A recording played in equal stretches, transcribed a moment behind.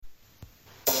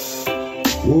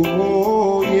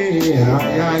Oh yeah,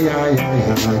 I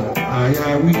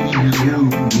we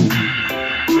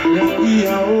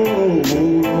oh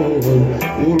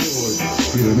Lord,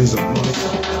 freedom is a must.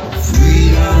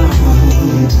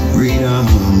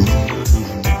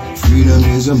 Freedom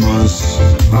is a must.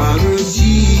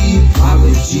 Poverty,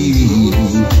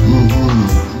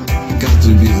 got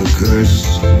to be a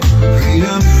curse.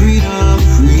 Freedom,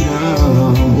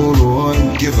 oh Lord,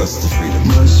 give us the freedom.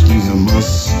 Must be a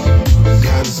must.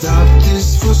 Gotta stop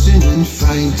this fussing and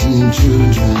fighting,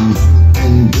 children,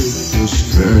 and break this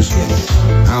curse.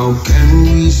 How can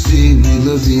we say we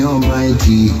love the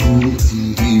Almighty who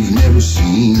we've never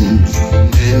seen,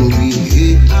 and we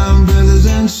hate our brothers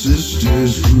and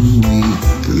sisters who we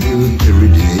live every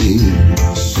day?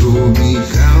 So be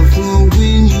careful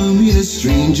when you meet a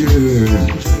stranger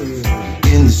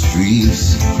in the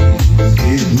streets.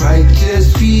 It might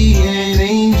just be an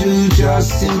angel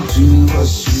just into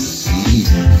us, you see.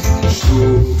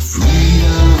 So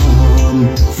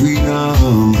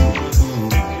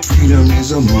freedom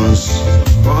is a must.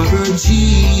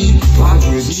 Poverty,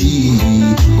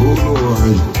 oh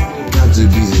Lord, got to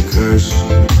be a curse.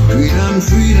 Freedom,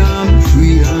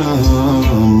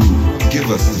 give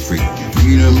us the freedom.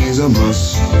 Freedom is a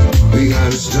must. We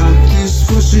gotta stop this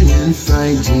fussing and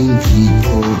fighting,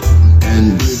 people,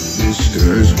 and break this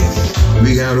curse.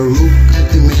 We gotta look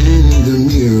at the man in the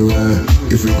mirror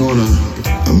if we're gonna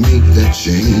make that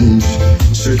change.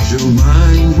 Search your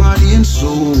mind, body, and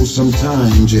soul.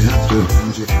 Sometimes you have to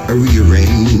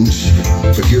rearrange.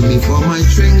 Forgive me for my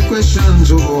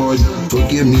transgressions, oh Lord.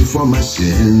 Forgive me for my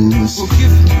sins.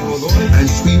 And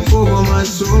sweep over my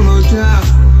soul, oh Jah,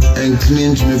 and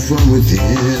cleanse me from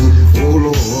within, oh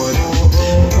Lord.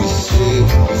 We say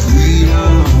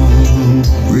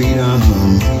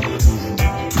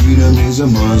freedom is a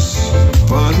must.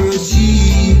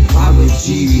 Poverty,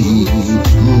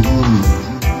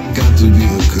 got to be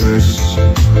a curse.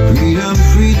 Freedom,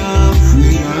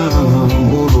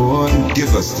 oh Lord,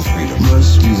 give us the freedom.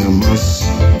 Must be a must.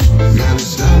 Gotta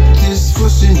stop this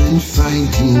fussing and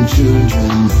fighting,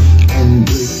 children, and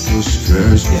break this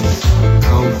curse.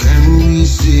 How can we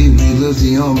say we love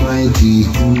the Almighty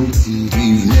who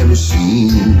we've never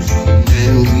seen,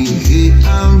 and we hate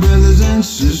our brothers and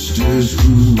sisters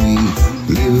who we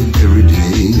live every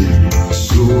day?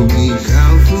 So be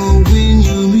careful when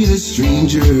you meet a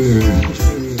stranger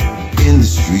in the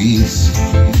streets.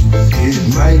 It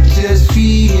might just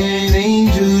be an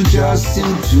angel just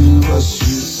into us,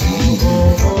 you see.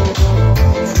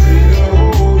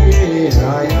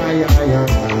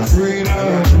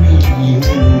 Freedom.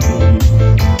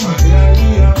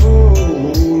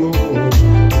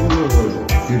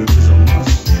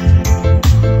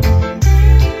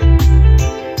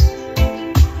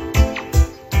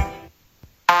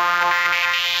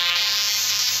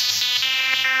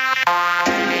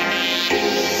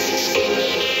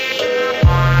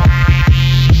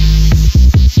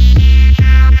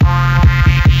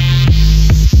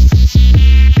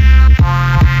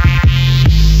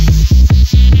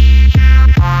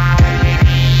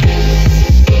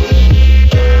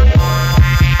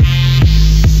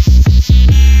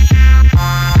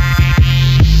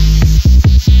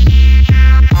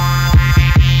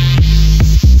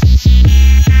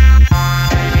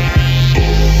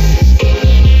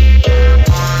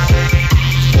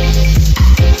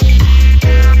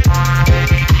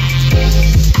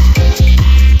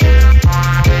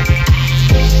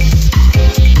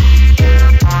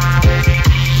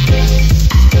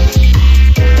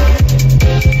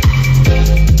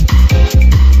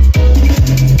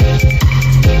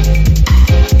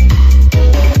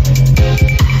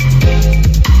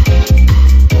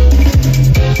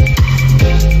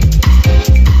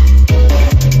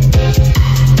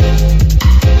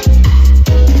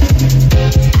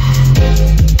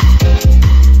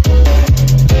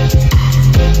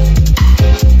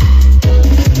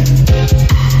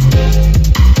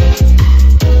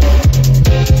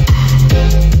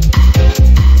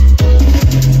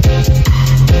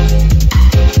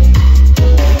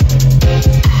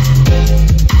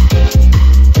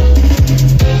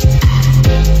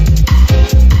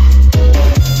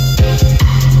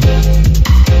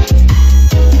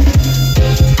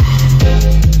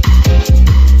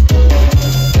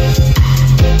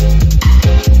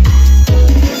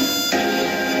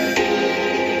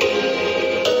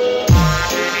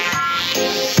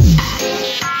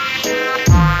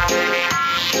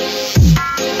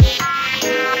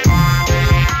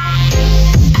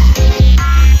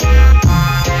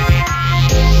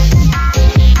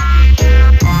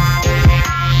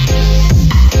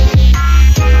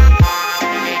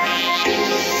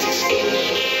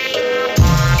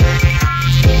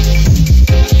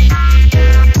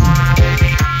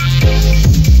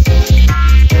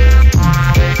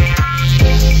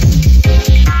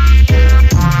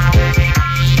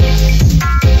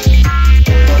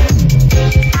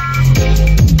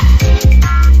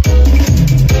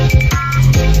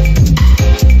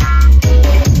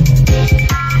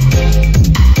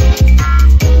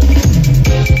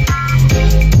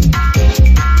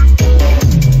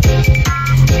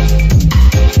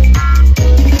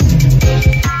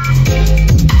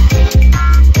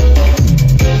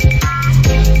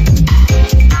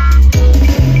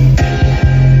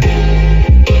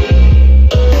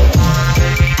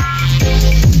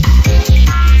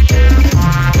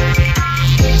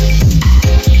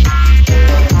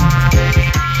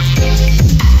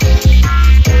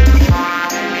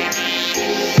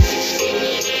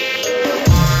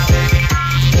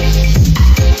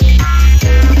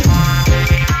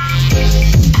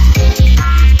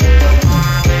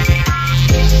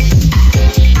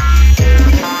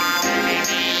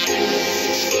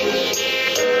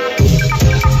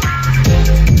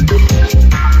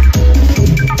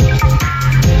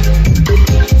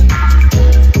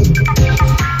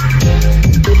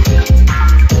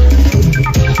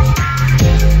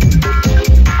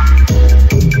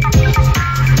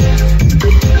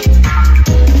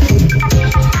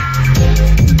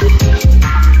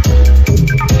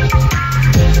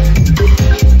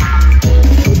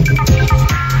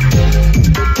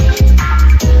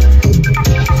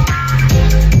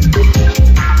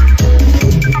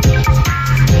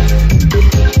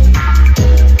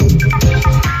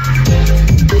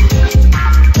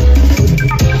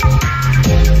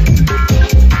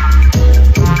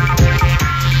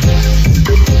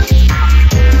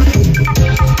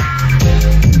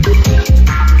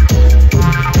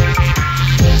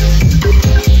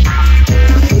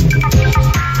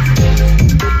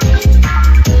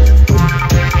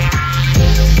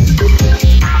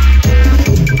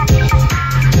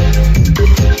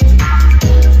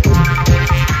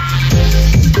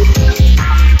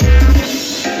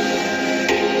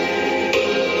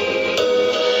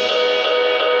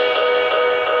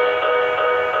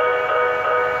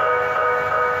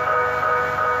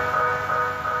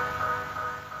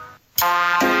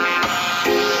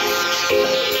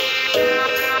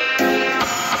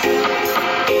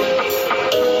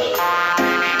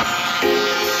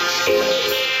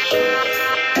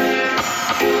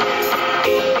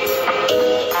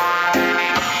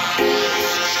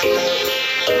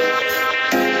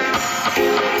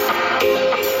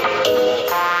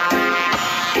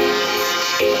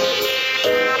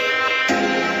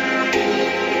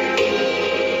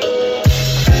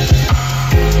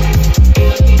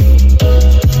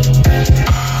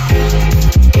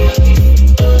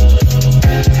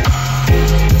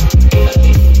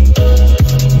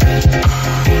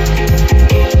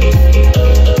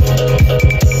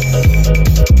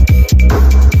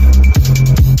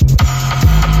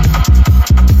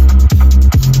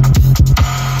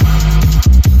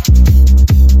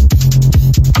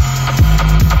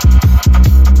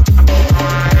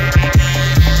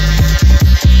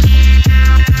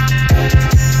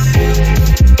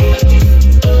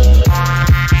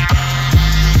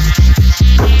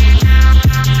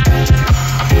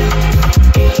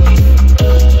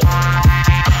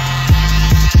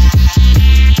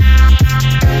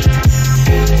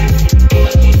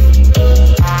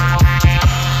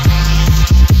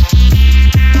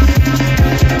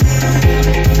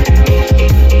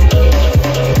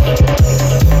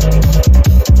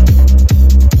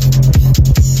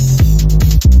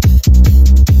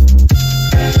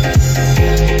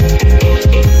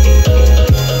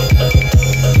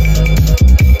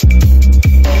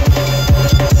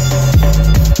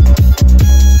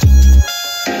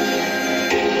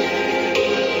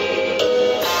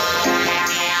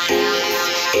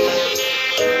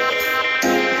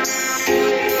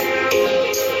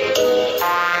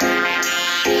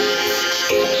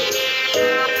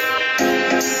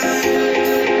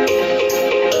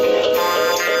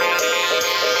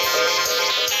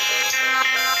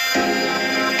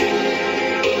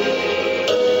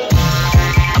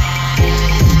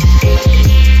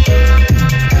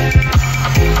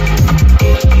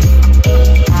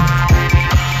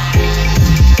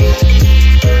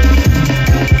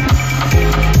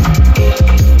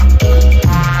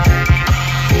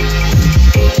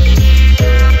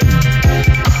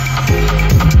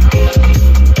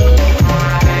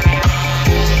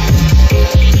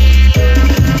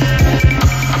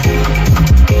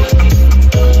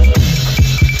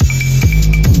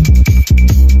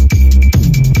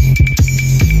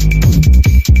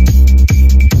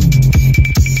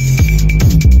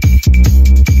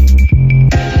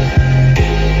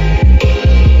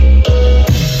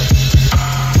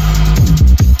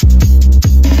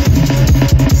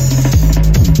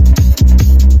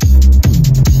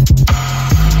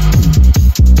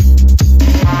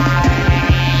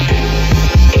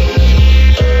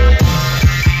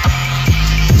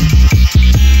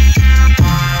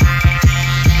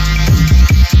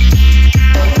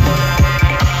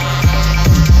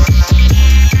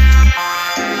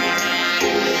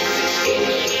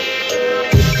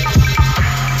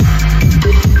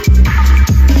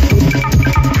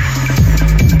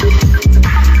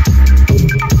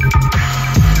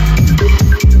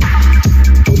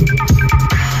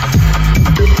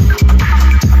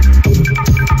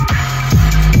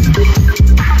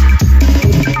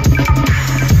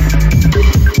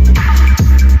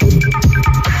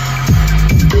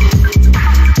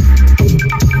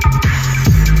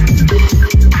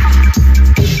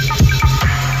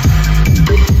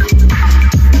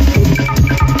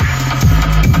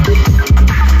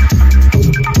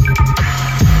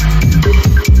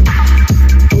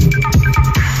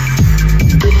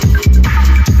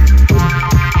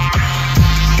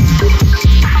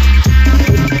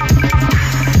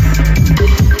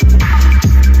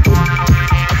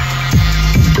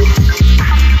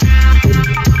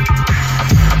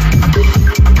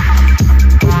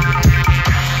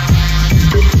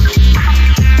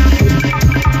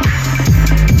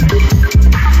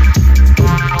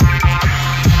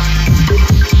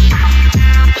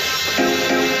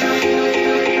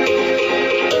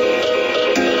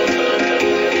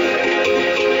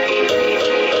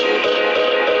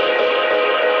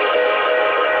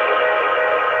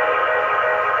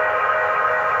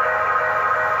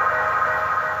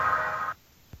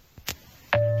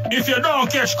 If you don't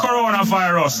catch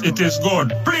coronavirus, it is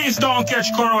good. Please don't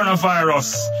catch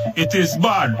coronavirus. It is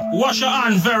bad. Wash your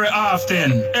hands very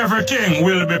often. Everything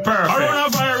will be perfect.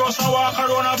 Coronavirus,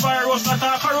 coronavirus,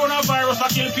 coronavirus,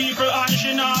 kill people and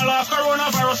she not laugh.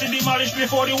 Coronavirus, it demolish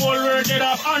before the whole world dead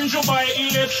off. Andrew by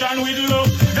election with love.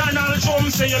 Donald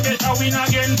Trump say you better win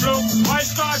again, bro. My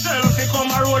cartel, if you come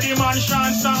a road, the man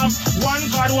shan't stop. One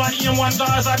God, one aim, one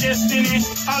God's a destiny.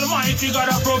 Almighty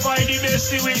God, provide the best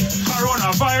way.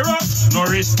 Coronavirus, no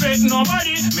respect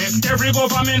nobody. Make every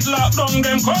government lock down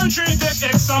them country.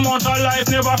 Take X amount of life,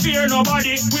 never fear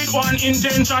nobody. With one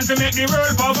intention to make the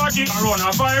world poverty.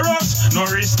 Coronavirus, no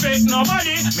respect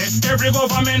nobody. Make every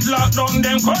government lock down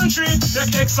them country.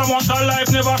 Take X amount of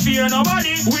life, never fear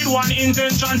nobody. With one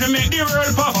intention to make the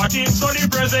world poverty. So the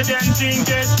president think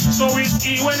it. So it's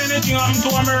he when anything happen to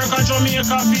America,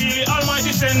 Jamaica feel it.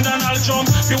 Almighty send Donald Trump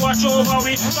to watch over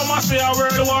we. Some say a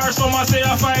world war, some say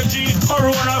a 5G.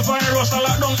 Coronavirus, a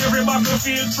lock down every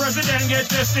battlefield. President get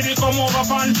tested, he come over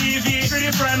on TV. For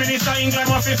the Prime Minister England,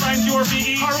 what we find cure for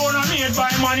it. Corona made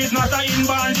by man is not an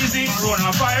inborn disease.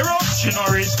 Coronavirus, she no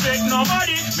respect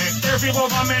nobody. Make every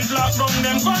government lock down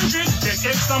them country. Take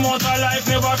X amount of life,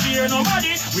 never fear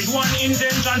nobody. With one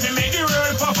intention to make the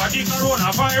world poverty.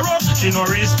 Coronavirus, she no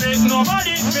respect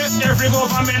nobody. Make every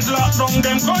government lock down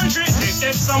them country. Take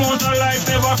X amount of life,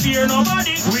 never fear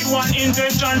nobody. With one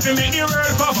intention to make the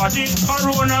world poverty.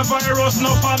 Coronavirus,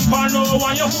 no pamper, no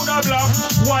one. You could have black,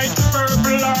 white,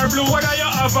 purple or blue. Whether you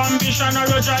have ambition or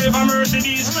you drive a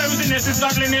Mercedes. Cleanliness is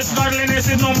godliness, godliness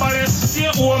is numberless. Stay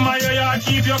home and your yard,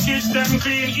 keep your kids them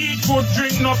clean. Eat good,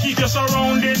 drink, no keep your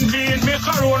surrounding clean. Make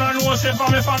corona no say for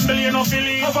me family no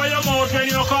feeling. Cover your mouth when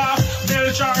you cough,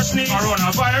 belch or sneeze.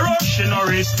 Coronavirus, she no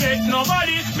respect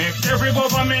nobody. Make every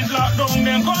government lock down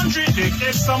them country. Take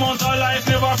X amount of life,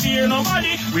 never fear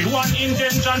nobody. With one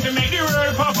intention to make the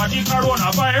world poverty.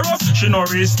 Coronavirus, she no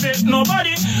respect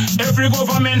nobody. Every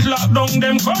government lock down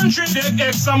them country. Take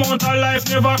X amount of life,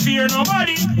 never fear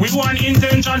nobody. With one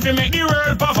intention to make the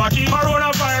world poverty.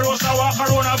 Coronavirus, our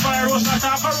coronavirus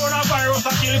attack. Coronavirus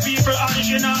a kill people and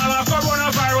she now have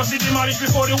coronavirus. It demolish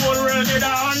before the whole world get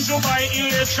a hand to buy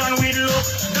election with luck.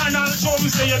 Donald Trump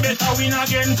say you better win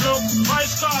again, look.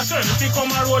 Vice Carter, if you come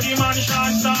a road, the man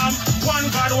shan't storm. One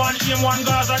God, one aim, one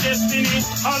Gaza destiny.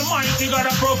 Almighty God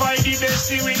a provide the best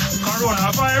with.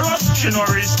 Coronavirus, she no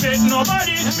respect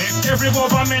nobody. Make every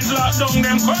government lock down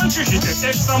them country. She take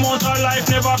X amount of life,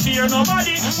 never fear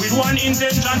nobody. With one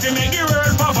intention to make the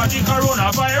world poverty.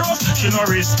 Coronavirus, she no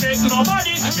respect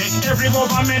nobody. Make every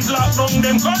government lock down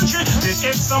them country. Take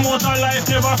X amount of life,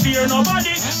 never fear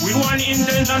nobody. With one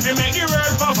intention to make the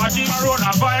world poverty.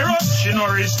 Coronavirus, she no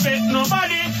respect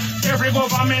nobody. Every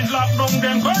government lock down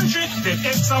them country. Take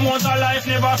X amount of life,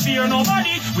 never fear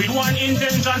nobody. With one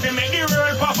intention to make the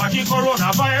world poverty.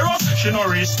 Coronavirus, she no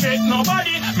respect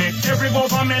nobody. Make every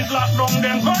government lock down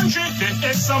them country. Take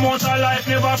X amount of life,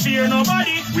 never fear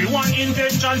nobody. With one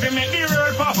intention to make the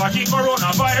world poverty.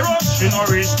 Coronavirus, she no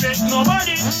respect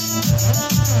nobody.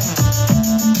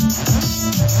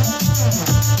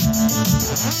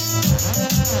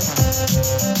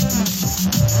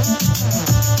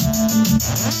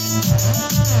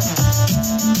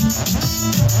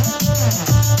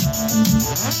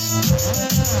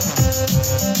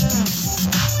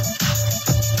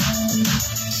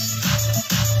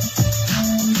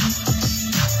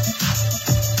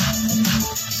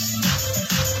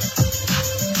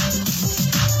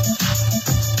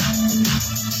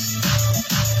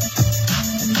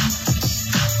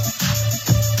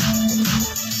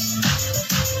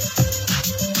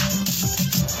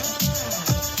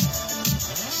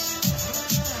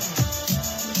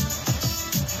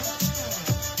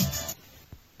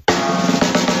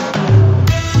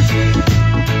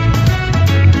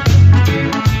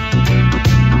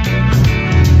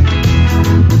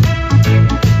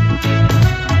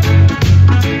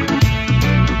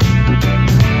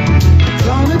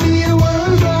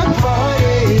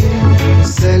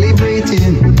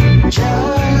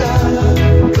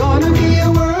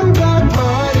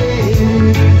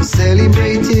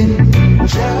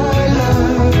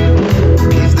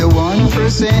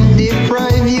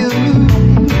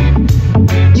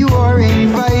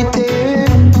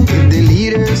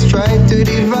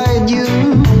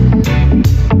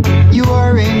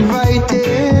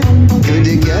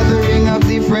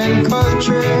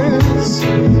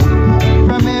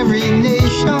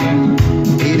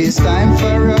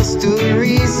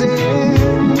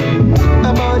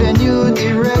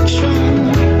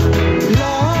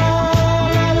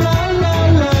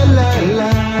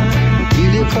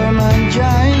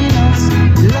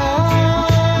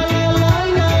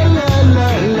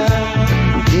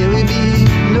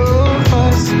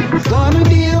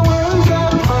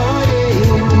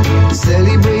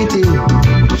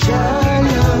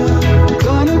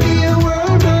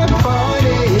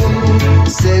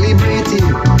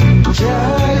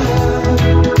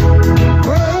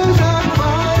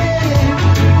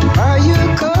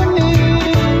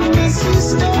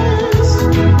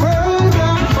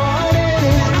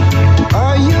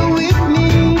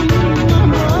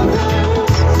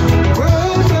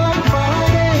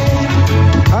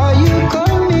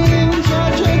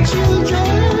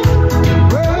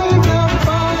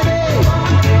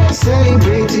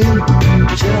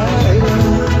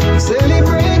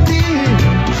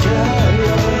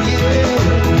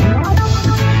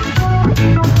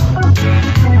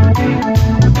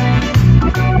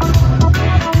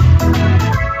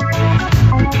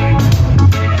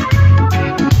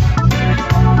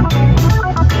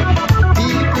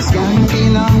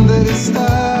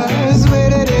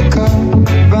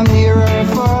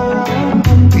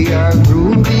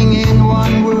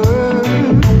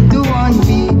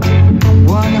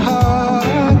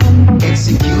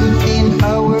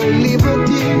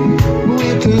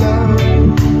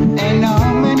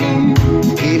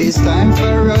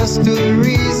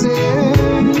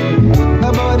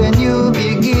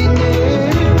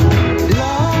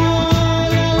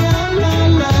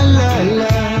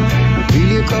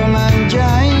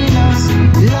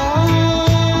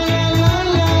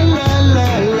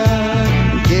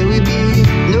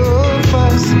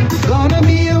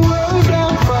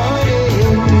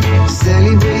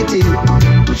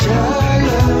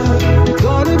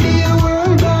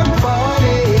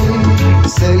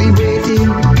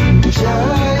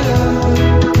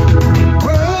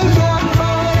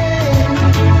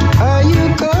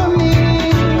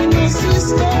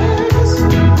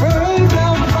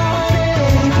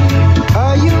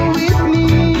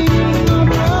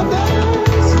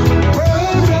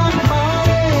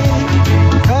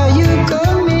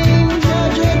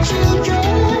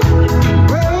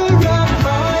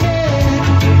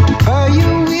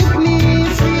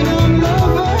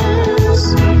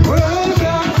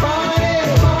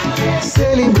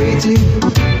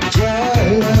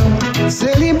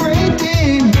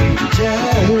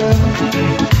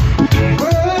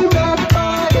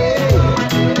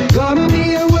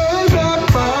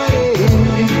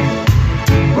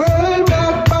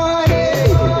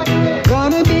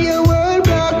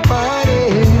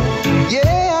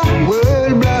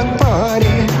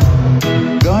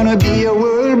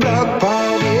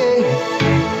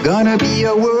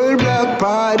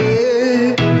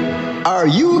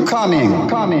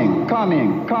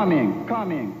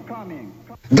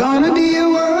 Gonna be a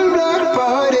world black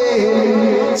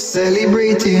party,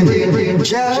 celebrating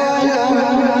Jah.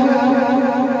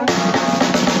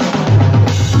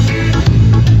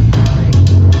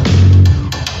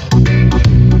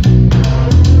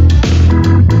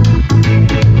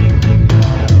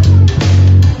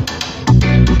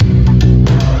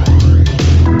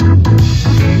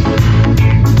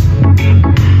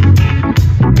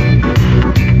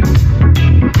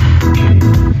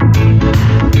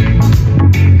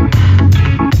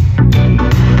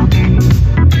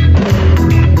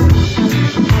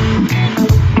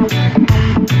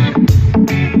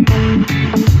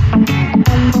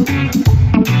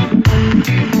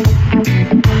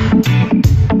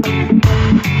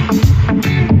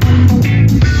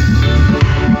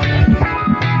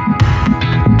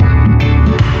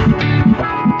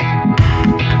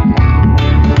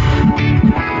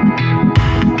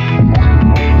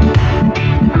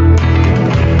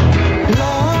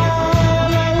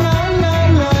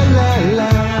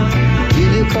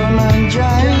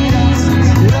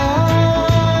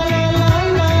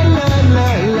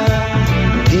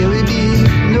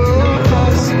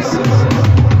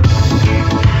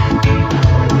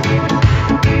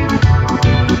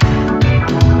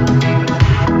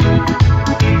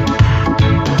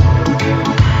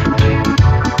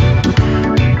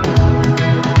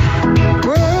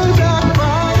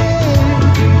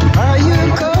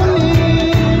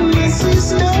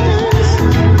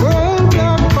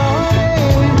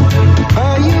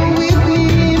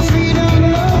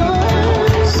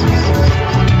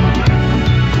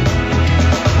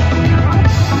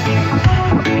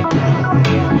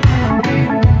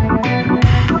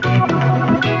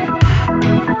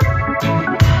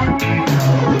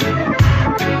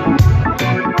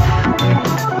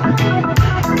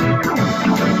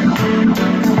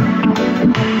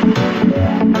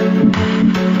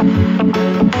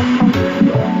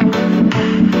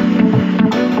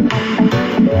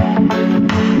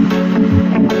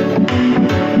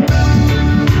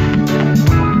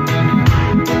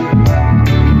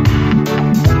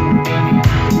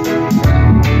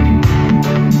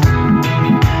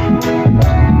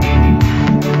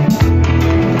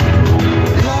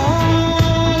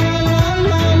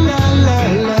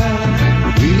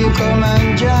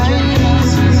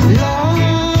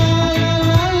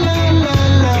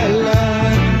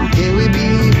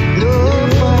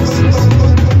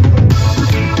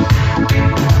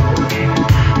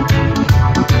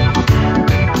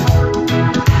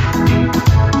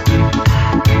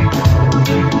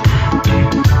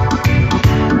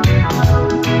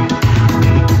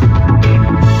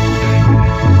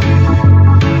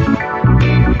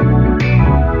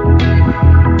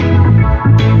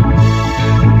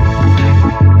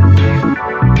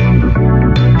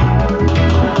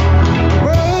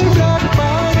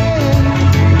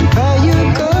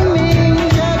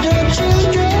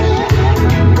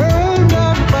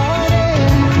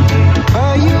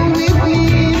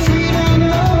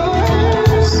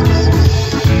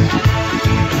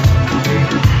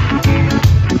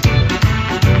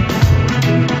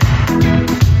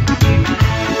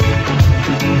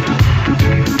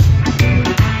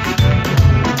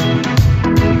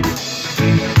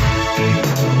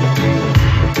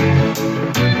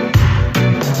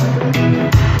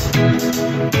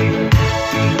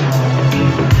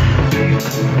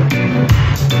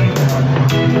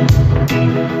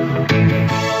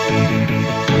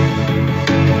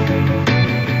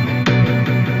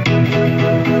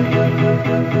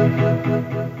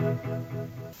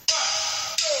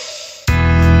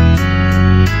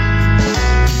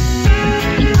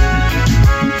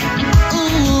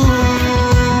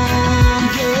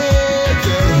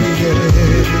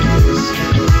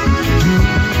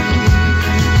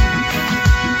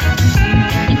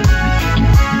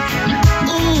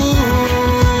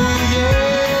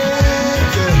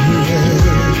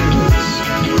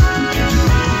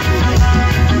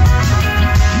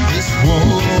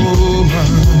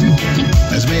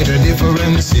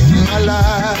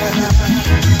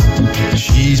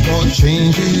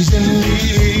 changes in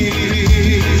me.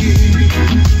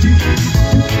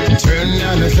 Turn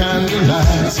down the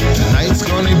candlelights, tonight's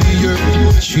gonna be your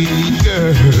treat,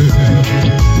 girl.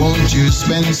 Won't you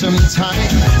spend some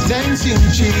time dancing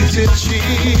cheek to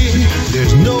cheek?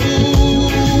 There's no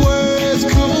words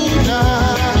could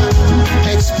not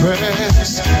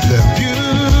express the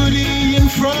beauty in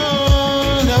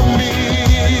front of me.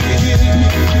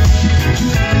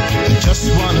 I just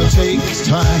wanna take this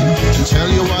time to tell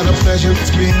you what a pleasure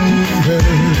it's been, girl,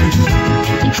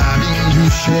 having you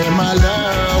share my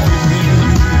love with me.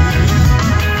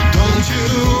 Don't you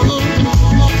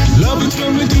love it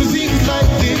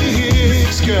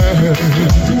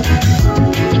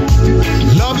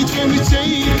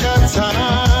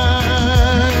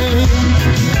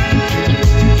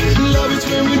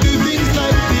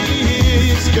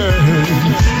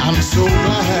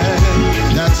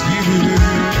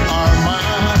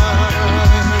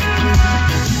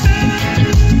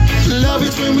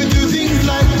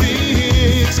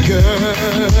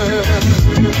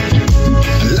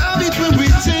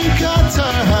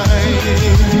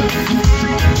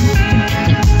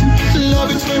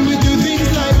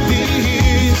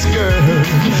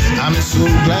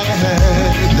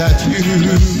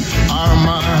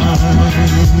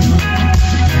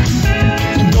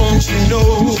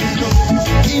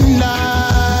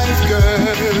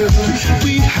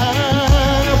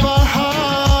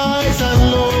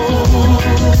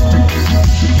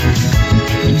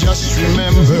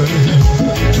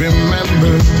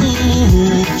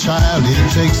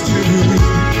takes two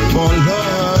for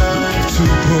love to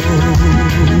grow.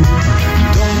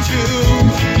 Don't you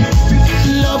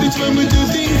love it when we do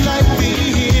things like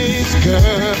this,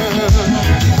 girl?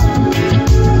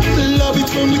 Love it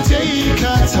when we take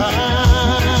our time.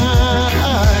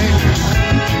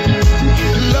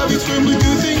 Love it when we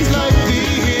do things like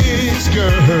this,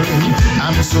 girl.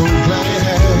 I'm so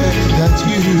glad that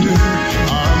you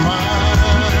are mine.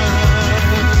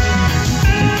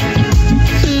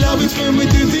 Love it when we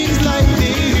do things like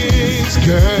this,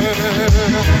 girl.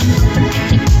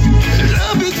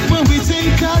 Love it when we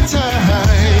take our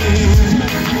time.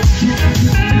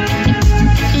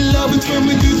 Love it when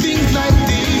we do things like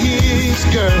this,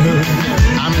 girl.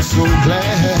 I'm so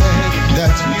glad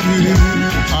that you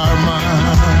are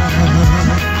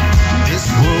mine. This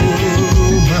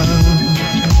woman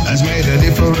has made a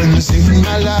difference in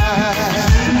my life.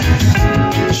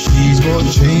 She's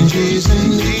brought changes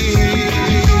in me.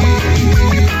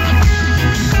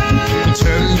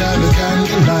 Turn down the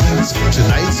candlelights.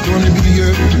 Tonight's gonna be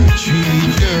your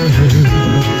treat, girl.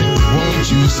 Won't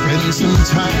you spend some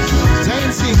time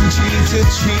dancing cheek to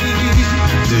cheek?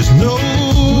 There's no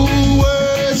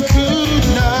words could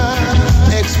not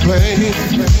explain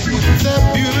the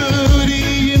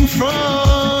beauty in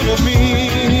front of me.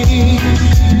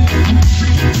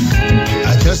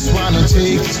 I just wanna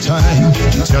take this time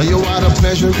to tell you what a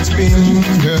pleasure it's been,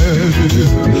 girl,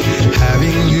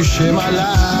 having you share my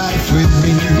life with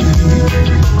me.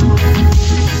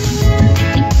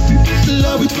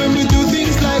 Love it when we do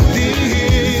things like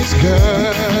this,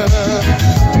 girl.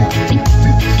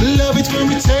 Love it when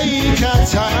we take our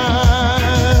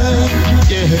time,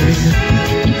 yeah.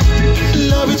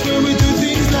 Love it when we do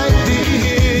things like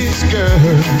this,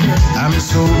 girl. I'm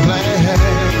so glad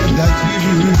that you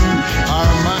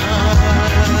are mine.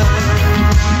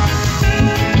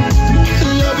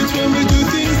 Love it when we do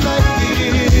things like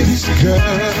this,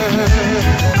 girl.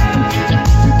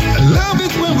 Love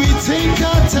it when we take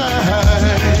our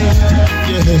time,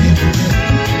 yeah.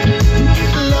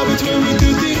 Love it when we do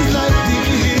things like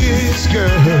this,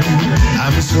 girl.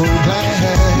 I'm so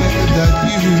glad that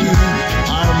you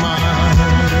are mine.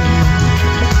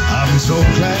 I'm so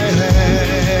glad.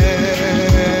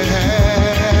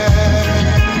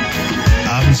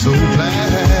 I'm so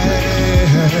glad.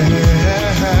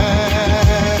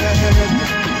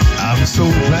 I'm so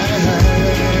glad.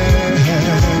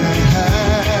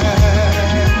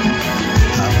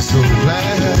 I'm so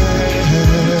glad.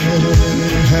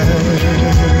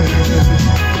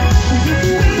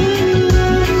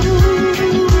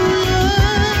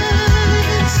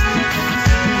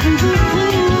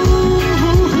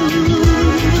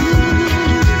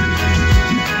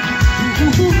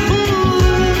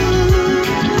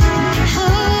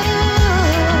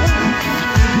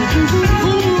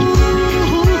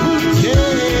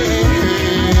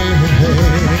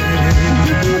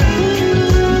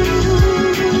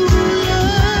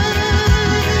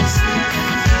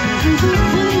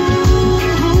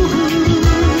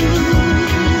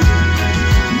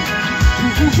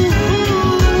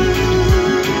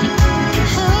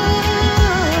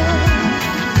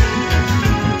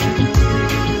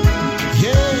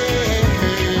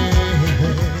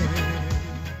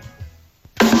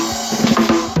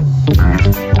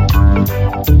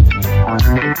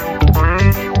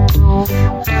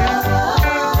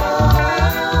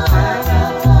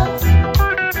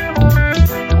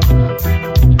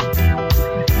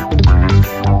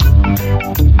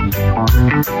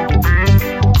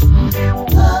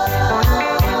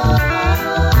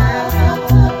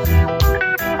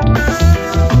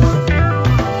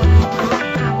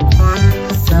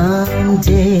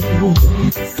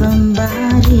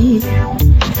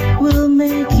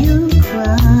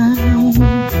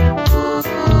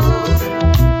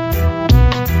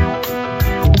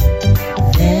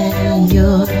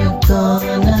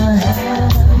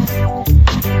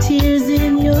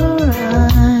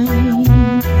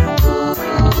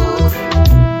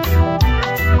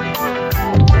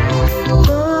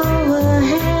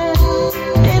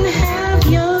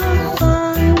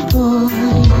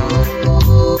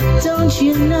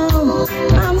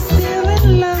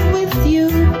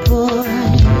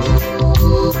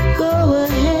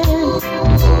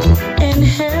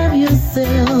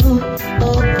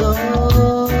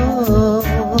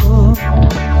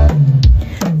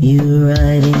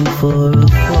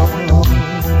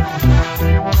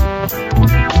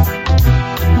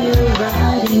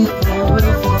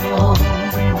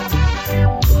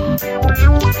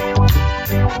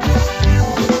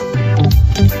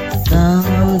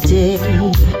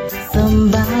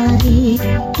 Somebody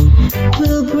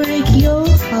will break your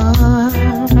heart.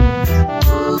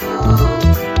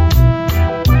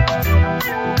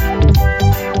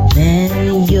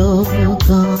 you're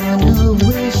gonna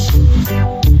wish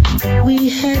we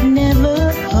had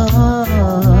never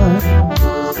part.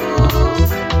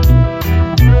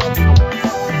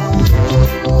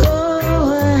 Go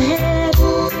ahead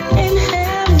and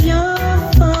have your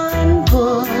fun,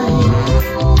 boy.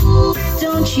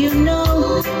 Don't you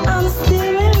know I'm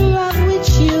still in love with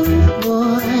you,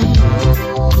 boy?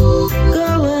 Go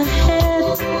ahead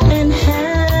and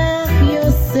have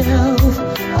yourself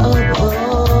a ball.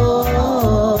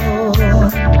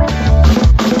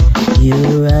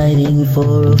 You're riding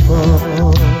for a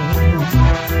fall.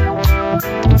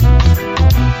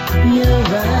 You're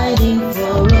riding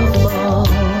for a fall.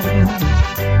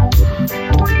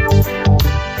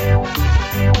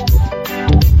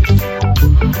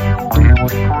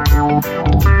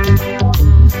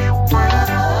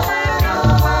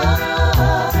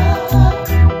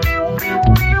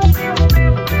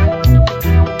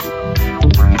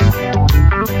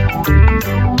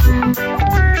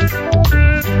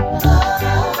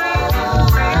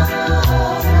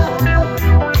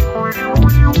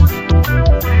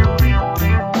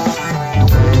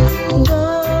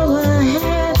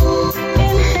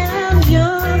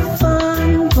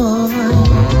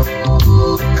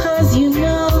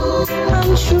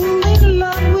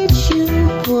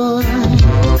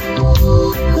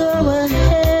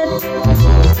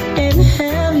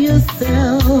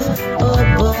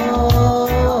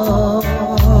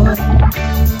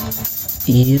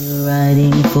 You're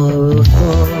riding for a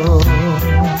fall.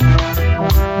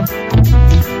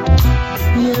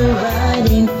 You're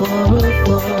riding for a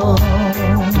fall.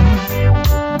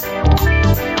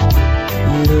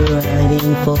 You're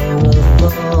riding for a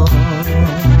fall.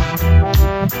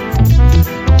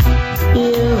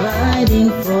 You're riding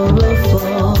for a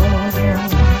fall.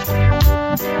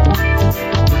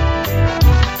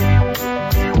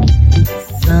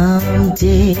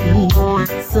 Someday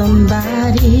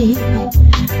somebody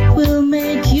will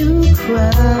make you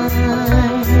cry.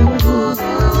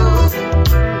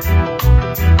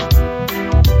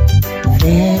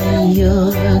 Then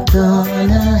you're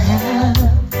gonna have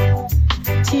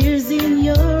tears in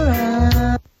your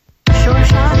eyes. Short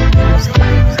shot.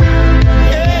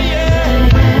 Yeah, yeah.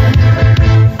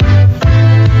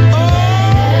 Oh,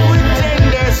 we take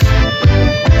this.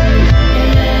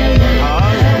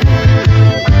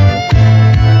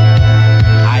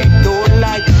 I don't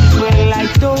like people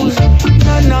like those.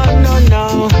 No, no, no, no.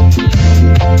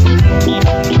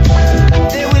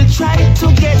 They will try to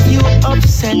get you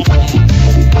upset,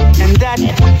 and that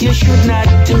you should not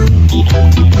do.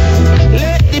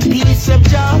 Let the peace of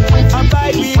God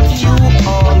abide with you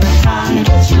all the time.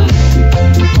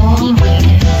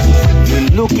 You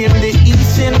look in the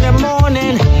east in the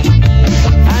morning,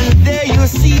 and there you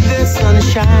see the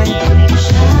sunshine.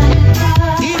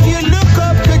 If you look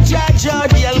up to Jah,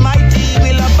 the Almighty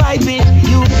will abide with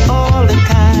you all the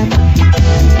time.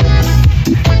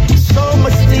 So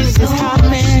much things is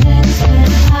happening.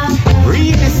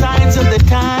 Read the signs of the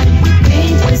time.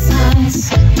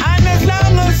 And as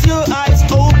long as your eyes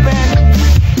open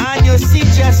and you see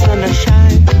just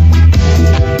sunshine,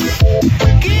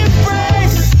 give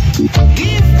praise,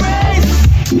 give praise,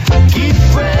 give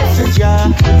praise to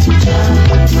Jah.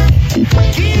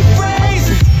 Give praise,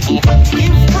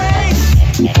 give praise,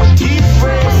 give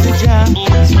praise to Jah.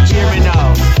 Hear me now.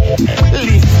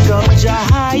 Lift up Jah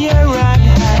higher and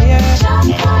higher.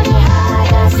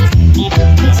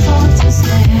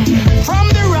 From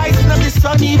the rising of the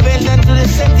sun even unto the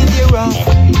setting thereof.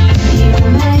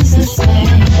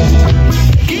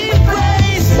 Give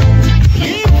praise,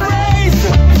 give praise,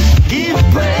 give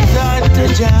praise unto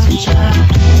Jah.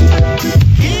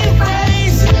 Give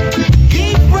praise,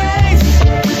 give praise,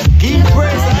 give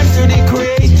praise unto the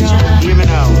Creator. Hear me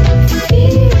now.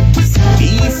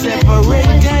 Be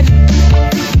separated.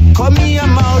 Come here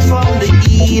out from the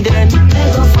Eden.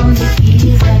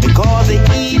 Because the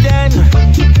Eden,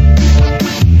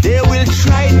 they will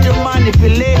try to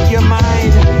manipulate your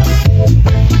mind.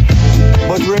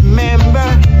 But remember,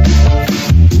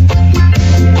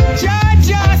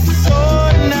 Jah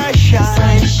sun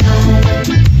shine.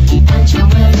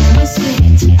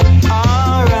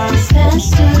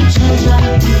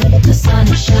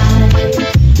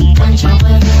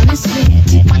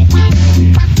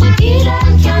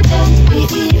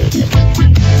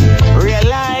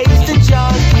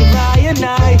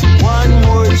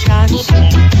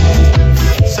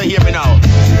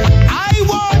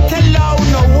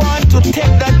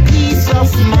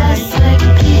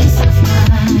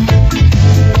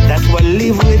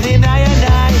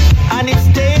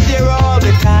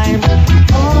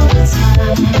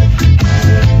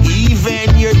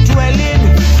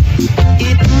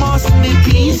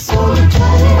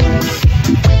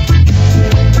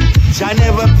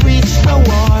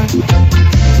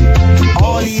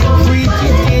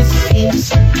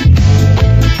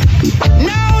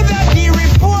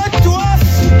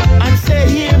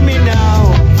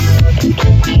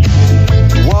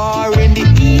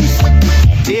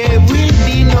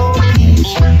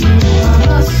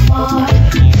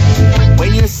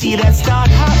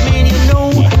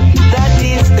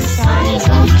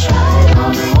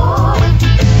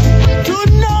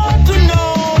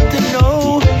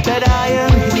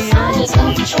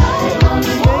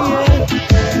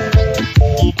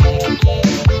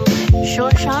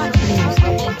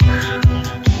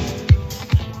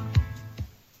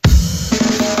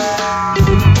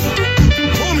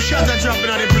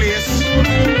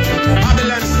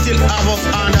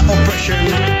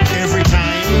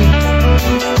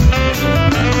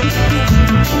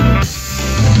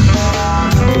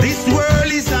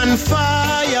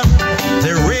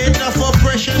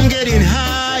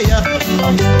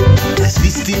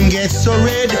 system gets so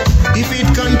red. If it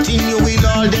continue, we'll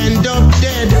all end up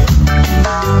dead.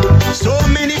 So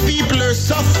many people are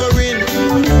suffering,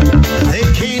 they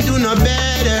can't do no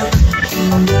better.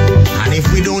 And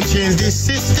if we don't change this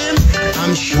system,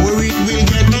 I'm sure it will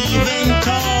get even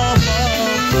tougher.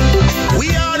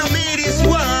 We ought to make this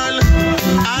world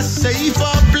a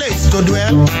safer place to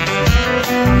dwell,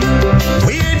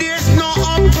 where there's no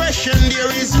oppression,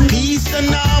 there is peace and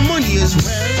harmony as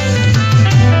well.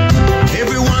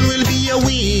 Everyone will be a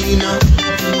winner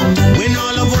when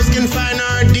all of us can find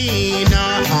our dinner.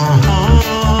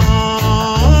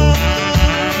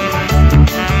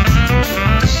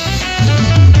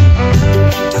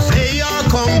 They are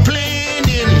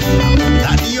complaining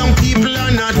that the young people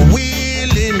are not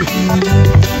willing,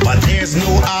 but there's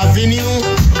no avenue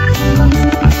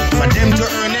for them to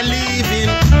earn a living.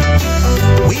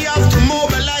 We have to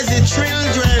mobilize the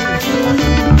children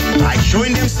by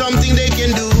showing them something they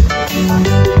can do,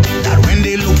 that when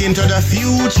they look into the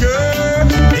future,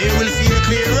 they will see a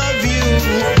clearer view.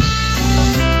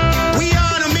 We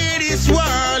ought to make this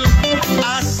world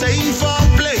a safer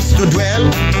place to dwell,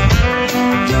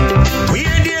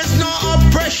 where there's no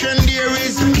oppression, there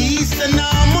is peace and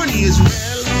harmony as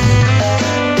well.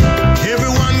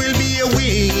 Everyone will be a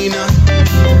winner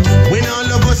when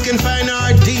all of us can find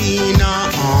our dinner.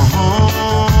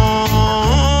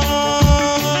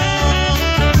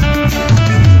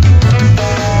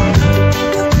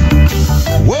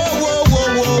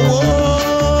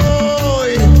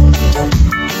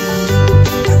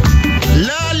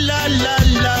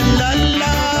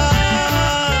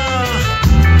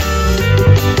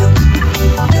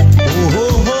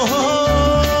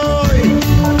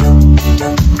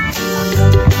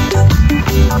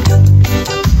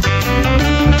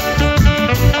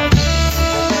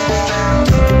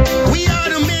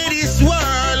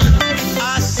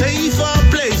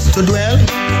 To dwell,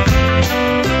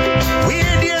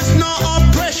 where there's no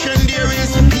oppression, there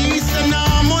is peace and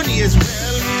harmony as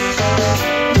well.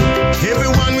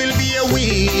 Everyone will be a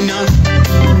winner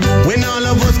when all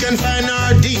of us can find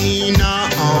our dinner.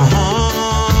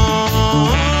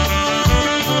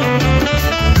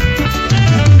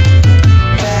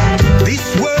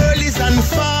 This world is on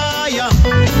fire,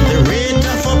 the rate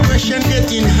of oppression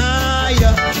getting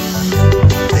higher.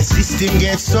 The system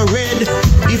gets so red,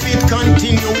 if it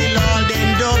continue, we'll all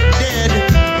end up dead.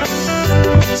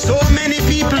 So many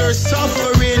people are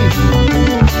suffering,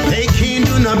 they can't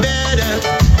do no better.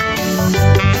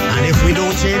 And if we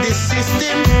don't change this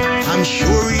system, I'm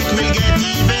sure it will get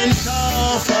even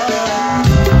tougher.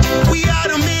 We ought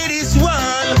to make this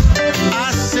world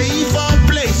a safer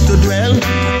place to dwell,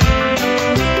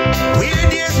 where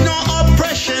there's no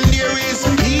oppression, there is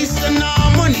peace and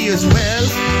harmony as well.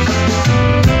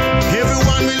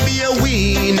 Everyone will be a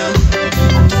winner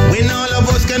when all of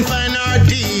us can find our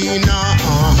dinner.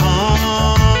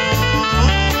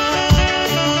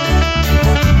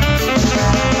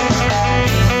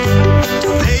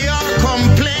 They are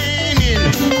complaining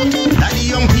that the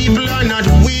young people are not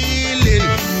willing,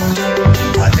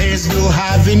 but there's no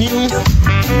avenue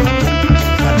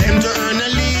for them to earn a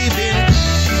living.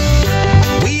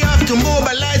 We have to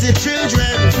mobilize the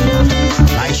children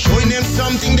by showing them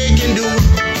something they can do,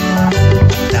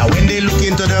 that when they look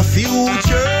into the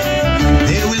future,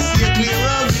 they will see a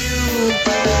clearer view.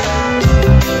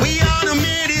 We ought to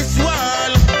make this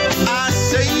world a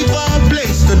safer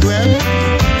place to dwell,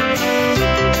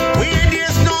 where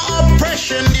there's no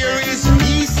oppression, there is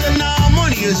peace and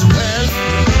harmony as well.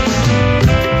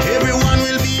 Everyone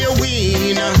will be a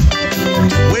winner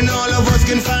when all of us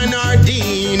can find our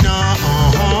dinner.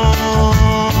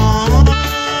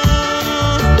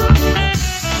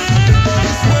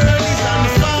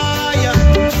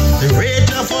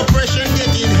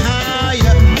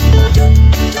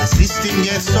 System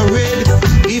gets so red,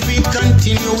 if it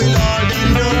continue, we'll all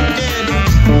end up dead.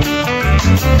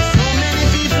 So many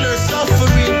people are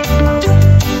suffering,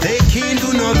 they can't do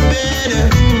no better.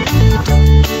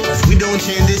 If we don't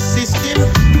change this system,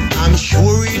 I'm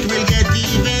sure it will get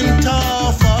even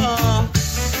tougher.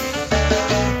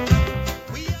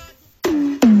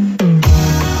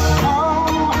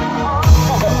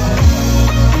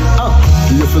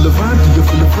 Do you feel the vibe? Do you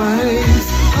feel the vibes?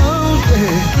 Oh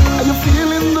yeah. Are you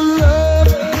feeling the love?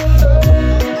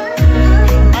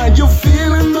 Are you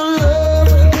feeling the love?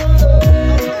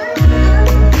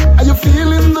 Are you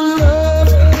feeling the love?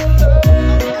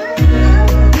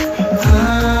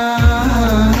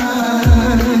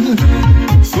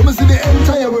 So me see the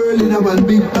entire world in a one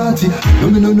big party.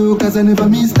 No, cause I never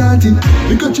miss starting.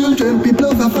 Because children, people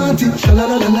over 40.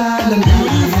 Sha-la-la-la-la-la.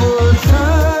 Beautiful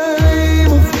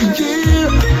time of the year.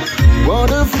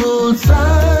 Wonderful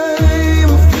time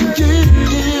of the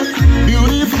year,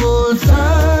 beautiful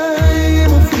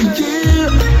time of the year,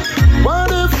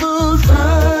 wonderful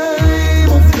time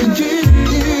of the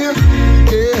year.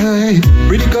 Yeah,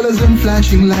 pretty colors and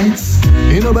flashing lights.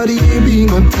 Ain't nobody here being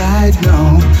uptight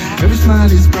now. Every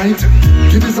smile is bright.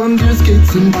 Kiddies on their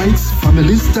skates and bikes.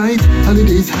 Family's tight,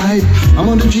 holidays high. I'm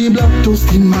on the G-block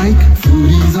toasting mic.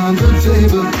 Food is on the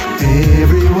table.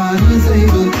 Everyone is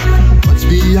able. What's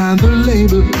beyond the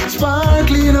label?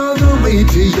 Sparkling all the way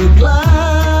to your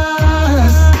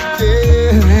glass.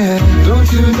 Yeah,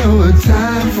 don't you know a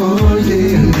time for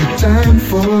yeah, a time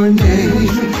for nay,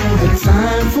 a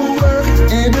time for work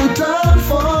and a time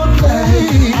for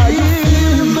play. Are you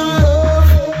feeling the love?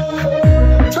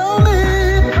 Tell me,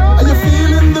 are you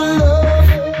feeling the love?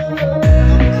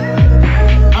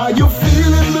 Are you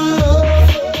feeling the love?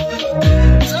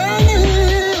 Tell me.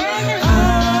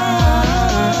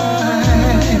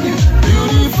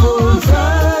 Beautiful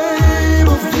time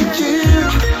of the year,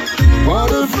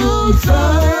 wonderful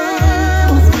time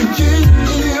of the year,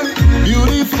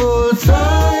 beautiful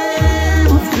time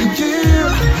of the year,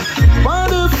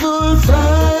 wonderful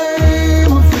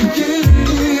time of the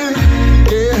year.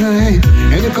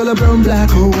 Yeah, any color, brown, black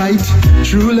or white,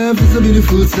 true love is a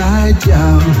beautiful sight.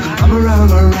 Yeah, I'm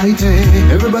around alright. Hey,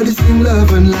 everybody sing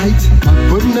love and light.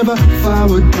 But never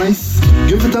forward price.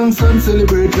 Give it thanks and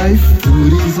celebrate life.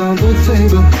 Food is on the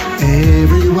table.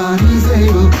 Everyone is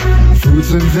able.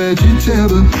 Fruits and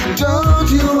vegetables. Don't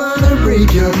you wanna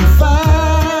break your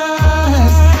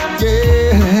fast?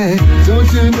 Yeah,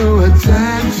 don't you know a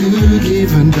time to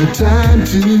give and a time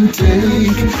to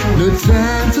take? No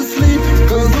time to sleep,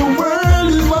 cause the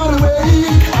world is wide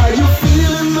awake. Are you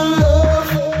feeling the love?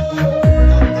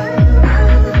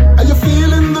 Are you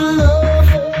feeling the love?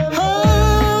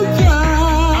 Oh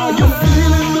yeah. Are you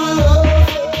feeling the love?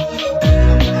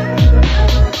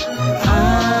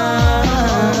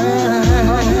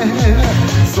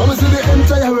 So I see the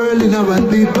entire world in a one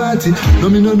big party. No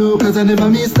me no know cause I never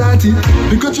me started.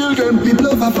 Because children people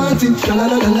over 40.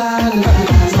 Sha-la-la-la-la-la.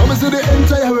 So I see the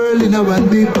entire world in a one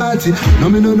big party. No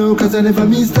me no know cause I never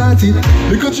me started.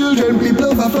 Because children people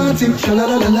over 40.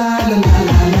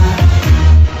 Sha-la-la-la-la-la-la-la.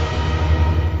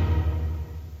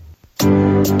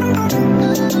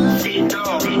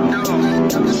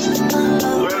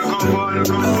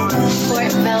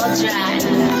 Fort Bell Drive.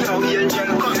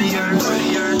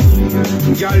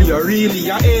 Girl, you're really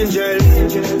an angel,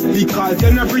 because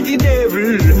you're not pretty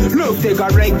devil. Love take a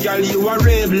wreck, girl, you a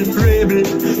rebel.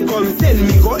 Come send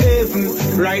me go heaven.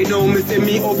 Right now, me send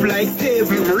me up like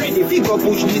seven. Ready fi go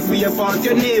push this way past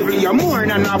your navel. You're more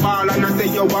than a ball and I say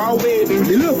you are waiting.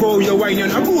 Me love how you whine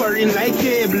and I'm boring like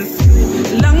cable.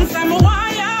 Long time a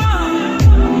while,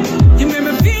 you make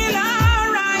me feel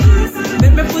alright.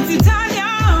 Let me put it on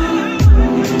you.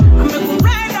 Make me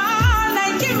ride all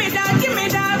night. Give me that, give me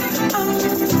that.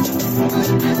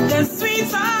 The sweet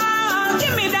song,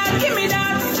 give me that, give me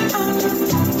that.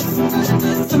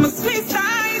 Some sweet side.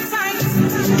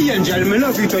 Angel, me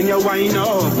love it when you whine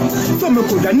up. So me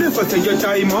coulda never say your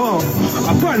time up.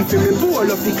 Upon for me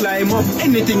pull up the climb up.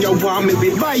 Anything you want me be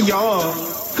buy you.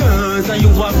 Cause you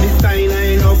have this style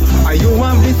line up. You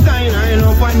have this style line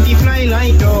up and the fly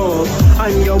light up.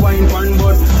 And you wine one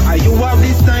but you have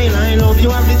this style line up. You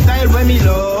have this style when me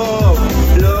love.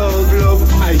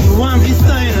 You have this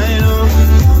style line up.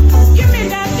 Give me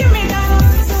that, give me that.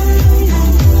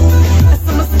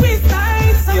 Some sweet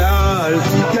side. Y'all,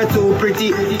 you're too pretty,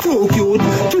 too cute.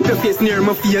 Put your face near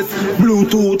my face,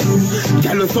 Bluetooth.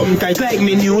 Y'all know something tight like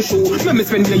me new shoe. Let me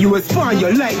spend the US for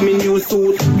you like me new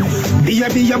suit. Be a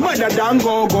better than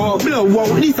go. Blow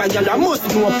out this and y'all must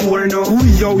know poor now.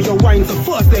 We how you wine so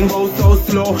fast and go so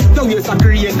slow. So you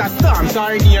create a storm,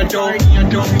 tornado.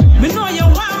 Me know you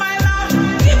want my love.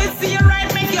 Give it to you right,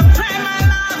 make you cry my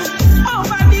love.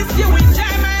 Over this you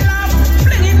enjoy my love.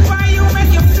 Fling it for you,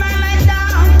 make you fly like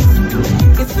that.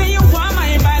 You say you want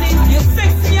my body. You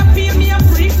sexy, you feel me, you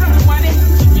free from body.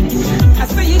 I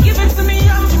say you give it to me,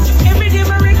 yo. Every day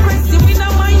my request you in a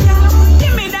mind, yo.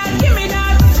 Give me that, give me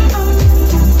that.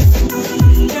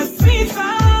 Your sweet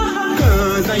song.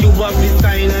 Cause you have this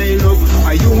style I love.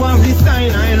 You have this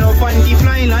style I love and the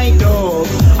fly like dog.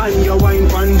 And you wine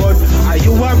pan but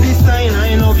you have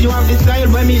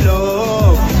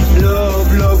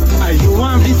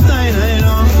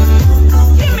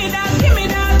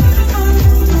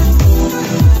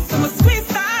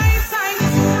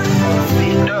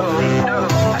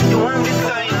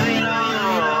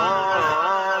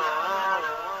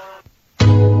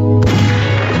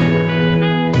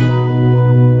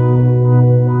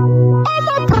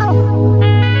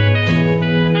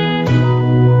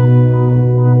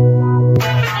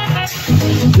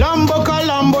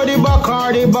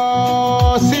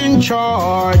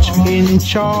in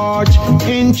charge,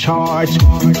 in charge,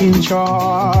 in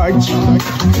charge.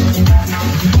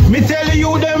 Me tell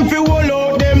you them fi wall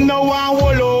out, them no one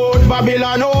wall out.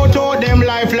 Babylon out them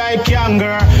life like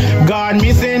younger. God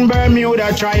missing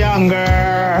Bermuda Triangle.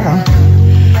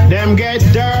 Them get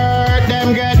dirt,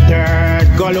 them get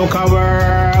dirt. Go look a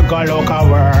work, go look a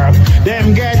work.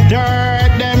 Them get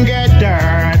dirt, them get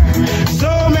dirt.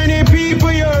 So many people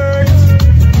hurt.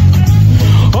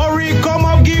 Hurry come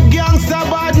up, give gangsta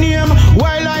bad name.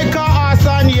 Why like a ass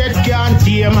and yet can't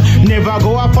tame. Never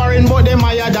go a foreign but them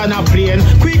higher than a plane.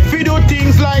 Quick fi do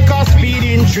things like a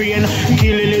speeding train.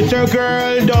 Kill a little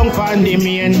girl down on the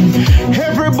main.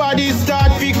 Everybody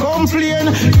start fi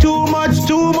complain. Too much,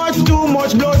 too much, too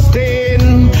much blood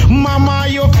stain. Mama,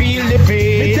 you feel the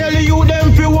pain. Me tell you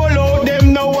them fi wall out,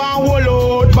 them no one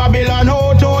wall out. Babylon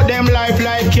out them life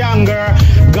like younger.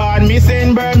 God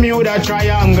missing Bermuda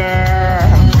Triangle.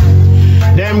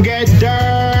 Them get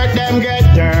dirt, them get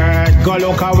dirt. Go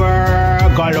look a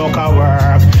work, go look a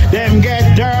work. Them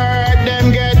get dirt,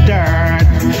 them get dirt.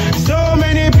 So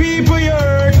many people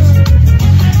hurt.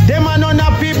 Them a no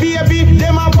nappy baby,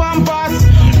 them a pampas.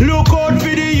 Look out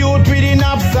for the youth with the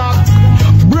knapsack.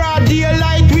 Broad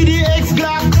daylight with the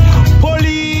X-Glock.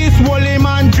 Police, wall him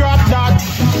and drop that.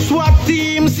 SWAT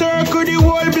team circle the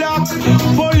whole block.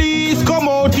 Police come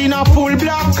out in a full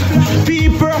block.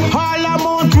 People all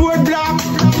amount road block.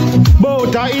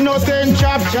 Bout a innocent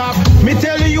chop chop. Me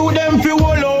tell you them fi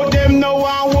wall out, them no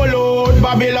one wall out.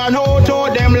 Babylon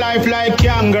out them life like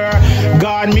younger.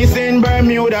 God missing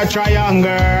Bermuda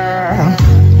Triangle.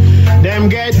 Them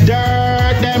get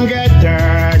dirt, them get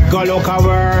dirt. Go look a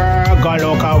work, go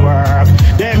look a work.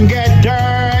 Them get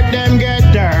dirt, them get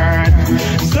dirt.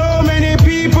 So many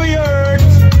people hurt.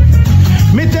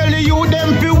 Me tell you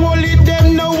them fi wall it,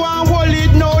 them no one wall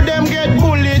it. Now them get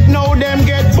bullet, now them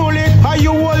get bullet. How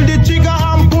you hold the trigger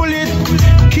and pull it?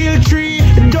 Kill tree,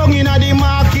 dung inna the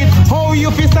market. How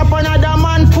you fi stop another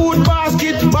man food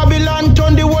basket? Babylon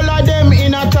turn the whole of them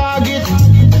in a target.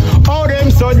 How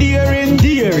them so daring,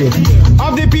 daring.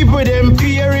 Of the people them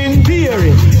fearing,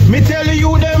 fearing. Me tell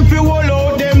you them fi wall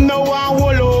out, them no one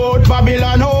wall out.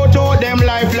 Babylon out them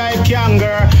life like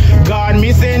younger. God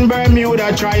missing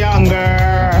Bermuda Triangle.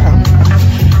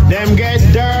 Them get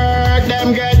dirt,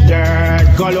 them get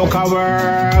dirt. Go look a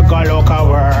work, go look a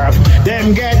work.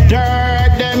 Them get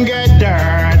dirt, them get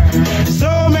dirt.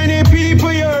 So many people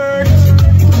hurt.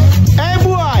 Hey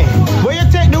boy, where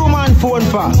you take the woman phone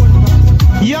for?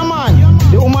 Yeah man,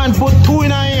 the woman put two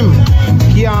in him.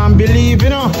 Can't believe, you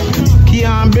know.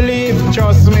 Can't believe,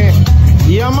 trust me.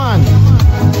 Yeah man.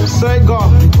 So it go,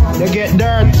 you get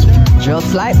dirt.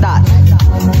 Just like that.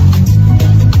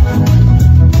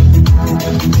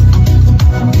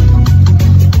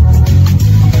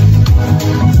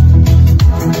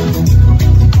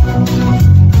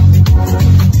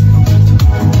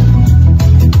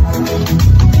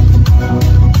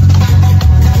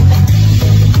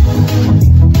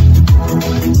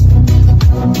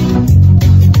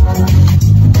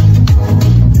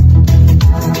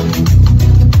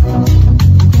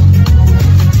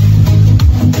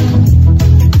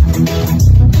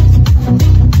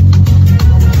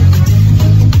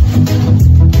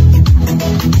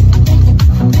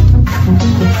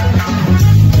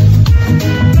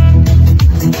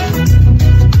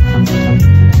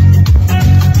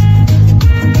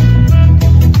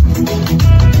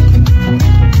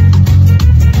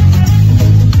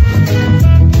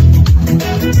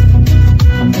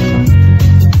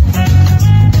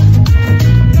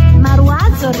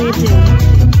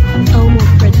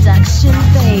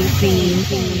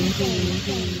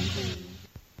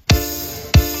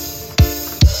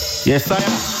 Yes, sir.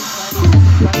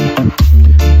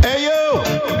 Hey, yo.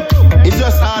 It's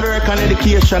just hard work and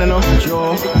dedication, you know,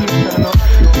 Joe.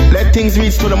 Let things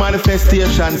reach to the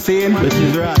manifestation, see? Which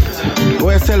is right. Know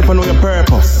yourself and know your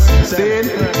purpose, see?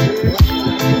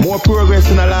 More progress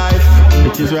in a life,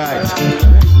 which is right.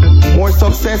 More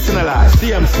success in a life,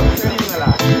 see, I'm so.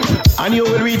 And you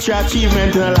will reach your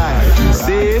achievement in a life,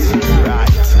 see? Right.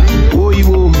 Oh,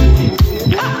 you.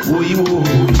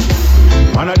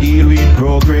 Wanna deal with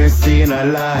progress in a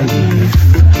life.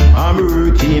 I'm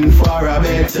working for a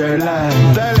better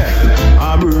life.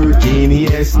 I'm working,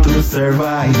 yes, to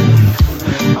survive.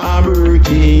 I'm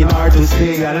working hard to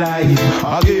stay alive.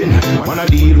 Again, wanna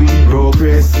deal with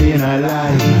progress in a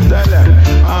life.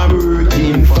 I'm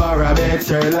working for a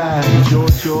better life.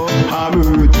 I'm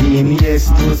working, yes,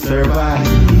 to survive.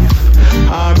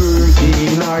 I'm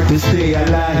working hard to stay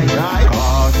alive.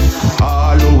 Cause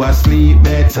all who asleep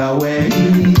better wake.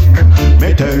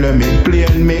 Me tell them it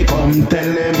plain, me come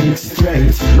tell them it straight.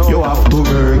 straight. You have to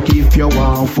work if you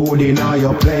want food in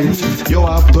your plate. You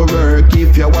have to work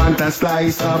if you want a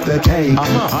slice of the cake.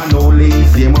 And no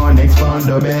lazy man expand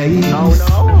the base.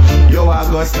 You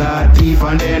are gonna start thief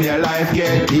and then your life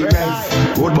get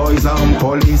erased. Good boys and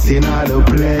police in all the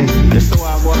place.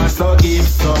 So give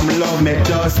some love, make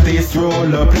justice rule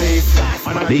the place.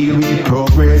 And deal with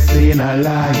progress in a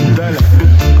life.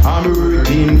 I'm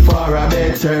working for a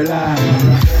better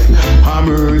life. I'm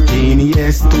working,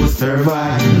 yes, to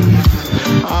survive.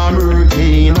 I'm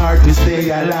working hard to stay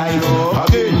alive.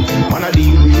 Again, wanna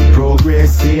deal with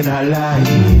progress in a life.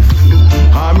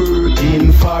 I'm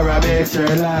working for a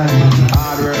better life.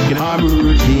 I'm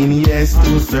working, yes,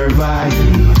 to survive.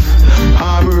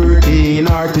 I'm working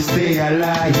hard to stay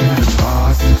alive.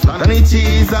 And it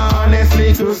is honest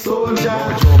little soldier.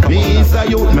 Me is a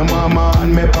youth, my mama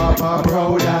and my papa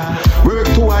brother. Work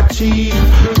to achieve,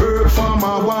 work for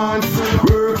my wants,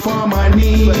 work for my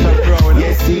need.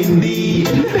 Yes indeed.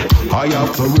 I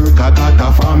have to work, I got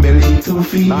a family to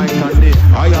feed.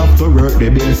 I have to work the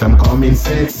bills, I'm coming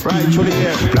set. Right through the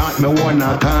air. Plant me one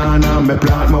a corner, me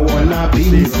plant me one a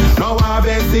piece. Now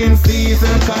harvesting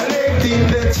season, collecting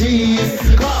the cheese.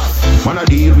 Wanna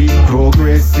deal with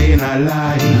progress in a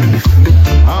life.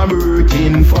 I'm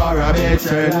working for a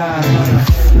better life.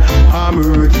 I'm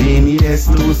working, yes,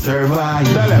 to survive.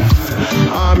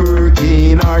 I'm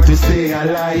working hard to stay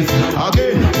alive.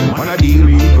 Again, wanna deal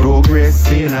with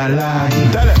progress in a life.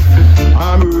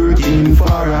 I'm working for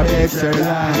a better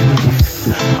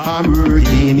life. I'm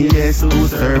working, yes, to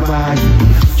survive.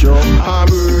 I'm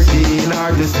working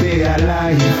hard to stay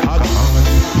alive.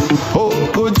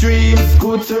 Hope good dreams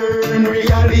could turn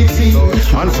reality,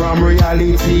 and from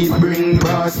reality bring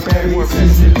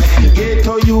prosperity.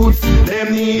 Ghetto youths,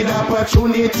 them need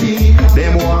opportunity.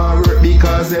 Them want work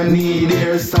because them need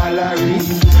their salary.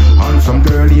 And some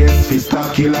girl, yes, fi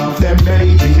start kill off them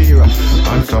baby.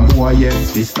 And some boy,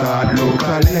 yes, fi start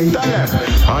locally.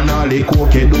 And all they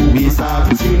coke do is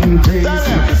acting crazy.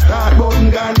 Start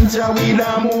button ganja with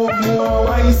a move more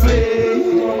wisely.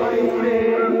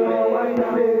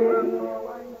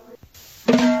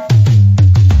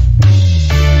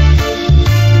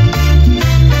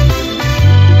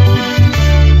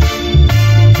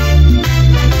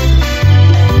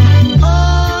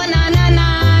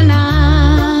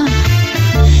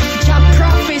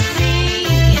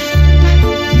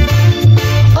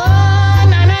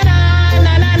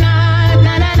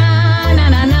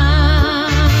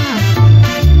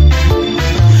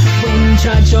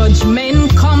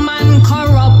 Judgment come and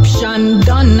corruption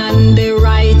done, and the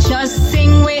righteous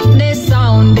sing with the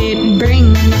sound it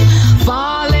bring.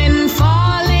 Fallen,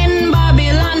 fallen,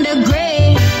 Babylon the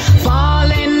great.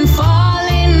 Fallen,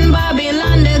 fallen,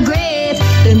 Babylon the great.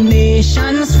 The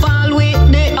nations fall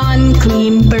with the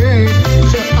unclean bird,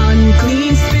 the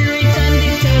unclean spirit and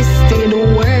the tested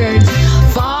words.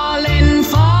 Fallen,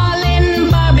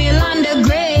 fallen, Babylon the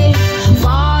great.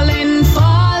 Fallen,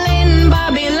 fallen,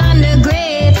 Babylon the great.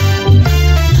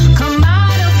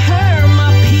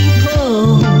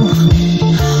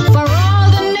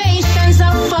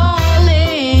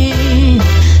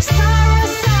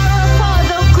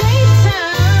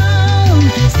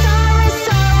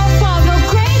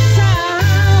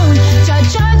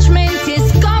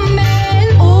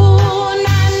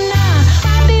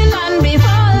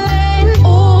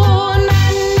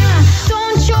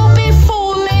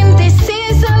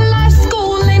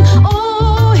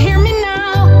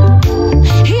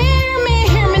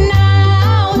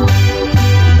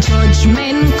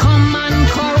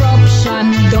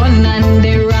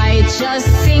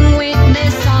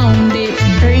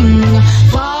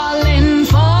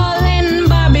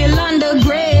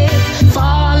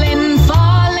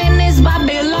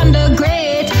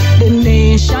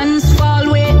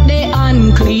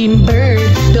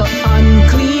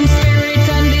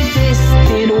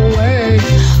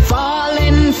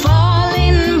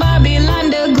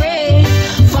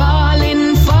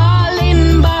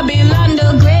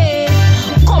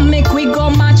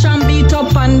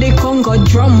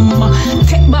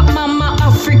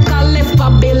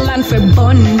 For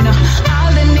bun.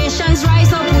 All the nations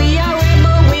rise up, we are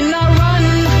rebel, we no run.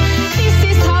 This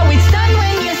is how it's done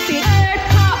when you see earth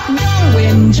pop down.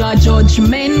 When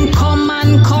judgment come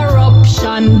and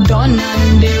corruption done,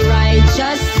 and the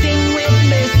righteous sing with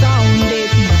the sound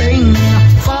it bring.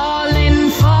 Fallen,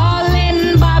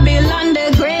 fallen, Babylon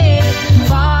the great.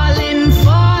 Fallen,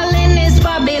 fallen is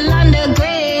Babylon the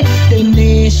great. The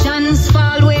nations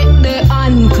fall with the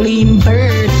unclean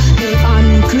bird, the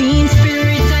unclean spirit.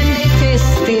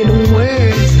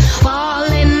 Words.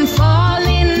 Fallen,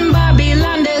 fallen,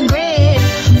 Babylon the great.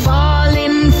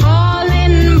 Fallen,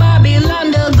 fallen, Babylon.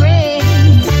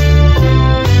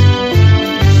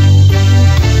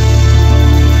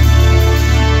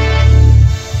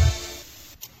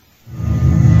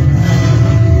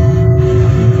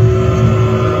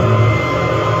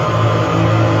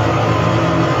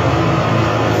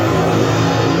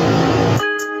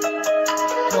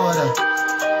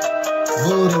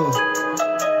 Voodoo,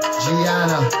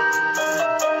 Gianna.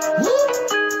 Woo!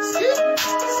 Skip,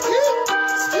 skip,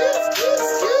 skip, skip,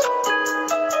 skip.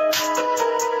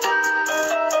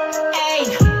 Hey,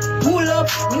 pull up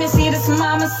when you see this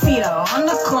mamacita on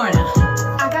the corner.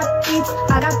 I got beats,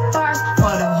 I got bars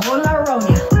for the whole around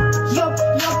ya. Yup,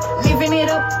 living it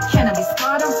up, cannabis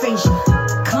part of Asia.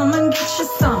 Come and get your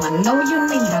some, I know you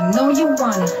need, I know you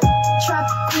wanna. Trap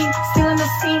queen, still in the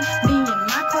scene, me and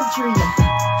my quadrilla.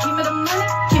 Give me the money,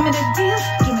 give me the deals,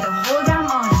 give me the whole damn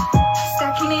honor.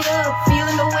 Stacking it up,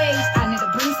 feeling the waves, I need a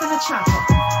breeze and a chopper.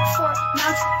 4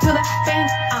 knots to the bank,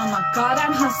 I'm a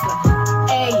goddamn hustler.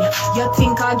 Hey, you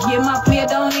think I give my play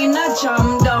down in a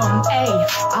jam down? Hey,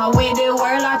 I weigh the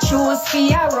world I choose for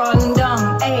a run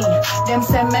down. Hey, them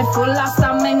say me full of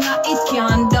stamina, it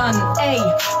can't done. Hey,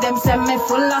 them say me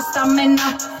full of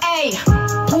stamina. Hey,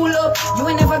 pull up, you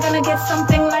ain't never gonna get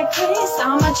something like this.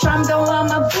 I'm a champ, though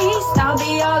I'm a beast. I'll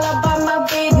be all about my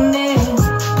business.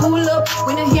 Pull up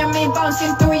when you hear me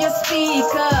bouncing through your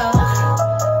speaker.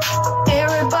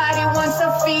 Everybody wants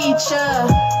a feature.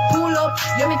 Pull up,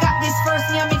 you me got this first,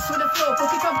 me I mix with the flow.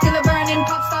 Cook it up till the burning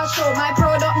pot start show. My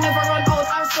product never run out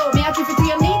or so. Me I keep it to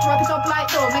your need, wrap it up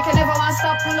like dough. Make you never want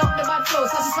stop, pull up the bad flow.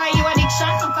 Satisfy you addiction,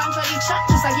 no contradiction.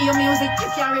 Just like your music, you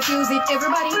can't refuse it.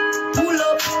 Everybody, pull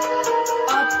up,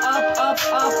 up, up, up,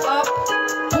 up, up.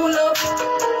 Pull up,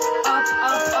 up,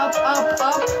 up, up, up,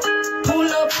 up.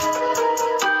 Pull up,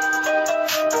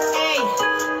 hey,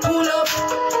 pull up.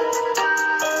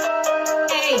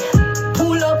 Hey,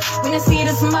 pull up when you see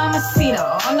this mamacita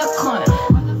on the corner.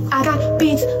 I got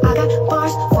beats, I got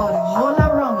bars for the whole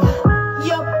around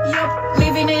ya. Yup,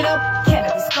 living it up,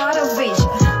 cannabis part of Asia.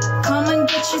 Come and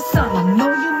get your son, I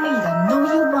know you need, I know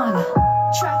you wanna.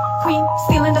 Trap queen,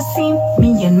 still in the scene,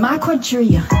 me and my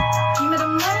quadrilla. Give me the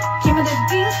money, give me the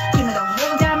deal, give me the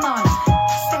whole damn honor.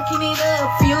 Stacking it up,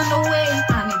 feeling the way,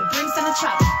 I need a drinks and a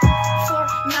chopper. 4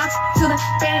 knots to the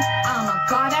bank, I'm a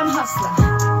goddamn hustler.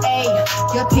 Hey,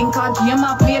 you think I give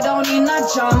my play down in a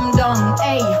jam down?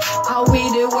 Hey, I weigh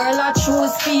the world I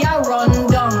choose for a run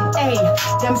down. Hey,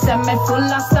 them say me full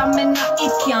of stamina,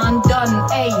 it can't done.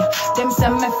 Hey, them say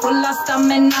me full of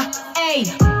stamina. Hey,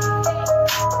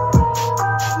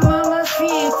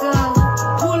 mamacita,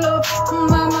 pull up,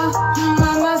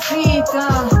 mamacita,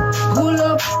 pull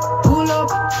up,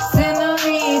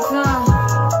 senorita.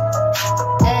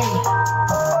 Hey,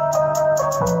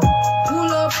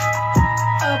 pull up,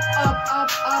 up, up,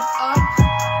 up, up, up.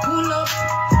 Pull up,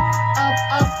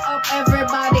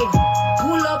 everybody.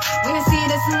 Pull up when you see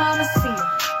this mamacita.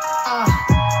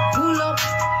 Pull up.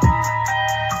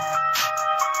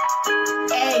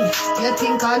 Hey, you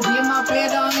think I give my play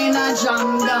down in a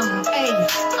jam down? Hey,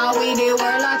 I weigh the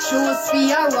world I choose for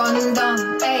a run down.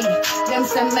 Hey, them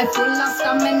say me full of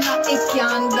stamina, it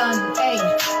can't done. Hey,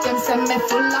 them say me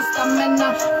full of stamina.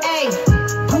 Hey,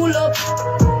 pull up,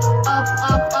 up,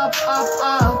 up, up, up,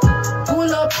 up.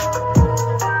 Pull up,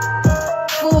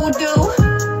 voodoo,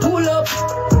 pull up.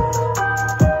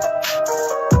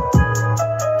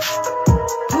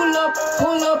 Pull up,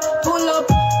 pull up, pull up,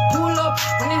 pull up.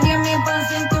 When you hear me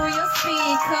buzzing through your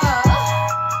speaker,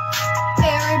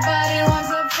 everybody wants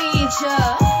a feature.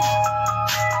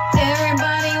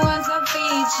 Everybody wants a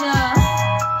feature.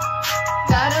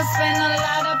 Gotta spend a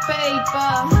lot of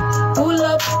paper. Pull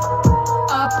up,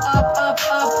 up, up, up,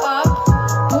 up, up.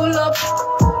 Pull up.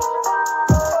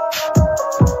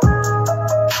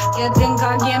 You think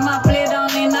I get my play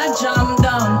down in a jam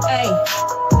down? Hey,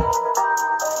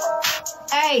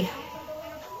 hey.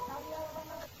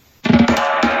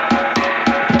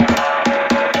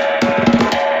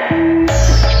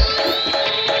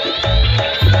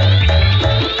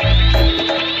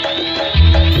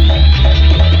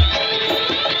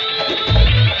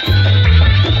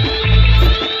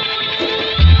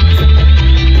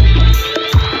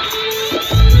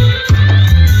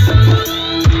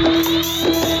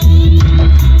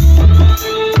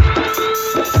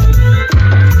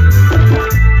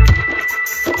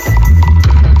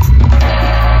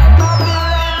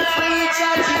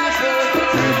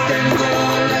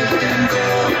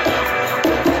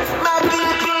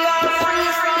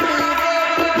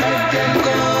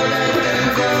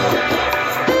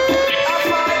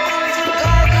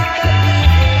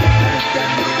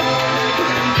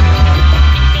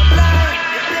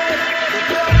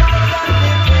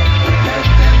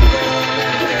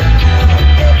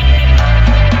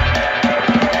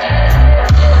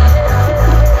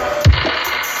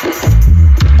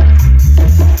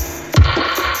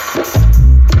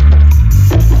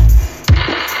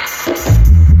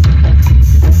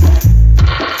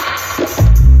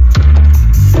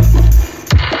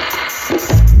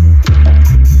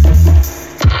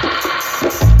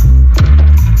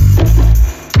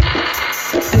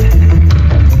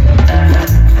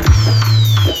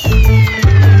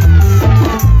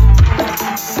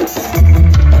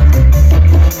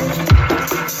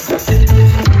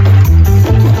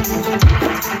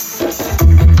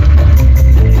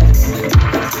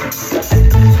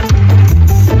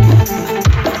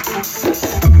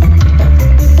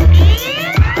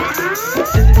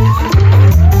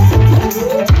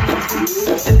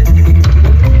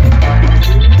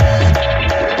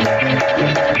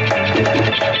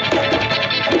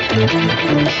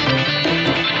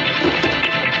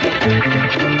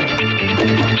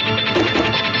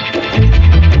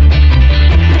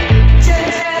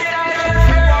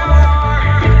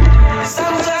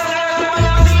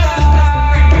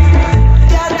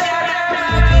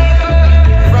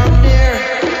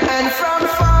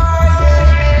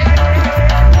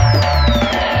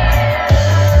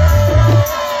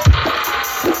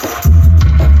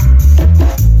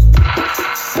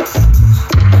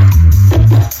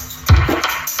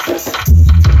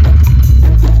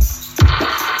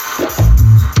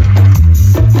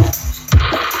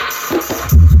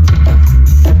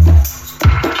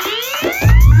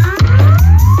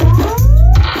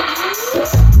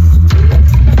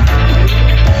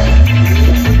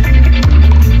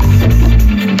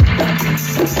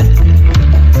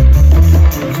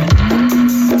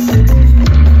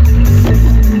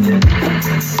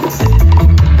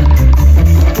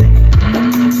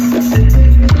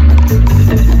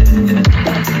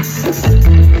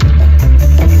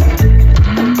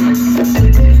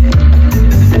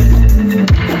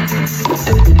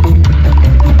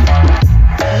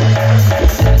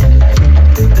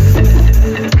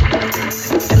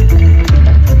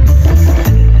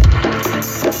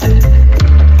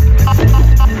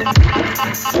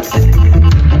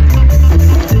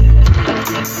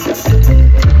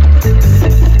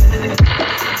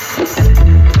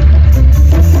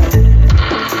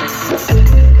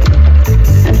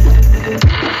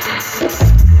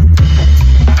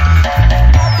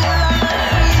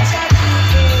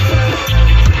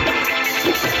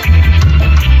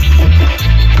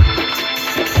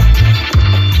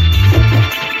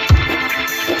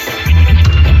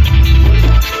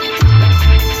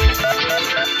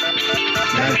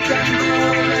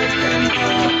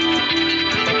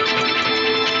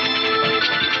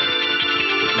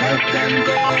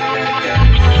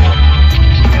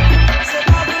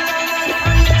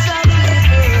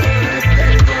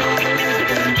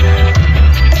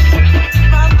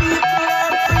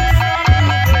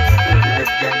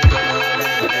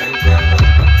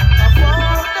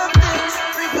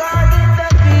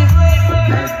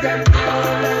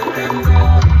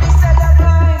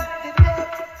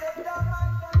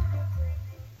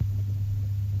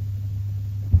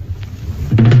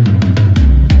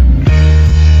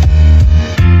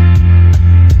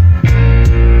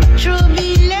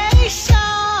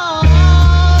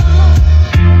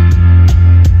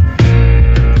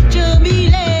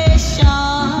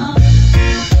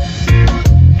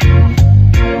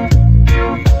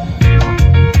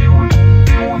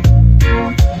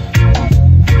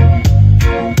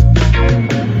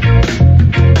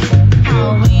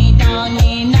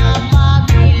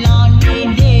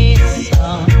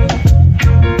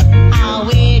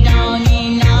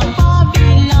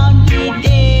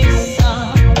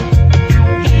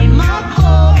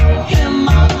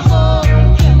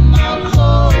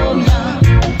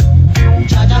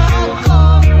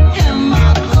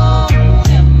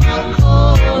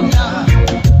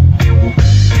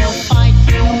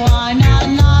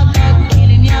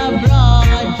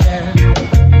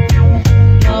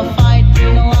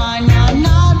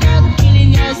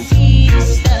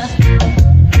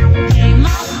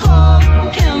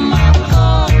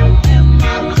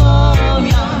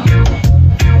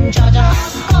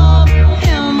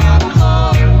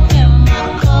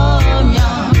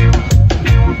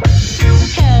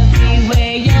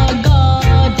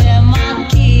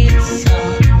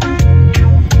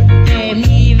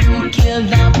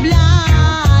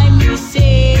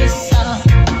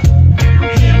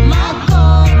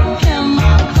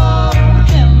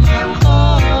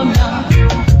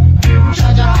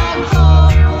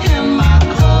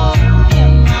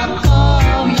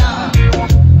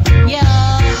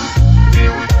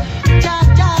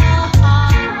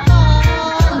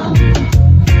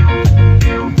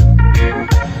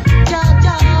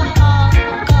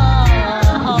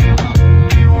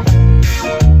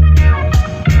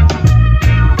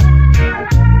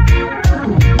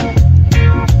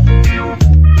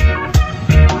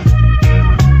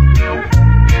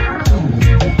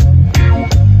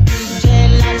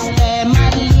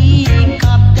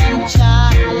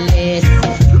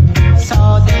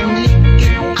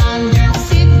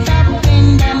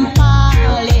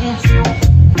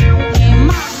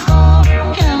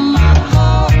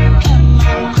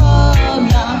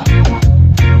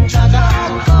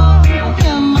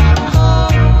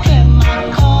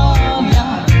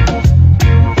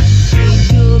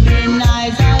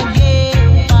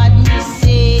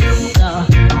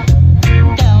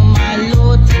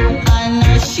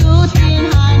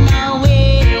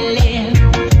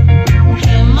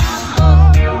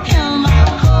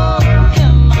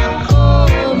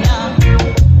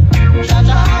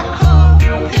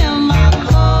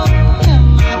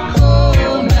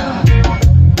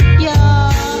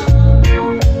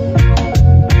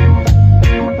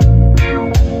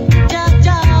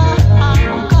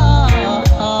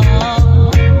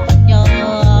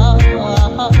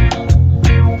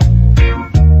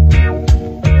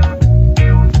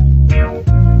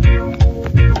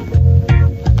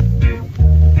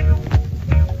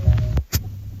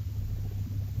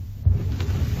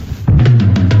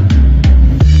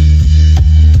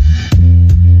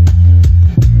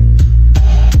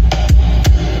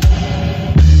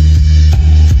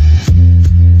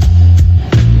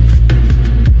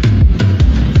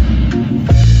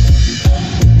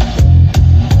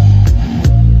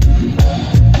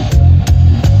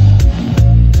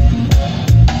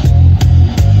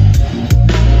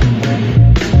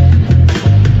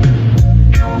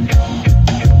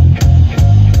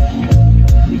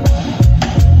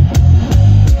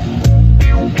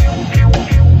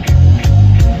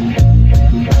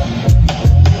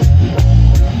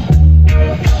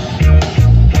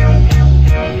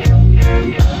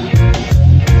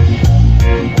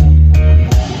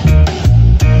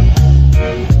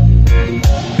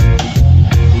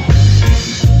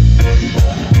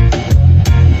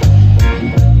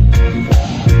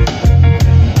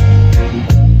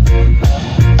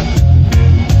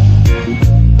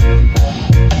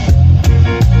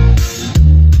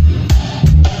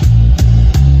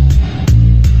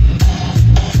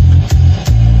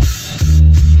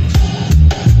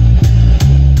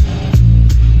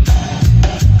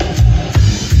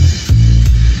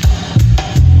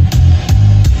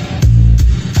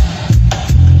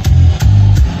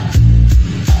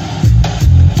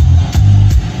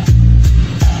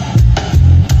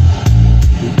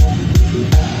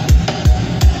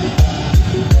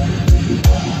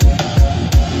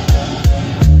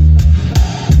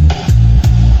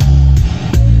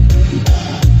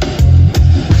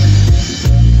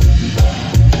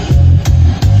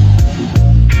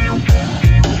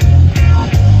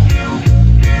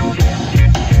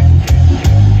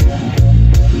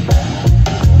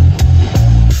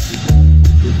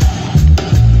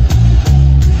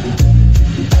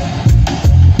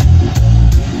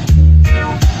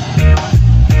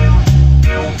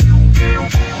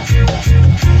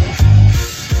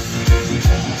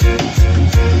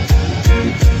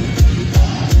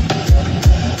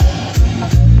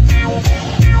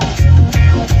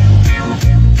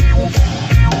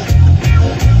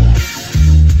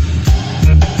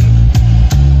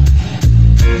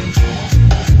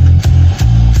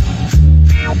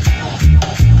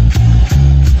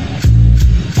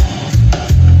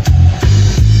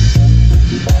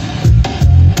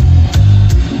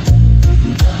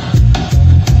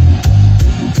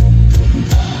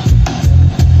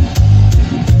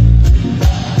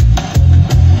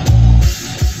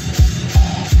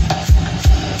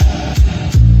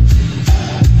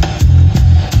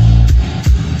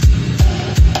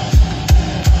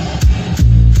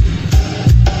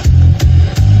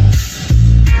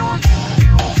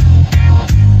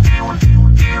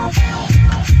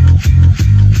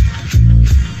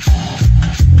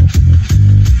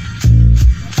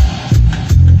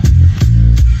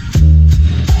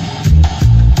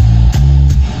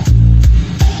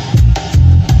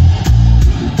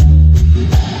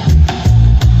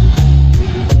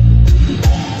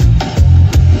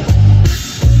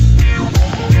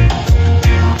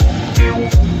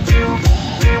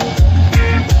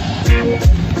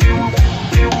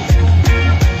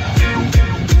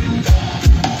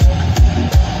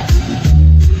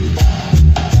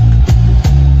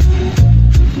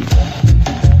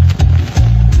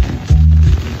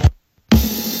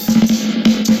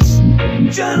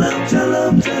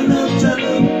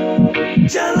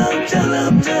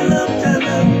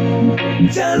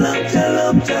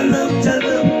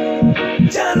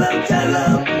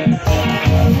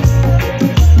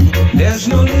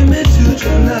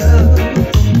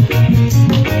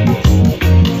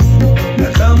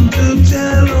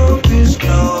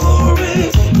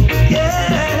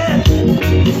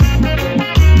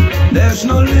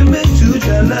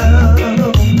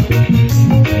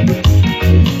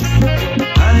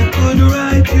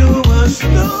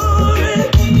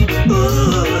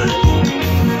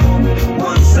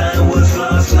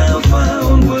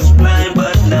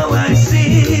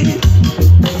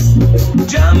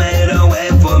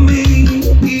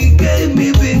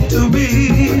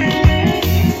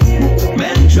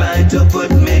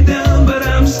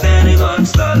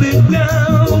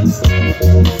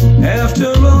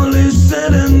 After all is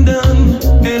said and done,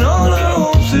 and all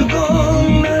our hopes are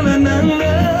gone, na na na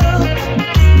na.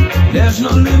 There's no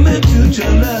limit to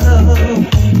your love.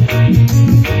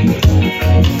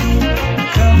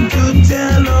 Come to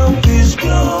tell of His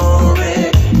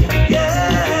glory,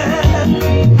 yeah.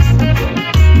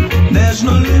 There's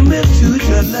no limit to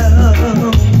your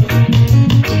love.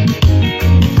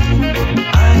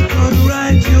 I could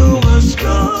write you a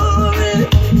story.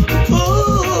 Ooh.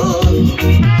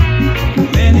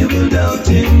 Many will doubt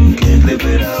Him, can't live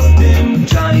without Him.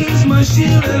 Jah is my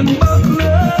shield and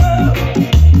buckler,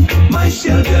 my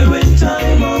shelter in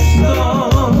time of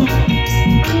storm.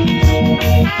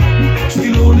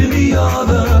 Still holding the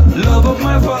other, love of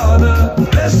my Father,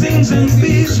 blessings and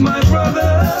peace, my brother.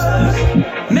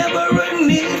 Never a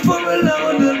need for a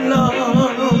louder love.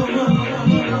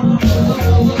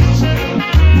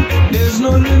 There's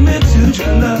no limit to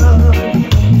your love.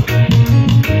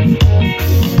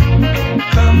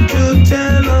 Come to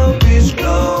tell of His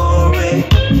glory,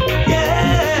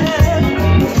 yeah.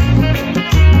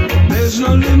 There's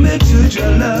no limit to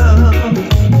your love.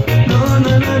 No,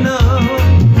 no, no, no.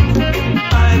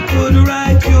 I could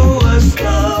write you a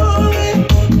story.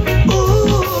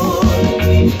 Ooh.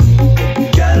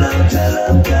 Tell up, tell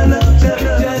up, tell up, tell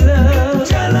up,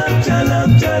 tell up, tell up,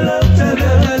 tell up, tell up, tell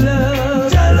up,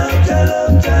 tell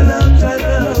up, tell up, tell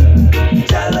up,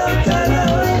 tell up, tell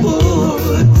up, ooh.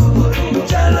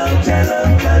 Tell up, tell up,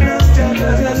 tell up, tell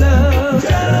up,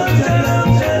 tell up, tell up, tell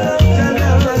up, tell up,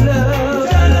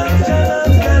 tell up, tell up,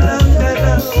 tell up,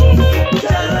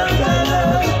 tell up, tell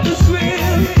up, it's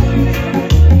real.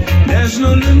 There's no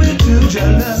limit to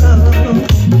your love.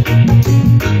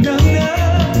 No, no.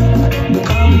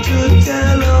 Come to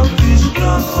tell of His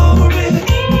glory,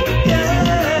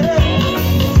 yeah.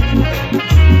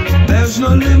 There's no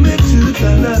limit to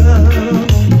your love.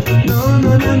 No,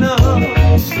 no, no, no.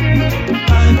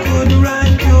 I could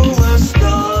write you a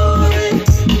story.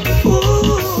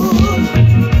 Ooh.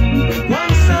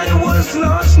 Once I was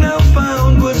lost, now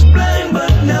found, was blind,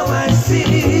 but now I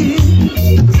see.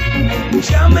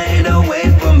 Jah made a way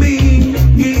for me,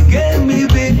 He gave me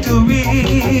victory.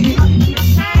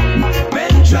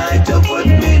 Men tried to put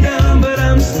me down, but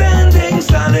I'm standing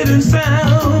solid and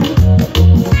sound.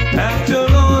 After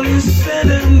all is said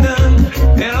and done,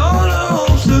 and all our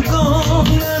hopes are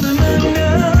gone, na, na, na, na.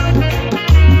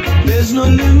 There's no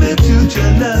limit to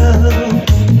your love.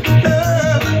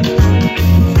 Love.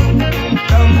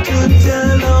 Come to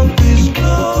tell of His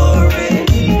glory,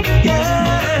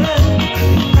 yeah.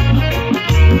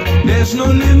 There's no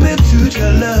limit to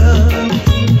your love.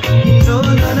 No,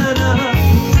 no, no, no.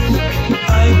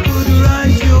 I could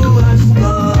write you a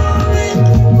story.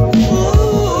 Ooh.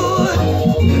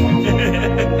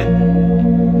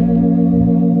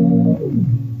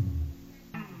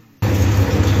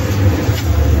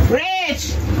 Rich!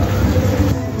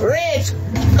 Rich!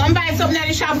 Come buy something at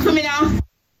the shop for me now.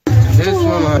 Yes,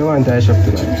 mama. I want to shop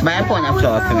tonight. Buy a pound of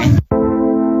flour for me.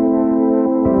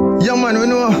 Yeah, man, we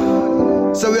know.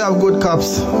 So we have good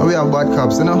cops and we have bad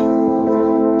cops, you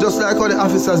know. Just like how the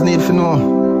officers need to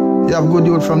know. You have good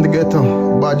youth from the ghetto,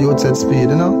 bad youth at speed,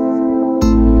 you know.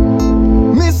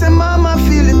 Me say mama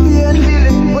feel the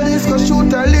pain, but it's gonna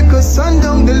shoot her little son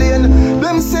down the lane.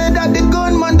 Them say that the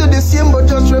gunman do the same, but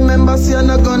just remember, see a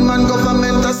gunman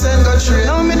government a send a train.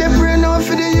 Now me they pray now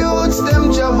for the youths,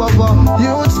 them job,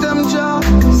 youths them job.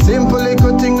 Simple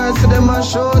little thing I see them and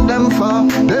show them for.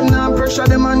 Them now pressure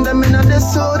them and them in a the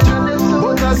suit.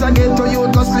 But as I get to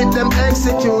youth, go slip them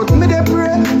execute. Me they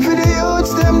pray for the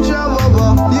youths, them job,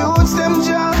 youths them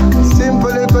job.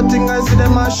 Simple little thing I see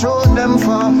them and show them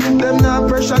for. Them now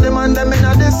pressure them and them in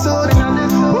a the suit.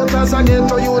 But as I get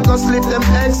to youth, go slip them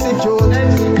execute.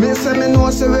 Me say me know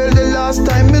say well the last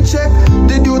time me check.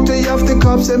 The duty of the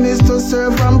cops them is to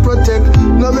serve and protect.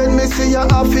 Now when me see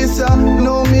your officer,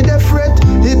 know me the threat.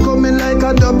 It coming like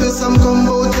a double, some come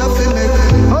out your feeling.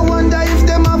 I wonder if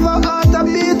them have a heart a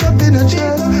beat up in the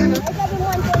chest.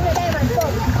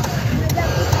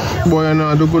 Boy, you know,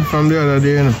 I do good from the other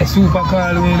day, you know. Super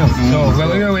call, you know. No,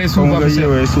 well, you're way super. You're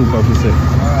way super, you say.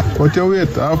 But you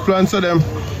wait, I have plans for them.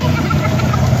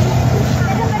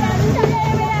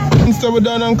 Constable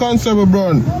Dan and Constable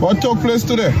Brown, what took place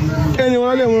today? Any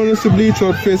one of them want to bleach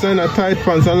out face and a tight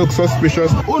pants and look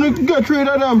suspicious. Wanna get rid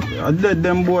of them? I dead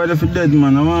them boy, they're dead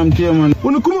man. I want to man.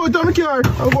 Wanna come out of my car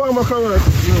and go on my car.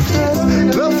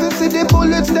 Love to see the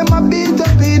bullets, them a beat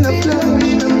up in a club.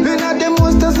 Then them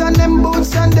monsters and them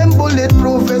boots and them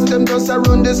bulletproof vests. Them just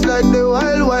around this like the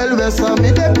wild, wild west. For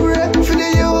me they pray for the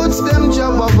youths, them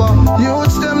job over.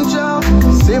 Youths, them job.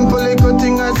 Simple little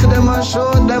thing I see them and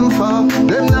show them for.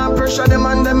 Them now pressure them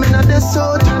and them in a the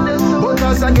suit.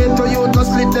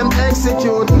 slip them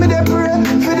execute. Me they pray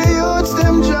for the youths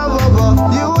them job over.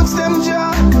 Youths them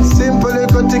job. Simple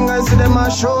little thing I see them a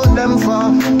show them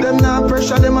for. Them not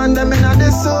pressure them and them in a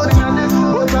the suit.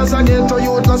 But as I get to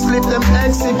youth, I slip them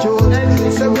execute.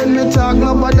 So when me talk,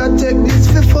 nobody take this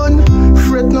for fun.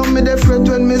 Fret no me they fret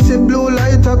when me see blue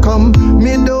light a come.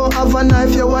 Me don't have a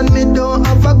knife, you want me don't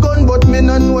have a gun. But me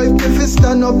no know if me fi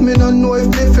stand up, me no know if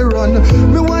me fi run.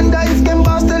 Me wonder if them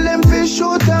boss tell them fi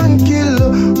shoot and kill.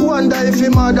 Wonder if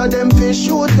him mother them fi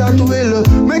shoot at will.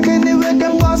 Make anyway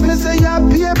them boss me say ya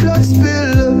pay blood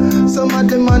spill. Some of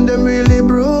them and them really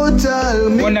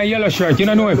brutal. One that yellow shirt, you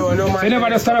don't know him. No, man. You never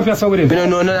just start up yourself with him. You don't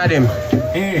know none of them.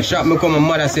 Eh. Shop me come and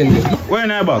mother send me. Where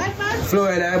in our bag? Flow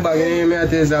in our bag, you hear me? I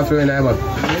tell you that flow in our bag.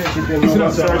 It's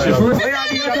not searching for it.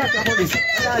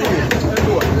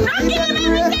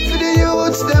 For the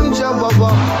youths them job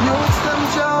over. Youths them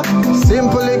job.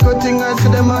 Simple little thing I see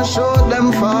them and show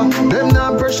them for. Them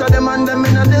not pressure them and them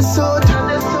in a the suit.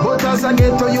 But as I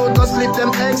get to youth, I slip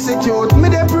them execute. Me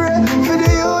they pray for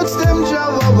the youths them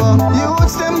job over.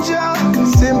 Youths them job.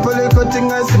 Simple little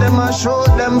thing I see them and show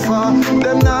them for.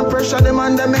 Them not pressure them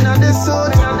and them in a the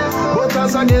suit. But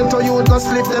as I get to youth, I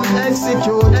slip them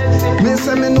execute. Me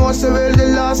say me know so well the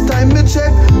last time me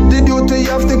check. The duty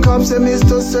of the cops them is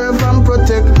to serve and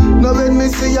protect. Now when me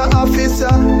see a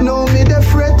officer, know me the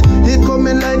threat. He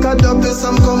coming like a double,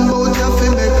 some come out ya fi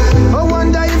make. I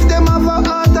wonder if them have a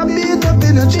heart a beat up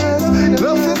in a chest.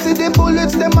 Love to see the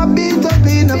bullets them a beat up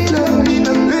in a flesh.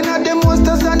 Inna them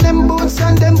monsters and them boots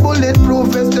and them bulletproof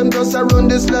vest. Them just a run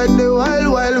this like the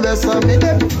wild wild west. So me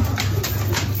them.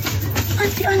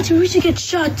 Auntie, Richie get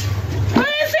shot. What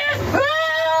you say?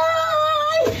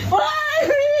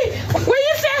 What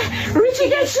you say? Richie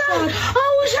get shot.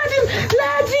 Oh, we shot him.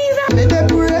 Lord Jesus. Me they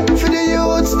pray for the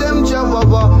youths them job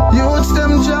over. Youths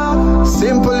them job.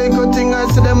 Simple little thing I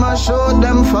see them and show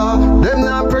them for. Them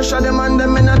not pressure them and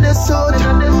them in a the suit.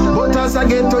 But as I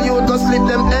get to youth, I slip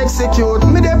them execute.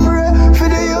 Me they pray for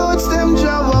the youths them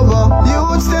job over.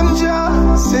 Youths them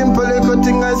job. Simple little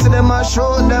thing I see them and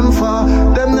show them for.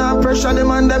 Them not pressure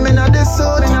them and them in a the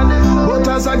suit. But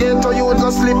as I get to youth, I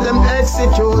slip them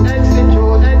execute.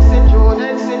 Execute, execute,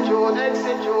 execute,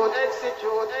 execute,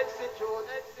 execute, execute,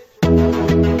 execute.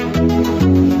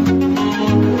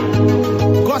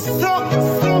 Cause so,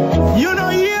 you know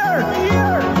here,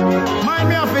 mind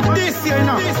me of it this year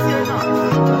now.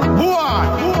 Boy,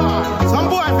 some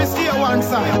boy fi stay one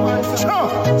side. Sure,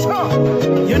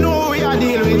 you know who we are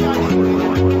dealing with.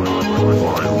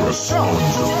 Sure.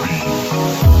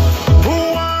 Who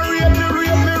want rate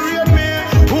me?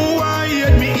 Who want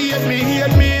hate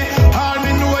me? All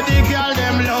me know the girl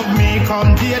them love me.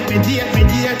 Come date me,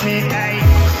 hey.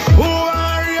 Who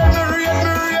want rate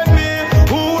me?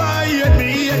 Who want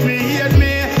hate me?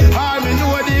 All me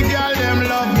know the girl them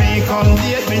love me. Come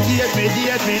date me,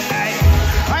 hey.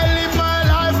 I live my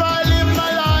life, I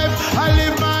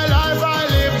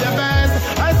live the best.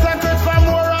 I secret for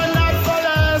more and not for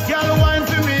less. Girl, wine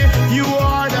for me, you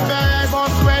are the best.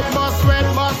 Boss sweat.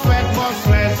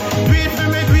 Do it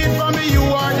for me, you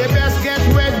are the best. Get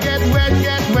wet.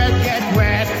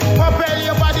 Propel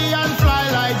your body and fly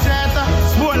like jet.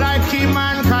 Smooth like Kim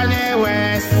and Kanye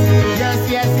West.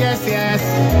 Yes.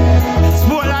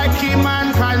 Smooth like Kim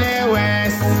and Kanye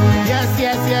West.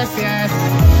 Yes.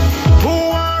 Who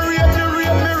want rate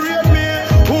me?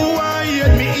 Who want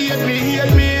hate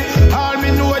me? All me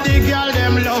know the girl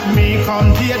them love me.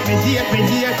 Come date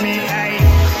me, hey.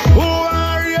 Who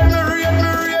want rate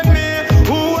me?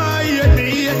 Who want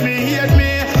hate me?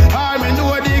 All me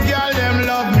know the girl them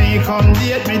love me. Come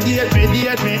date me,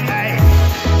 hey.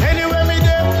 Anyway me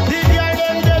there, the girl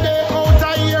them dead out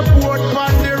of airport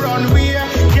on the runway.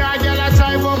 Girl a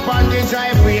drive up on the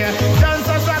driveway.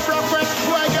 Dancers a rock way,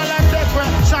 boy girl a take way.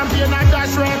 Champion a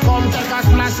dash way, come take a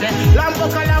splash way. Lambo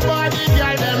color body,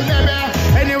 girl them baby.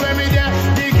 Anyway me there,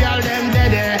 the girl them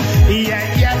dead.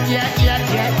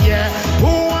 Yeah.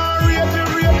 Who want rate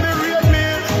me?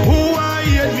 Who want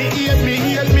hate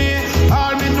me?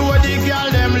 All me know the girl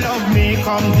them love me.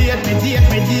 Come date me,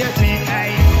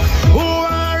 hey. Who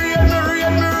want rate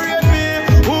me?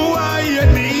 Who want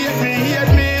hate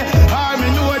me? All me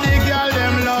know the girl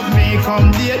them love me. Come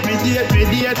date me,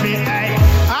 hey.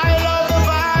 I love the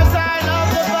vibes.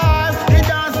 The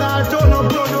dance all turn up.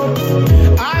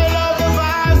 I love the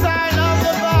vibes.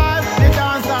 The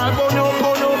dance all burn up.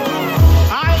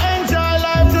 I enjoy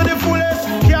life to the fullest.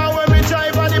 Can't wear me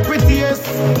drive are the prettiest.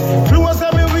 Clothes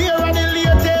everywhere are the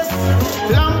latest.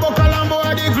 Lambo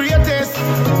are the greatest.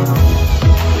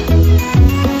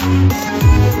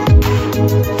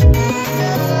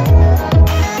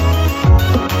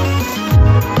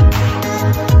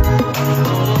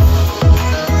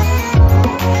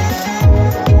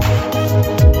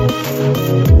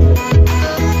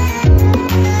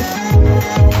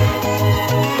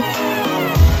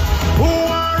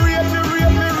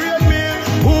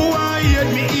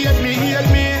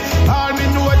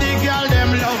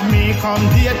 come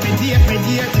date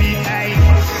me, hey.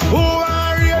 Who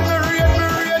are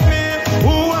rate me?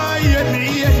 Who are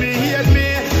hate me?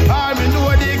 All me know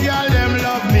the girl them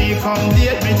love me, come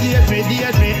date me,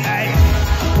 hey.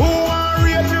 Who are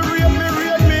rate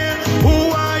me? Who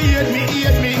are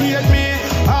hate me?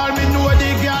 All me know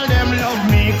the girl them love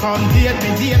me, come date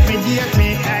me,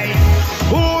 hey.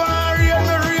 Who are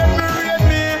rate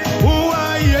me? Who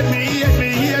are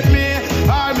hate me?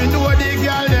 All me know the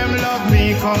girl them love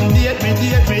me, come date me,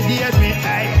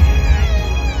 hey.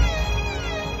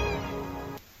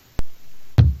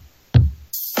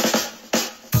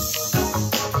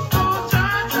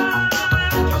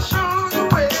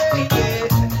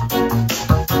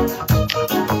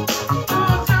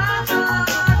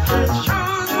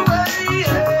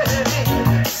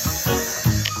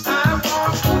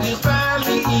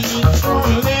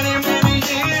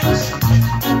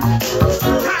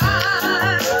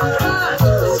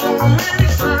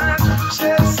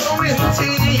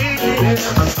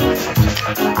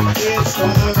 There's so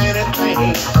many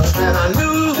things that I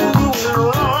knew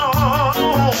were wrong.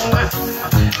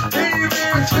 Gave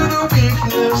in to the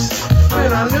weakness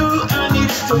when I knew I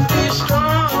needed to be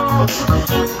strong.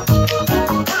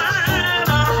 Crying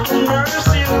out for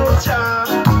mercy, oh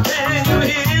child, can you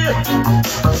hear?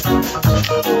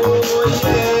 Oh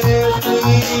yeah,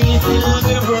 please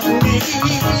deliver me,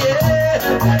 yeah.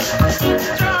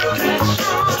 God can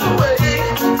show the way.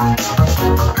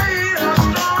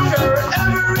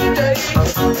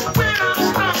 When I'm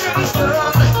stuck in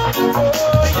love,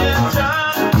 oh yeah,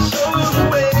 time shows the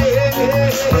way.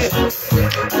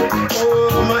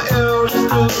 Oh, my elders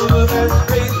knew that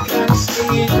faith can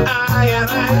see eye and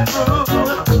eye through.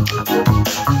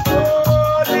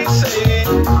 Oh, they say,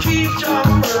 keep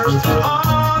job first in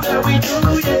all that we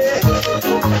do, yeah.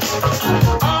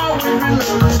 Always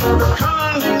remember the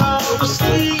calling of the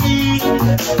sea.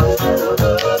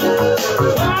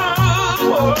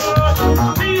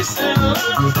 Peace and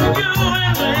love for you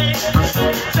and me.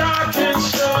 Dark and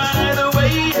show either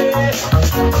way, yeah.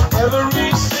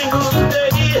 Every single day.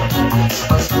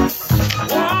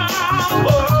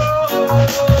 Whoa,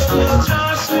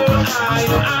 just so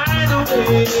either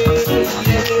way,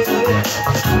 yeah.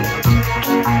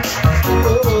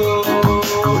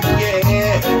 Oh,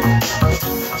 yeah.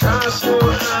 Just so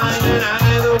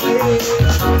either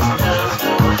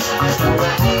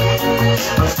way.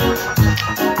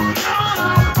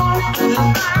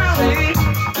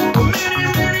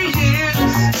 Many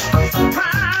years,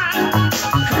 cried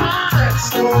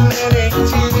so many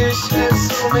tears, shed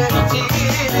so many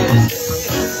tears.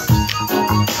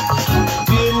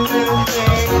 Did many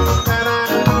things that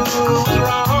I knew was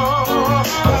wrong.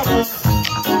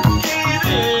 Gave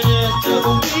in to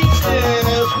the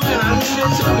weakness when I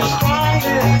needed to be strong.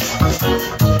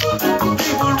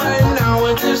 People right now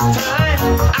at this time,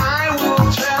 I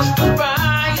will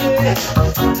testify, yeah.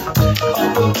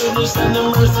 Of the goodness and the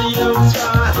mercy of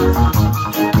God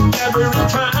every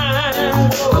time.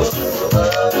 Whoa.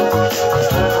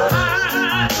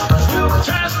 I will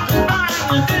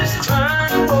testify in this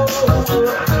time, whoa,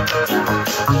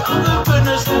 of the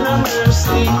goodness and the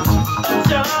mercy of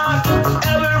God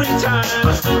every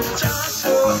time. Just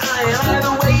so I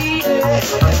either way, yeah.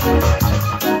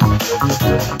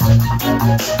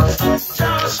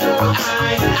 Just so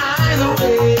I either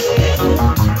way.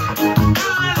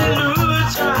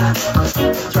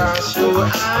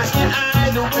 Joshua,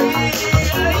 either way.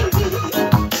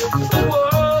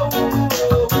 Whoa,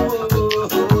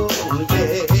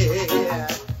 yeah.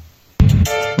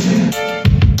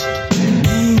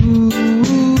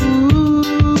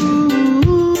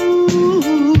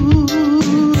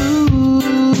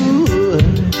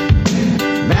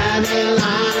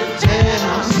 Babylon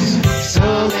tells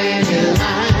so many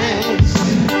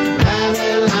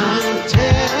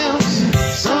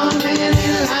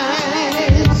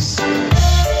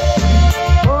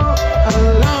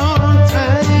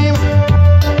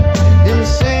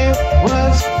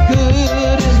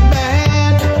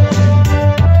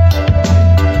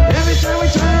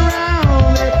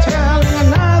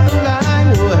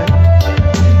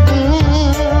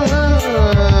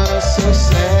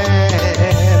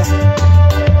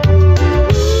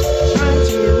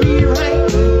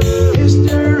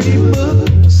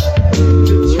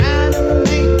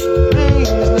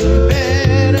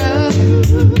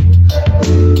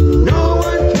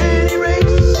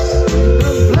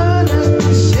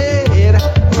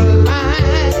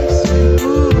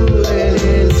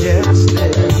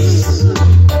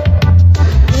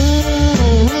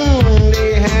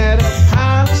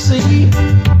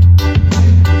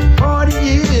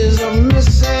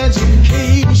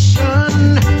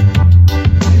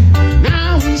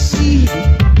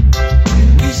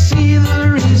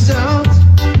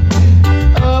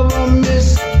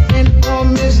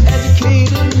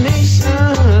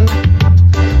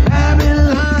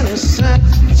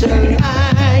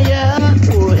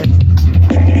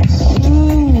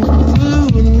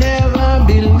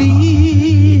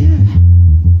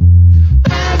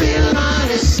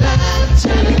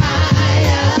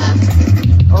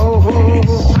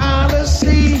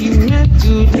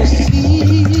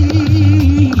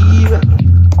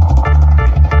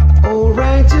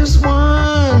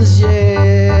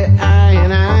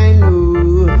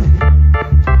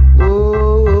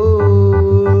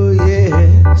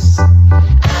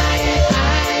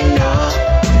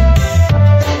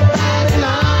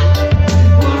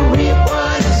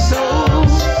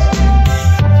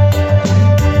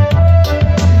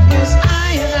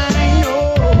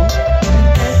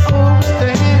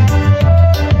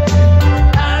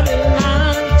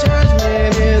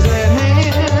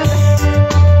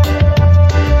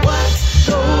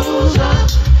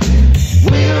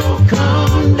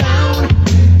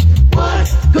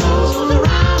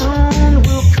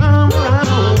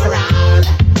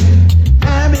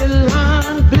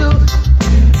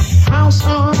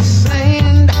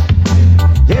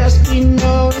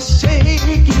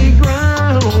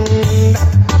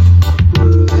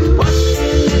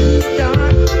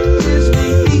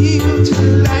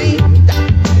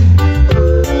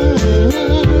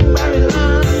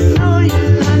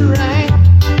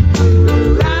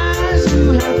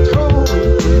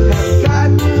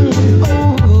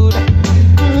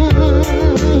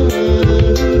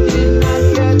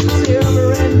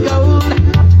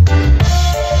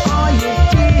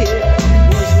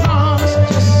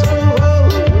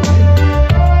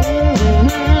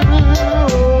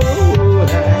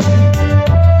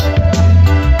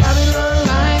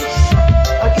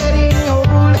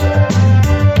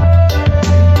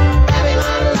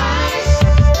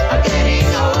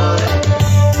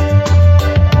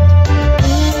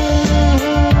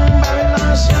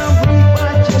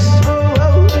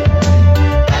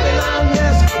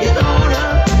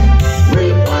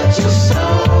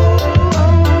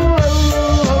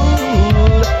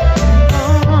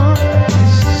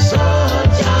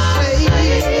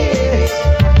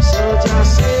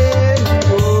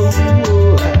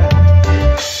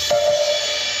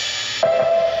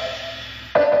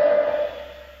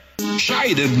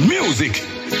Shaded music.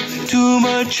 Too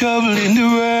much trouble in the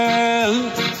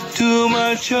world. Too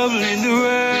much trouble in the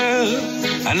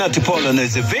world. And not to Paul and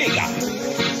it's a Vega.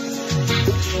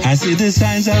 I see the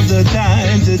signs of the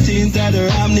times, the things that are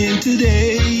happening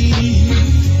today.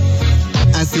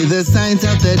 I see the signs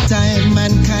of the time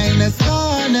mankind has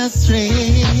gone astray.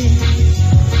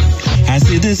 I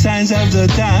see the signs of the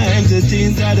times, the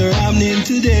things that are happening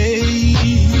today.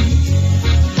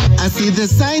 I see the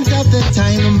signs of the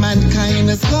time mankind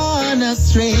has gone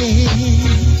astray.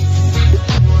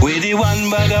 We the one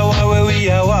bag of war where we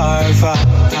are war for.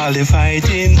 All the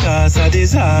fighting cause a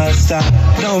disaster.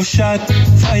 No shot,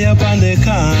 fire upon the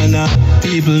corner.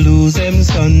 People lose them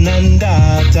son and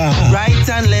daughter. Right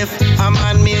and left, a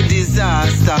man-made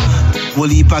disaster. Whole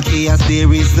heap of chaos,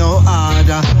 there is no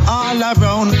order. All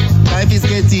around, life is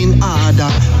getting harder.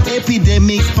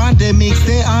 Epidemics, pandemics,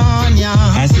 they on ya.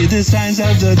 I see the signs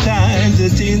of the times, the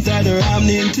things that are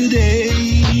happening today.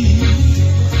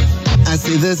 I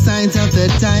see the signs of the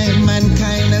time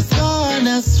mankind has gone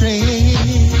astray.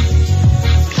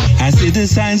 I see the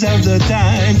signs of the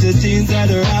times, the things that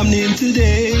are happening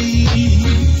today.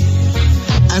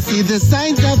 I see the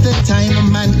signs of the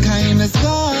time mankind has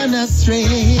gone astray.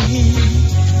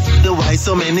 The why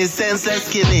so many senseless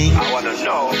killing? I wanna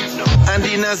know. And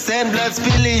innocent blood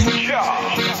spilling.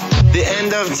 The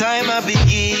end of time I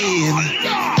begin.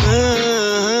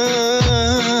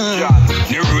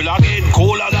 The ruler get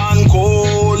colder than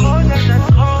cold.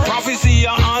 Prophecy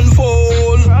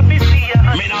unfold.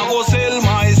 Me not go sell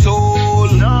my soul.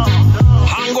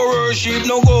 Hunger worship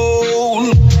no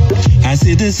gold. I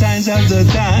see the signs of the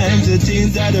times, the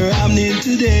things that are happening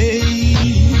today.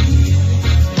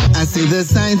 I see the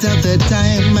signs of the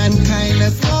time mankind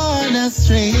has gone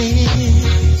astray.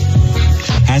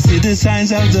 I see the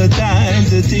signs of the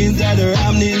times, the things that are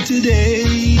happening today.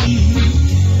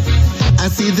 I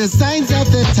see the signs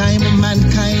of the time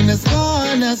mankind has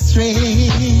gone astray.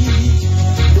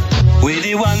 We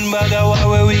the one bag of war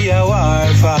where we are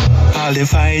war for. All the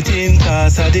fighting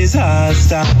cause a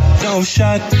disaster. No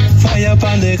shot, fire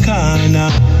upon the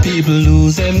corner. People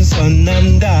lose them son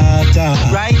and daughter.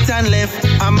 Right and left,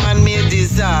 a man-made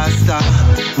disaster.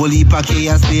 Whole heap of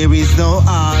chaos, there is no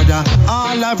order.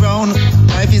 All around,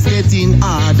 life is getting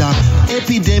harder.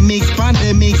 Epidemics,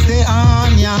 pandemics, they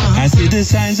on ya. I see the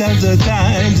signs of the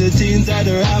times, the things that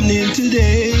are happening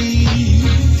today.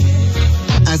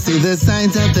 I see the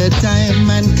signs of the time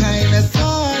mankind has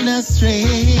gone astray.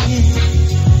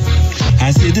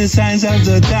 I see the signs of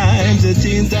the times, the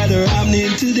things that are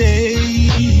happening today.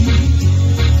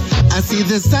 I see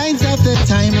the signs of the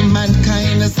time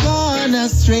mankind has gone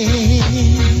astray.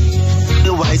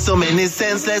 Why so many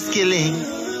senseless killing?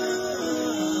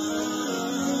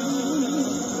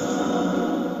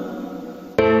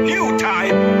 New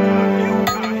time.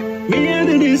 We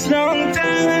into this long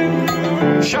time.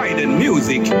 Shaded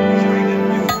music.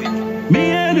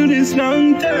 Me into this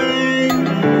long time.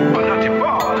 But not the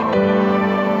ball.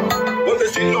 But they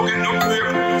still looking up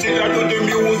there. Still I do the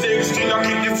music. Still I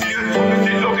keep the faith.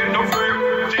 Still looking up there.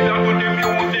 Still I do the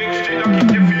music. Still I keep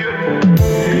the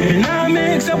faith. Me nah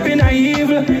mix up in a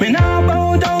evil. Me nah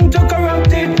bow down to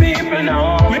corrupted people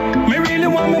now. Me really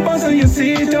want me boss on your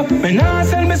seat up. Me nah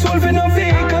sell me soul for no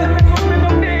vehicle.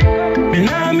 Me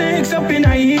nah mix up in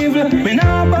a evil. Me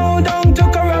nah bow down to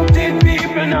corrupted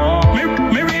people now.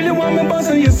 Me really want me boss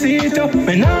on your seat up.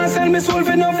 Me nah sell me soul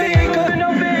for no vehicle.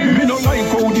 Me no like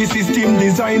how the system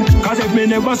design. Cause if me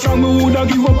never strong, me woulda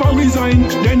give up and resign.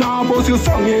 Then I boss your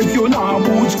song if you nah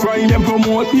boots crying. Them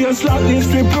promote your slackness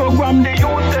strip program. They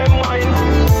use them mind.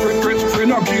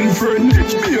 Friend a kill friend.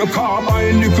 Be a car by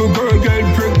a little girl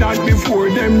get pregnant before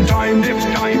them time.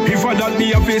 If I that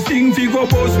be a face thing, figure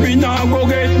boss me nah go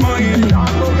get mine.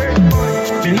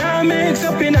 Me nah mix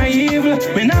up in a evil.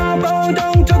 Me nah bow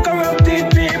down to corrupted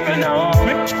people now.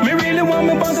 Me really want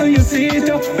me boss on your seat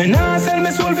up. Me nah sell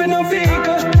me soul for no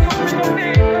vehicle.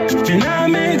 Me nah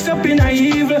mix up in a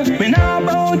evil. Me nah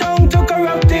bow down to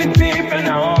corrupted people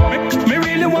now. Me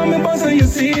really want me boss on your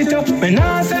seat up. Me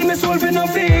nah sell me soul for no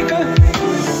vehicle.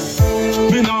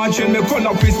 Me nah change me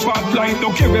color for spotlight.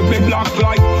 Don't care if me black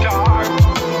like dark.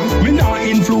 Me nah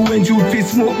influence you to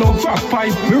smoke no crack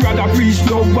pipe. Me rather preach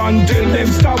love and tell them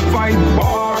stop fight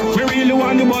bar. Me really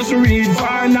want the boss to read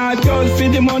far. Not just for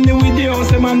the money with the house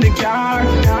them and the car.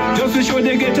 Just to show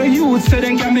they get a youth so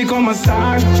they can become a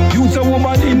star. Youths a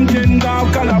woman in gender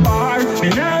Calabar. Me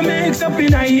nah mix up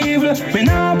in a evil. Me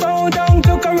nah bow down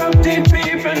to corrupted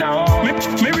people now. Me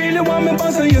really want me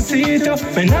boss on your seat up.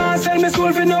 Me nah sell me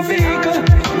soul for no vehicle.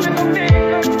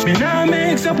 Me nah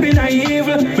mix up in a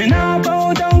evil. Me nah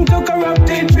bow down to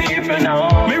corrupted people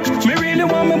now. Me really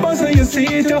want me boss on your seat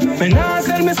seat. Me nah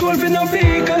sell me soul for no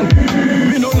vehicle.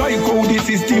 Me no like how the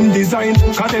system designed.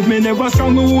 Cause if me never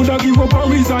strong, me woulda give up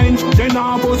and resign. Then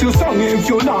I bust your song if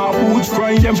you nah boots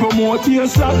grind. Them promote your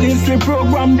slackness, we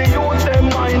program the youth them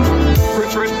mind.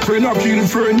 Friend a kill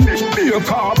friend, be a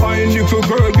carbine. Little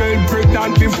girl get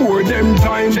pregnant before them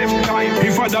time.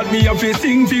 If I that me have to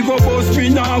sing, fi go bust me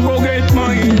nah go get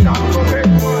mine.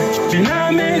 Me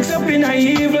nah mix up in a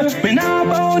evil. Me nah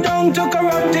bow down to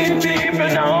corrupted people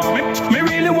now. Me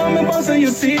really want me boss on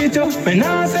your seat. Me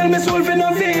nah sell me soul for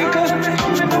no vehicle.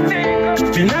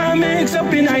 Me nah mix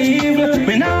up in a evil.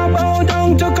 Me nah bow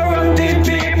down to corrupted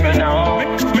people now.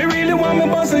 Me really want me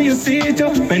boss on your seat.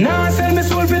 Me nah sell me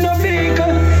soul for no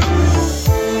vehicle.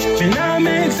 Me nah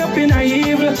mix up in a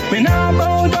evil. Me nah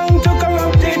bow down to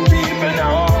corrupted people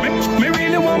now. Me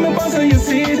really want me boss on your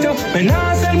seat. Me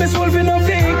nah sell me soul for no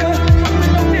vehicle.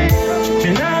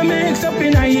 Me nah mix up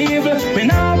in a evil. Me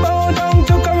nah bow down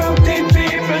to corrupted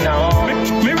people now.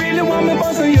 Me really want me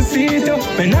boss on your seat.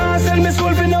 Me nah sell me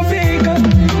soul for no vehicle.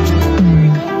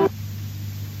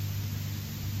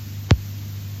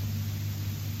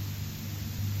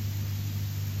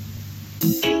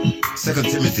 Second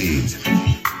Timothy,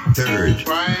 3rd.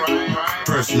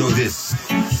 First know this,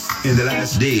 in the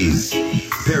last days,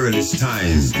 perilous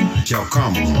times shall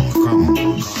come.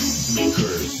 Curse.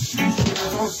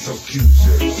 False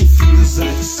accusers. It feels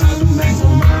like Sodom and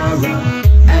Gomorrah,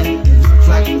 and it looks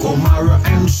like Gomorrah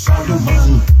and Sodom.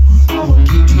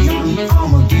 Armageddon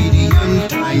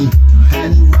time,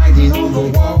 and riding on the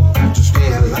wall, got to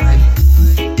stay alive.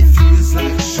 It feels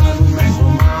like Sodom and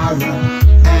Gomorrah,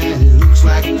 and it looks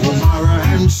like Gomorrah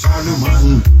and Sodom.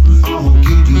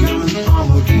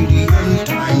 Armageddon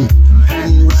time,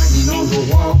 and riding on the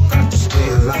wall, got to stay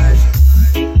alive.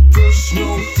 First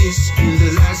notice in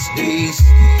the last days,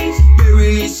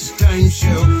 perilous time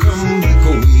shall come like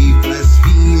a wave.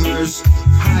 Blasphemers,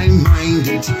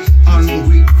 high-minded,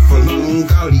 ungrateful,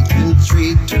 ungodly, and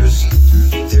traitors.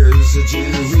 There is a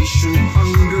generation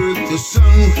under the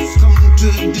sun come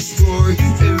to destroy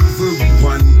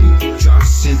everyone. Josh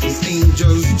sent his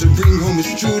angels to bring home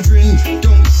his children.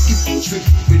 Don't get tricked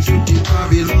with your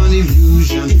Babylon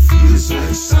illusion. It feels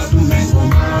like Sodom and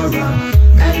Gomorrah,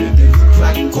 and it looks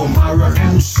like Gomorrah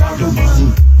and Sodom.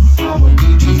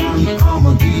 Armageddon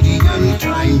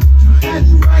time,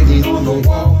 and riding on the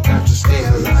wall, got to stay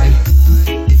alive.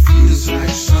 It feels like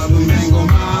Sodom and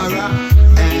Gomorrah,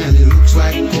 and it looks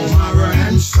like Gomorrah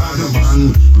and Sodom.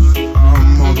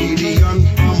 Armageddon,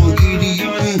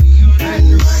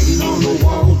 and riding on the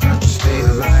wall, got to stay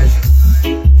alive.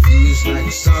 Feels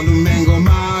like Sodom and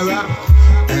Gomorrah,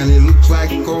 and it looks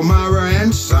like Gomorrah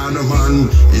and Sodom.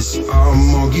 It's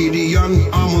Armageddon,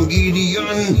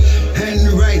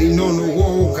 and riding on the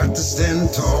wall, got to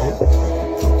stand tall.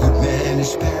 The good man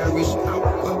is perished out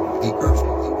of the earth.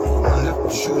 One left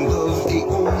to show love, the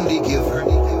only giver.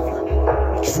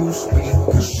 True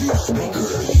speakers,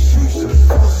 accusers,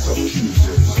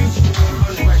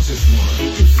 unrighteous one.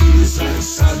 It feels like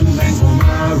Sodom and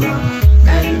Gomorrah,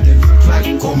 and it looks like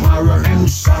Gomorrah and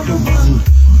Sodom.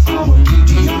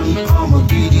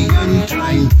 Armageddon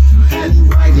time,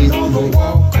 and riding on the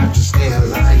wall, got to stay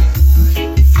alive.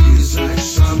 It feels like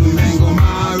Sodom and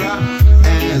Gomorrah,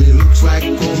 and it looks like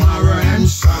Gomorrah and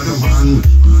Sodom.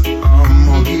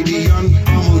 Armageddon,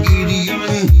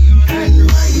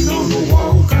 and riding on the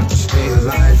wall, got to stay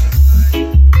alive.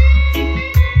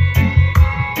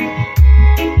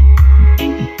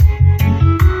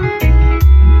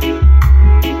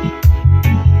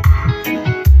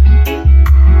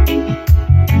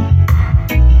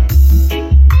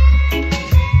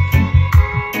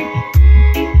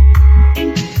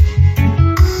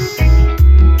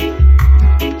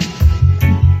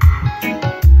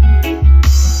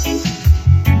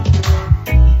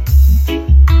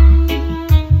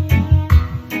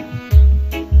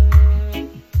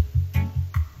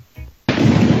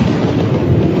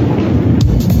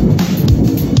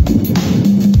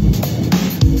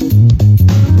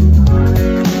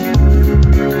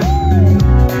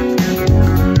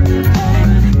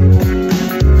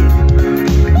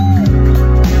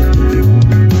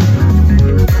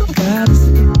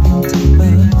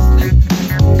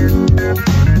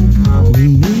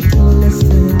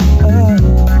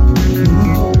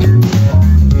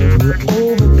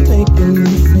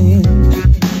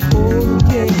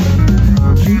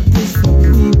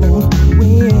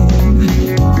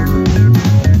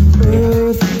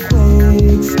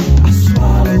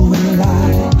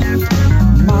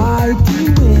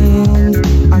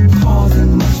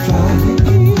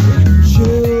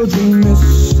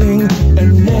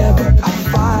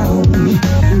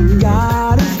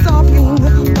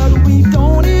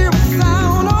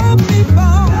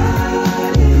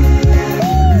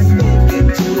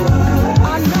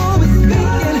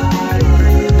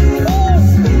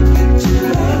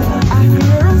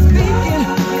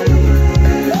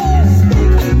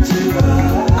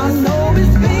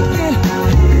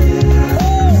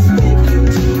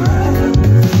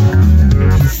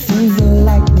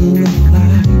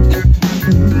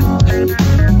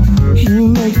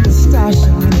 the stars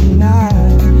shine at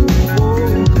night.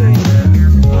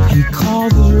 He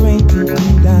causes rain to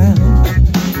come down,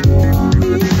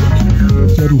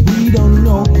 yet we don't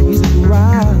know he's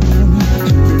around.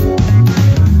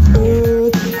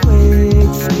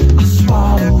 Earthquakes are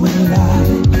swallowing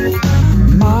light.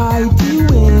 Mighty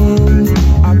winds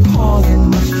are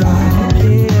causing us strife.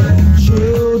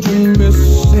 Children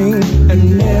missing and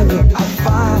never are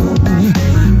found.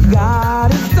 God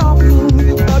is talking,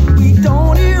 but we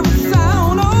don't hear a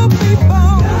sound. Oh,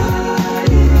 people, God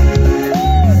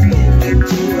is speaking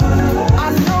to us. I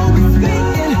know He's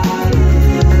speaking.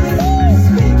 He's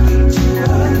speaking to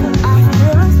us. I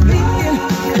hear Him speaking.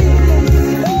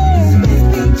 He's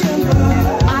speaking to us.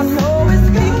 I know He's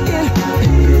speaking.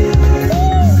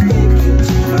 He's speaking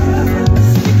to us.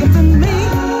 Speaking to me.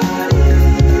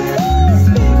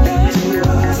 Speaking to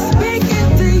us. Speaking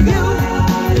to you.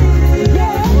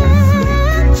 Yeah.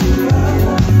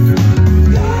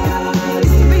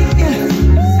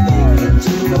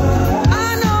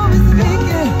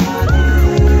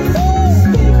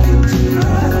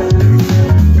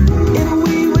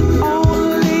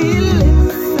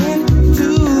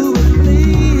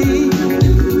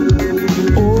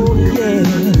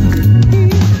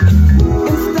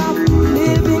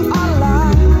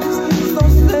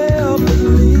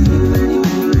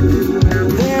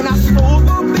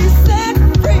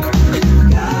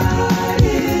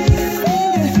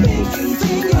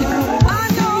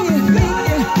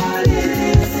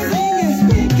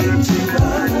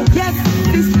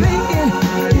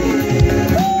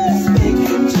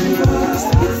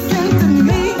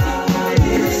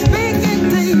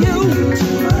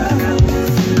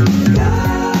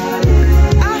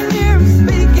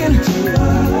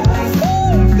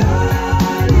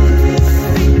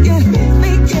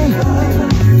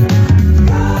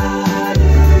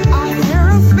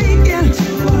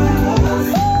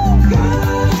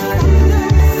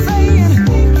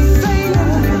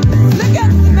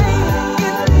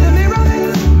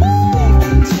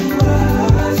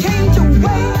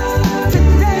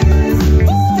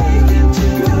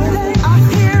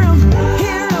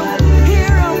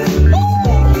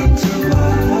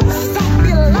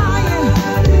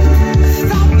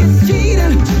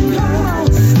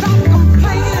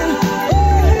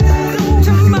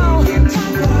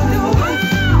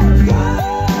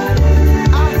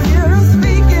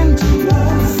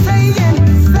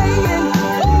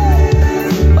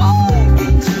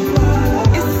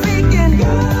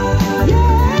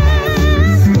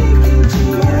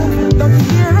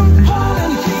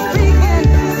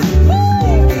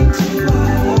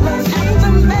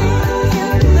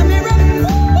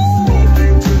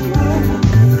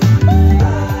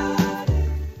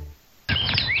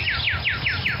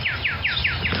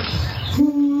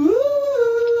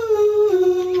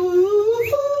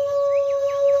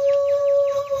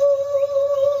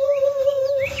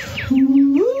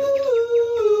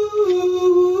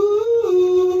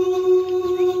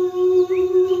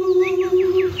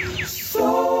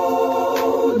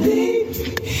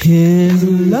 His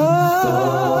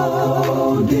love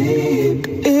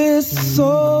is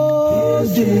so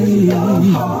deep.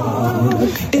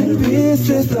 It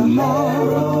pierces the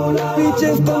heart,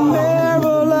 reaches the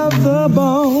marrow of the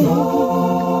bone.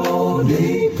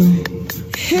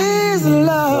 His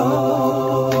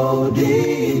love,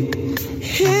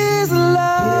 His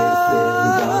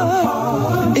love,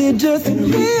 it just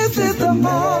pierces the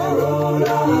heart.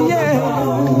 Yeah.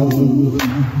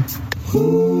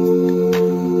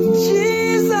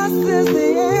 Is the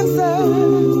answer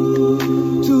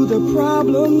to the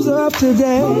problems of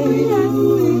today.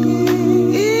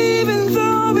 Even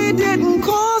though He didn't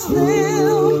cause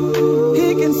them,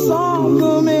 He can solve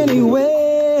them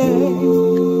anyway.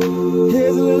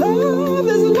 His love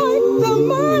is like the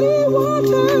mighty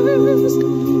waters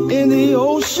in the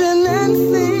ocean and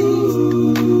seas.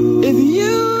 If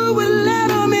you would let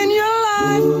Him in your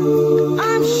life,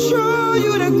 I'm sure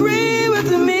you'd agree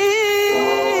with me.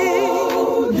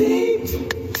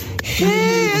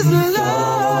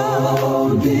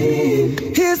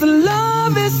 His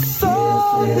love is so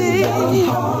deep.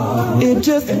 It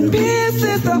just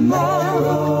pierces the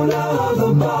marrow of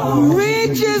the bone,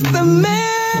 reaches the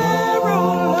marrow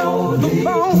of the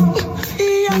bone.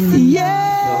 Yes,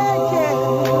 yeah, yeah.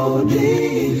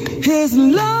 His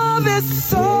love is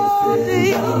so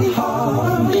deep.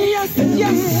 Yes,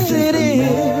 yes, it is.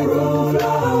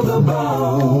 Of the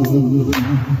bone.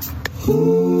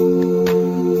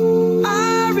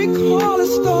 Recall a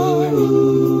story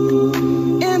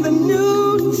in the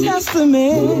New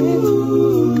Testament,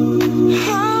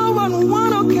 how on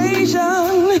one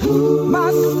occasion my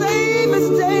Savior's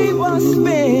day was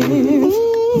spent.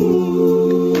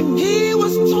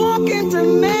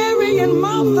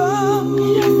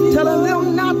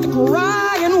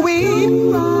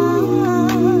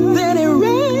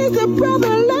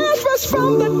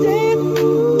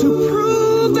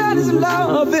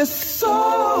 love is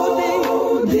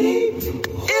so deep.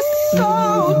 It's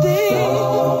so deep.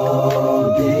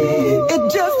 It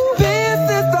just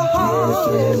pierces the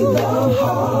heart.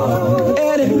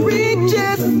 And it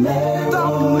reaches the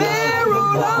marrow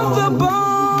of the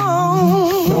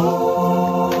bone.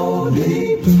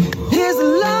 His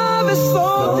love is so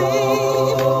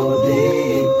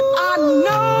deep. I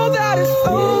know that it's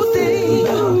so deep.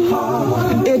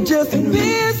 It just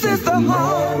pierces the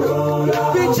heart,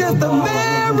 reaches the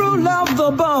marrow of the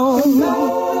bone.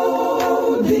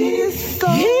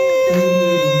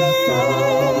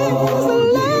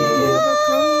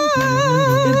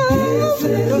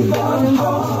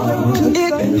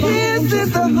 It pierces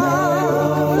the heart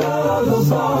of the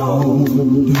bone.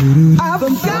 I've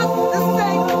got to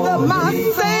say that my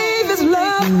Savior's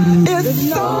love is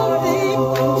so deep,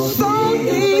 so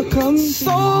deep,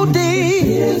 so deep.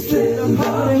 Pierces the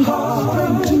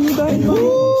heart to the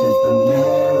reaches the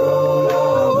marrow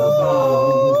of the bone.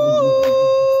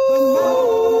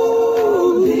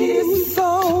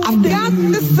 I've got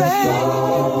to say,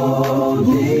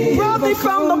 brought me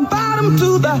from the bottom to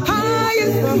the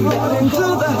highest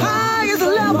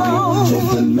level.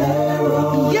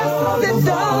 Yes, it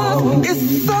does. It's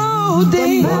so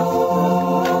deep.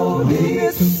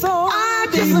 It's so. I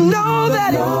just know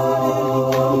that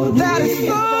it's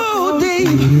so deep.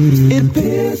 It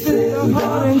pierces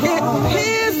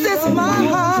my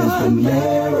heart,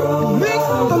 makes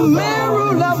the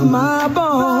marrow of my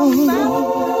bones.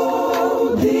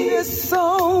 It's so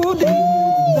deep.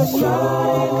 That's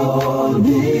right.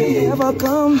 Ever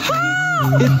come?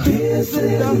 It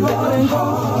pierces the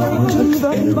heart to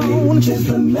the bone, just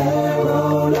the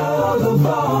marrow of the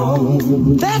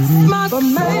bone. That's my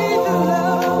Savior's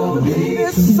love.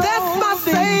 That's my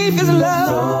Savior's love.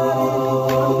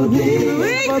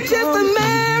 Reaches the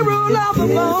marrow of the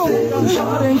bone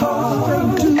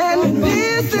and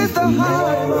pierces the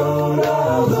heart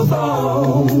of the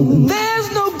bone. There's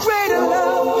no greater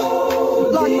love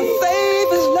like my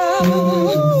Savior's love.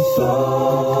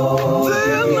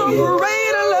 There's no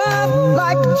greater love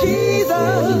like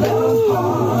Jesus.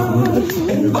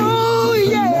 Oh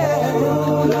yeah.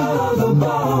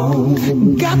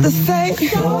 Got to say,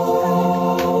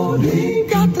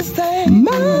 got to say,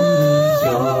 my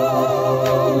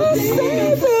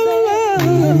Savior's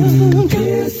love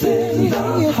pierces the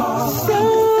heart, so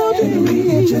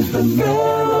deep, just the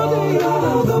melody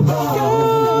of the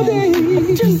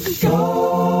bone, just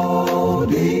so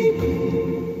deep.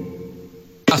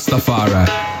 Rastafari.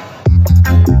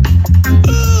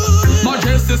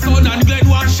 Majesty Son and Glen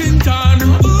Washington.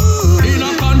 In a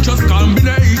conscious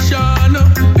combination.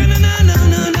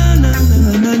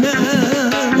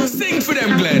 Sing for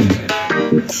them, Glenn.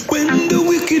 When the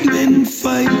wicked men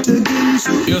fight against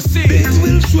you see, they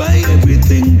will try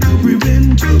everything to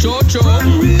prevent you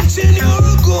from reaching your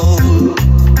goal.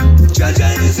 Jaja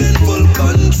is in full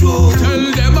control.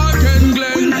 Tell them again,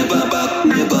 Glenn. We'll never back,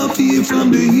 never fear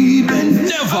from the heathen.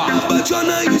 Never. But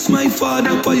Jonah is my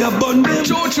father, fire burn them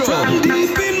from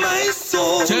deep in my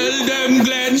soul. Tell them,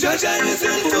 Glenn. Jaja is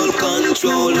in full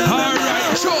control.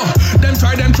 Alright, sure. Them try.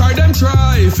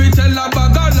 If it tell a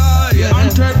bag of lie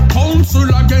and take counsel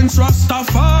against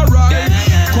Rastafari.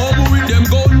 Come with them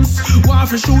guns, want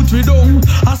to shoot with them.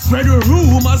 I spread the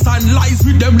rumors and lies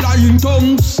with them lying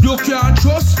tongues. You can't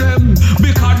trust them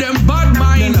because them bad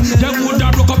mind. Them would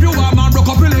have broke up your arm and broke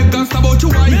up your leg and stab out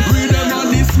your wife. Read them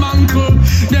on dismantle,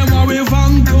 them are we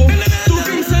vanco. To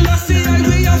King Selassie, I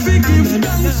will have to give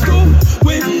thanks to.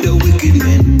 When the wicked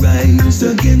men rise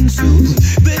against you,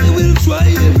 they will try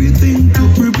everything to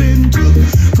prevent you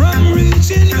from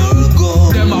reaching your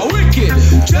goal. Them are wicked.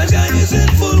 Jaja is in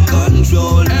full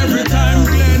control. Every time,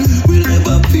 Glenn. We'll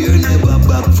never fear, never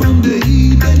back from the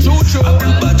heathen.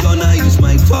 But Jonah is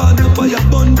my father, fire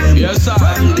burn them. Yes, sir.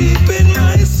 From deep in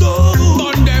my soul.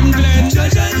 Burn them, Glenn.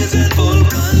 Jaja is in full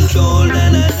control.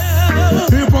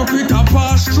 Hypocrite a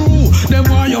pass through. Them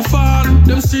want you fall.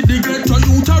 Them see the ghetto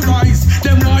you to rise.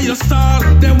 Them want you stall.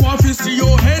 Them want to see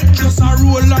your head just a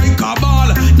roll like a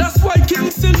ball. That's why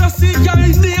King Selassie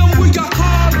guy name we got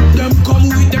call. Them come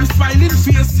with them smiling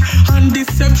face and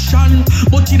deception,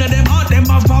 but in them heart them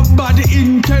have a bad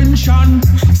intention.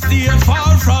 Stay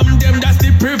far from them, that's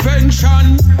the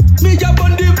prevention. Me up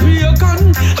on the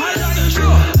pagan.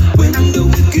 When the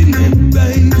wicked men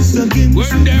rise against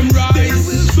you, them rise, they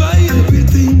will try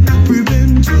everything to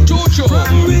prevent you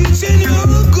from reaching your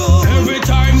goal. Every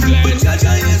time, Glenn. But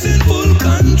Jaja is in full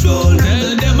control.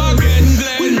 Tell them again,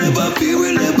 Glenn. We'll never fear,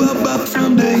 we'll never back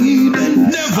from the heathen.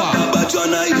 Never. But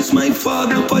Jonah is my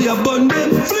father, fire burn them.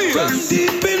 Please. From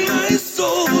deep in my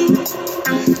soul.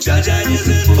 Jaja is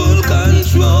in full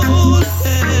control.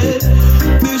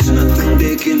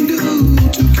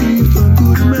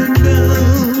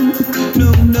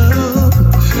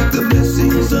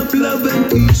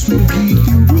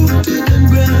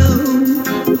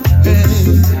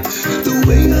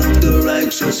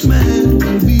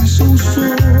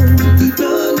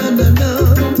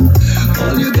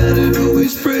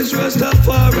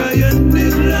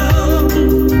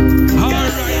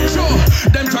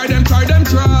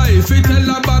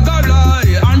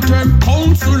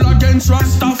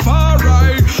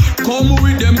 Rastafari. Come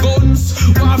with them guns,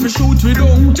 want to shoot we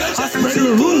down. I spread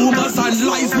the rumors and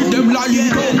lies with them lying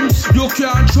guns. You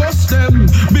can't trust them,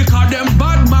 because them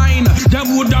bad mind.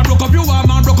 Them would have broke up your arm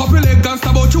and broke up your leg and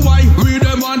stab out your eye. Read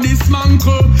them on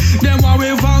dismantle, them want we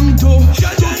vanto.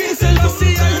 King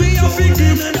Selassie, we have to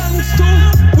give thanks to.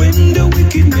 When the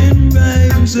wicked men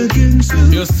rise against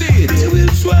you, see it. They will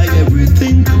try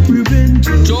everything to prevent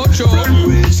you from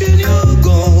reaching your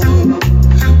goal.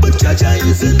 But Jaja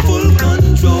is in full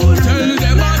control. Tell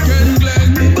them again,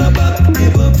 Glenn. Never back,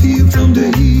 never fear from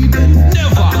the heathen.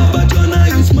 Never. But Jonah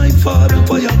is my father,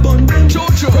 fire burn them.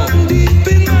 From deep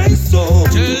in my soul.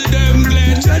 Tell them,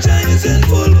 Glenn. Jaja is in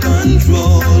full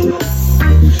control.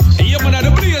 Yeah, man,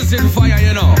 the blazing fire,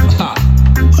 you know.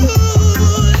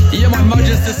 Yeah, man,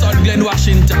 Majesty son Glenn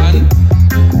Washington.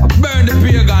 Burn the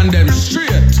pagan them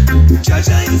straight.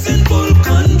 Jaja is in full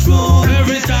control.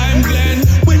 Every time, Glenn.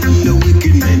 When the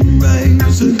wicked men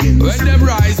rise against when them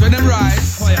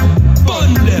rise, fire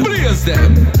burn them, blaze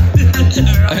them.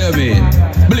 I hear me,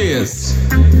 blaze.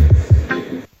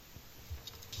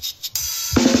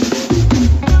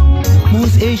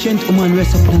 Most ancient woman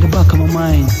rests up in the back of my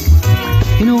mind.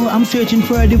 You know, I'm searching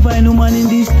for a divine woman in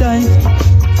this time.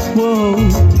 Whoa,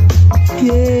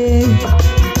 yeah,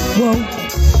 whoa.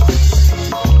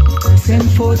 Send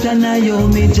forth a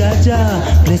Naomi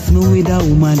Jaja, bless me with a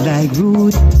woman like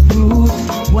Ruth.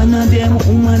 One of them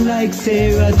woman like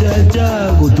Sarah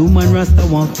Jaja. Good woman Rasta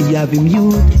want to have him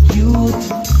youth.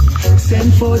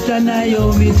 Send forth a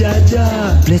Naomi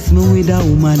Jaja, bless me with a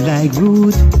woman like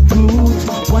Ruth.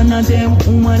 One of them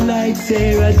woman like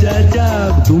Sarah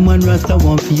Jaja. Good woman Rasta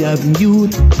want to have him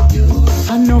youth.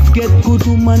 Enough get good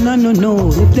woman, I don't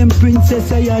know. If them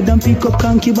princess I had and pick up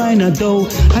concubine a dough.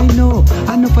 I know,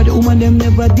 enough of the woman them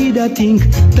never did a thing.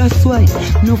 That's why,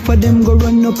 enough of them go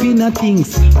run up in a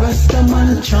things. Rasta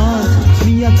man chant,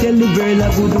 me I tell the girl a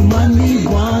good woman me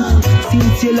want.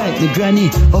 Since you like me granny,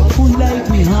 up full like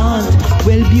me aunt.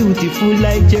 Well beautiful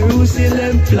like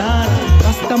Jerusalem plant.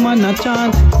 Rasta man a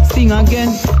chant, sing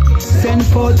again. Send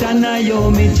forth a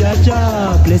Naomi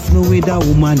Jaja, bless me with a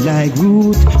woman like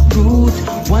Ruth.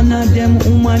 One of them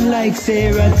woman like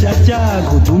Sarah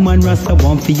Jaja. Good woman Rasta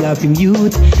want to have him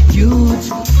youth.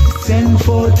 Send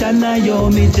forth a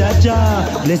Naomi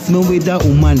Jaja, bless me with a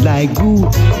woman like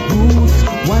Ruth.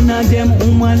 One of them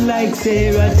woman like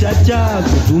Sarah Jaja.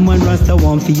 Good woman Rasta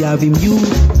want to have him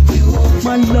youth.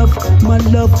 My love, my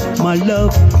love, my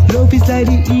love. Love is like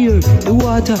the air, the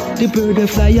water, the bird that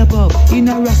fly above. In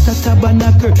a Rasta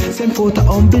tabernacle, send forth a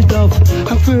humble dove.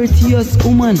 A virtuous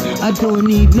woman, I don't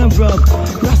need no rub.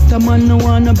 Rasta man no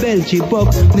wanna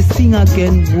Belgian-bug. Me sing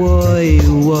again, why,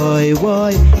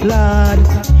 lad.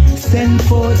 Send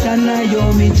forth a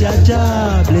Naomi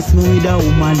Jaja, bless me with a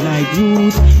woman like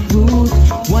Ruth.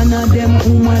 One of them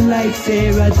woman like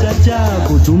Sarah Jaja.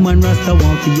 Good woman Rasta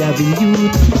want to have him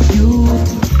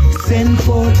youth. Send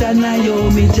forth a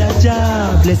Naomi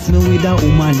Jaja, bless me with a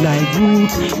woman like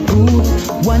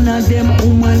Ruth. One of them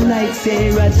woman like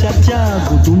Sarah Jaja.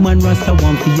 Good woman Rasta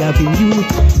want to have him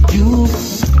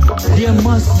youth. There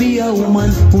must be a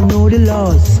woman who know the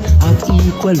laws of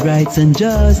equal rights and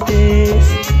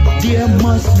justice. There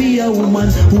must be a woman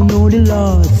who know the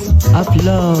laws of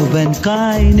love and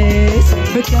kindness.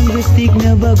 Rectangle stick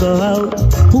never go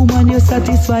out. Woman you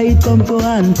satisfied come to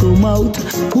hand to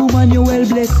mouth. Woman you well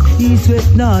blessed east,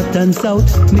 west, north and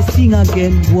south. Me sing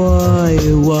again, why,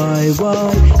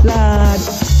 lad.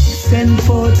 Send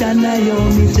forth a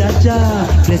Naomi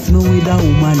Jaja, bless me with a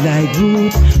woman like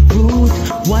Ruth.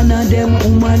 One of them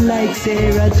woman like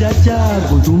Sarah Jaja.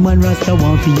 Good woman Rasta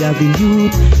want to have him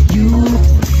youth.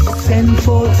 Send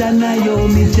forth a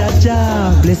Naomi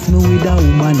Jaja, bless me with a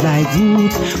woman like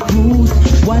Ruth.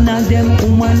 One of them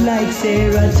woman like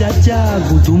Sarah Jaja.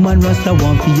 Good woman Rasta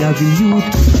want to have him youth.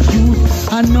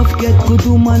 Enough get good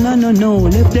woman, I don't know.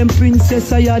 Left them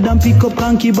princess I had and pick up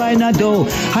concubine a dough.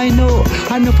 I know,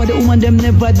 enough of the woman them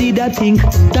never did a thing.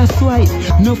 That's why,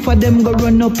 enough of them go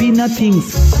run up in a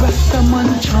things. Rasta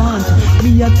man chant,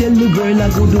 me I tell the girl a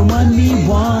good woman me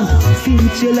want.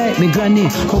 Since you like me granny,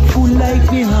 up full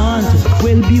like me aunt.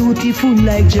 Well beautiful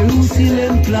like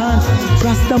Jerusalem plant.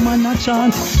 Rasta man a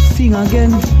chant, sing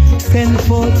again. Send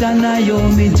forth a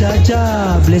Naomi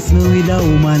Jaja, bless me with a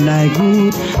woman like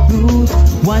Ruth.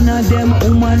 One of them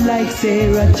woman like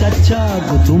Sarah Jaja.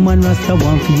 Good woman Rasta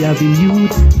want to have him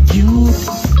youth.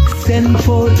 Send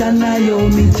forth a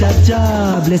Naomi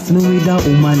Jaja, bless me with a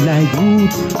woman like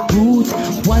Ruth.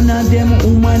 One of them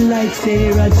woman like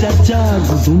Sarah Jaja.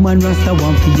 Good woman Rasta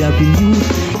want to have him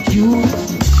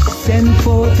youth. Send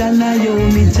forth and I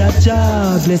owe me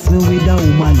Jaja. Bless me with a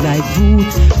woman like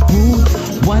Ruth.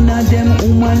 One of them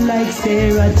woman like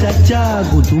Sarah Jaja.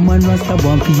 Good woman Rasta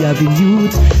one for having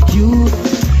youth.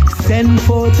 Send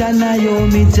forth and I owe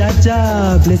me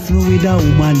Jaja. Bless me with a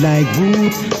woman like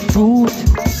Ruth.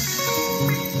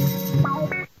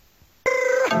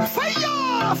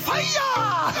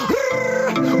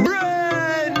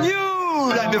 Brand new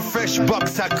like the fresh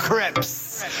box of crepes.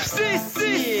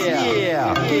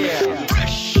 Yeah.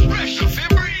 Fresh and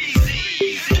breezy.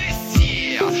 This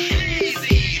year,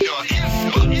 easy. No if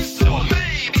but so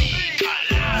maybe.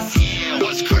 Last year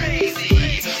was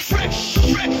crazy. Fresh,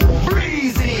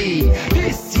 breezy.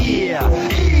 This year,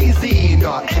 easy.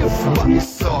 No if but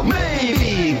so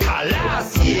maybe.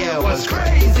 Last year was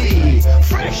crazy.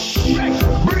 Fresh,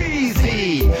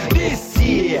 breezy. This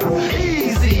year,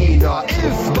 easy. No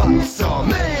if but so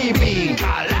maybe.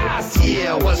 Last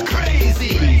year was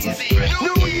crazy.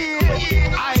 New year,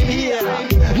 I'm here.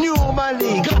 New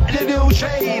money, got the new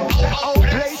chain. Old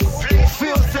place,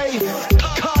 feel safe.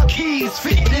 Car keys,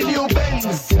 fit the new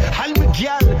Benz. And my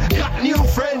gal, got new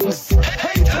friends.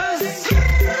 Haters,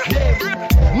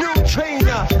 them, new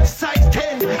trainer, size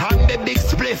 10. I'm the big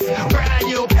spliff, brand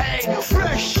new pen.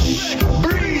 Fresh,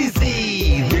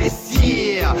 breezy, this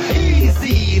year,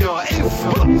 easy. No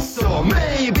if but so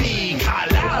maybe.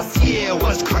 Last year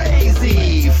was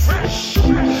crazy. Fresh,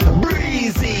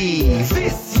 breezy,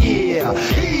 this year,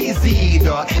 easy.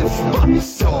 No if but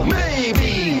so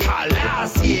maybe.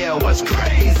 Last year was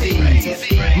crazy.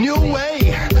 New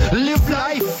way, live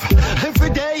life every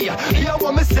day. Hear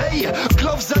what me say.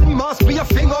 Gloves and masks be a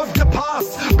thing of the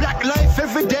past. Black life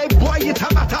every day, boy, it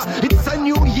a matter. It's a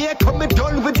new year, coming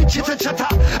done with the chitter chatter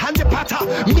and the patter.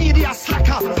 Media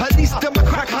slacker, police them a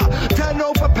cracker. Turn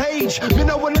over page, me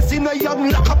no wanna see no young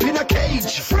lock up in a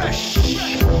cage. Fresh,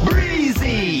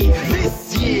 breezy,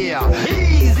 this year,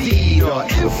 easy. No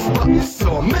if but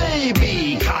so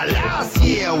maybe. Last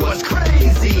year was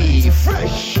crazy.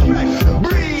 Fresh,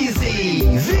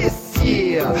 breezy, this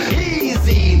year,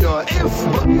 easy. No if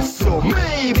but so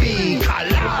maybe.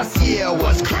 Last year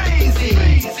was crazy.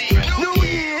 New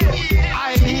year,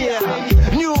 I'm here.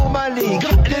 New money,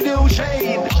 got the new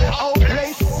chain. Old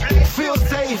place, feel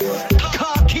safe.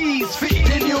 Car keys, fit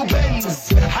the new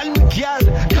Benz. And my gal,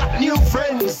 got new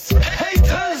friends.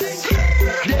 Haters,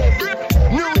 them,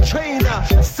 new trainer,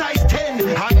 size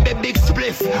 10. I'm the big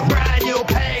spliff, brand new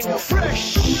pen.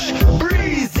 Fresh,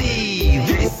 breezy,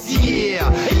 this year,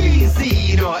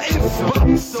 easy. No if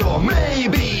but so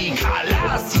maybe.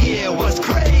 Last year was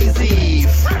crazy.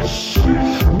 Fresh,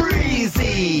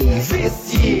 breezy,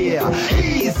 this year,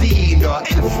 easy. No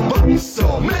if but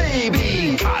so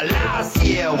maybe. Last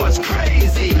year was crazy.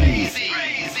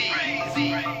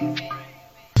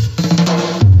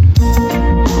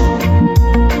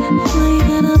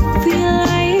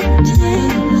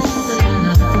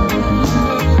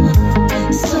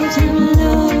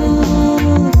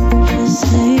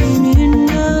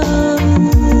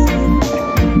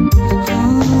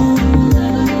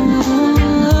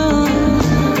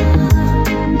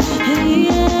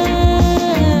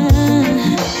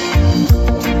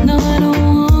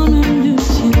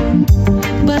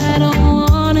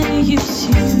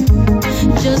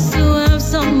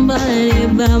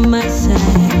 By my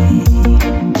side,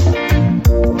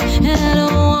 and I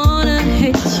don't wanna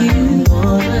hate you.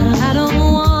 I don't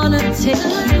wanna take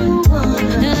you,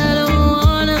 and I don't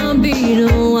wanna be the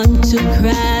one to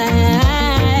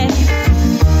cry.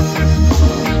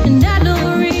 And that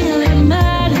don't really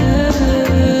matter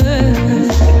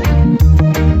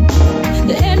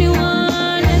to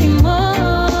anyone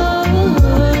anymore.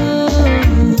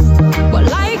 But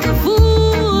like a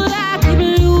fool, I keep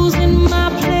losing my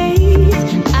place.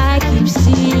 I keep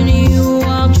seeing you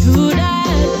walk through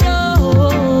that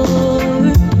door.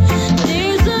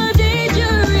 There's a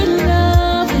danger in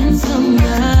loving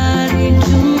somebody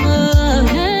too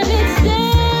much, and it's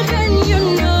sad when you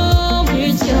know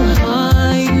it's your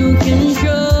heart you can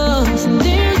trust.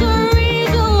 There's a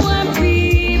reason why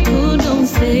people don't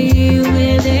stay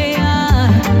where they are.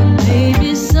 Maybe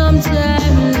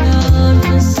sometimes love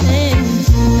just ends.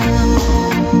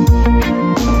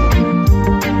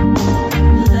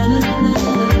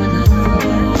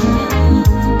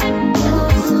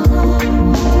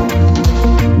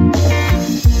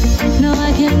 No,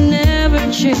 I can never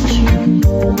trick you.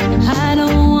 I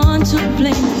don't want to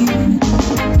blame you.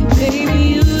 Baby,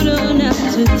 you don't have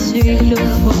to take the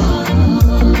fall.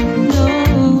 No,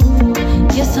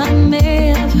 yes, I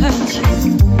may have hurt you,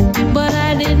 but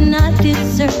I did not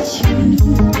desert you.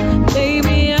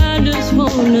 Baby, I just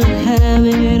wanna have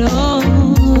it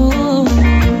all.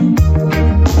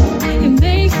 It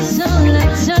makes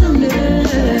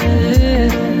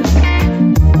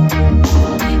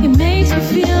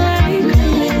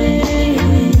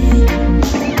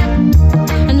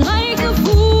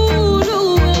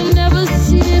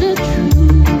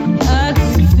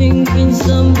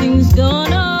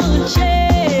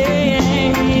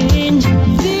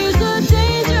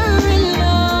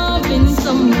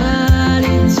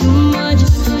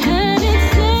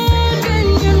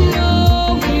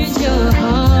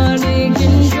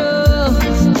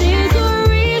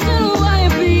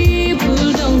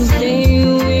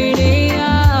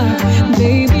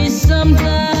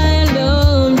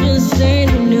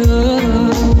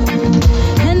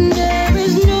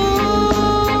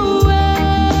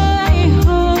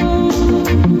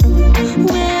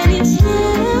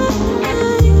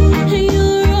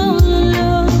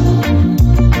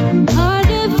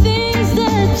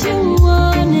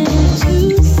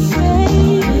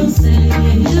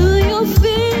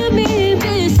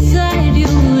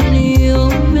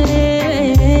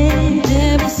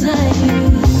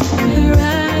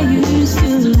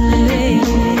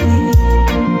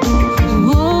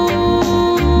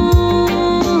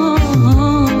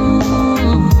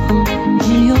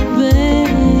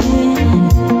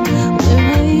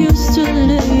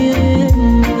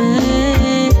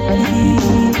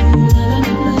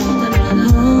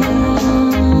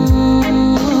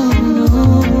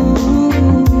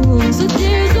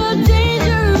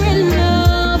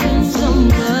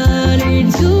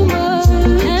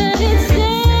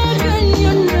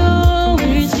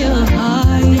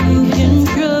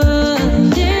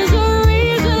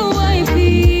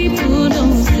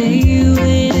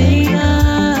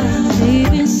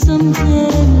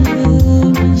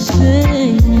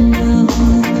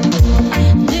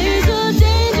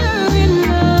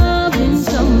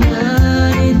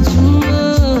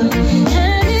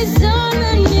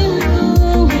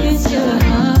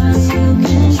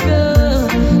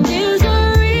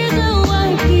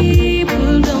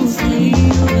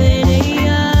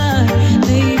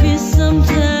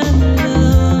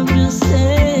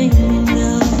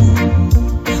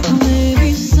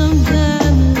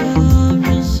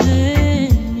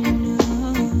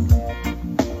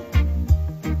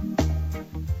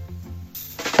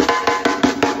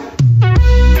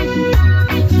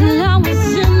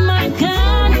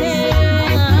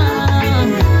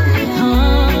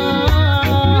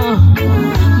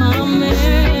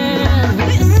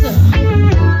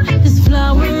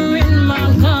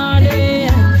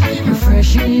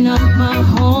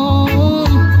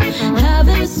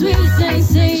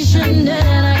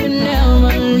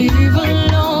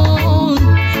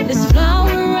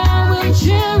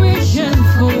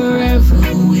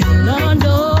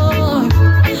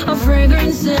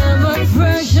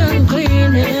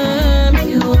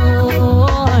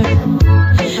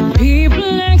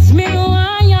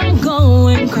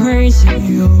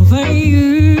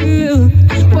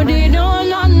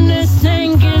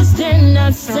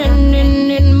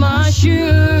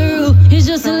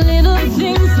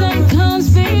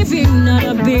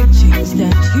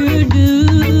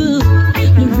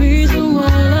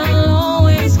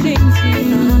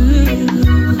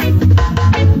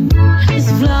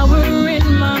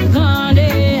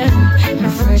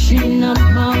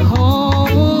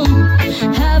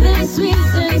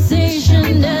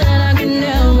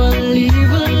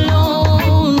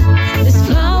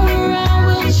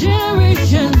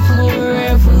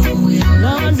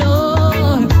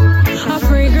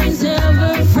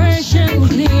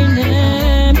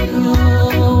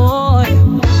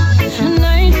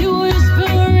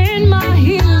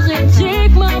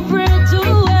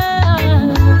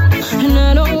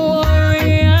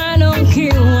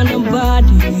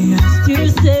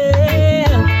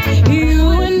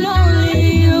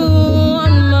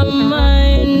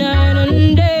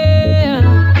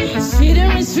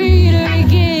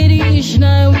nation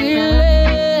I will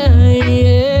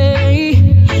lay.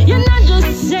 You're not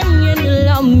just saying you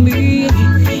love me,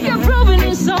 you're proving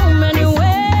in so many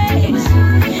ways.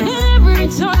 And every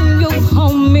time you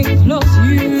hold me close,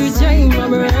 you take my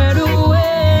breath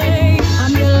away.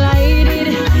 I'm delighted,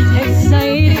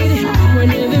 excited, when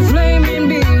every flame in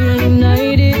me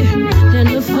ignited. Then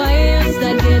the fires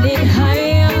that get it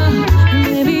higher,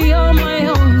 maybe you're my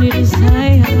only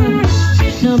desire.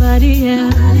 Nobody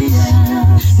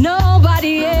else,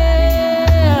 nobody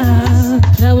else.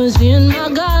 That was in my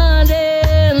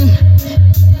garden,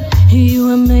 you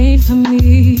were made for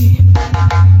me.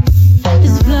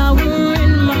 This flower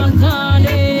in my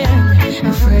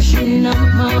garden, freshening up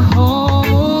my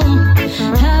home,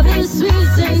 having sweet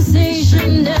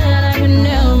sensation that I can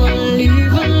never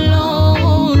leave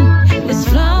alone. This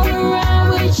flower I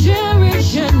will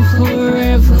cherish and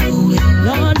forever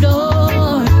will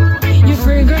adore. Your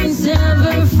fragrance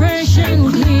ever fresh and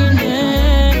clean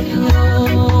and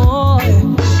pure.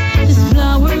 This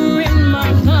flower in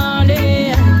my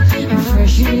garden,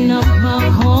 freshening up my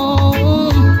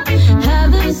home,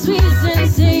 having sweet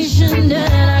sensation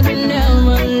that I can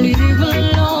never leave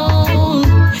alone.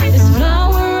 This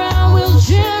flower I will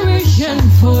cherish and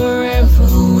forever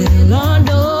will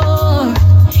adore.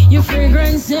 Your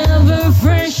fragrance ever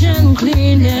fresh and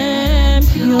clean and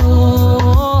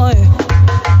pure.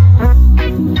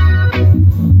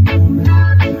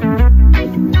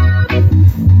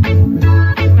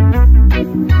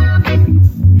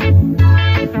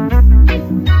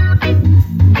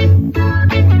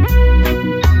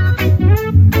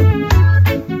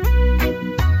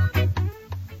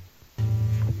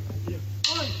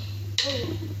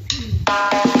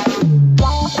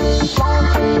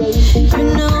 You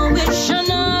know it's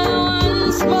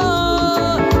once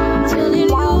more, telling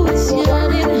you it's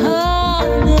getting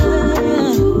harder,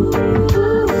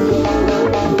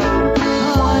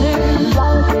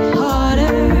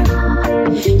 harder.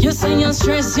 You say you're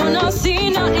stressed, you not see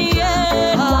nothing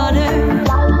yet. Harder,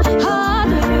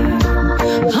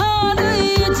 harder,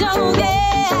 you don't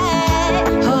get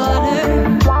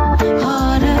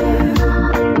harder.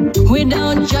 We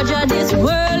don't judge how this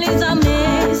world is a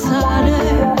mess.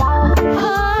 Harder.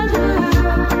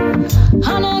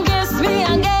 I don't guess me,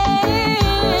 I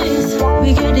guess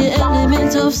we get the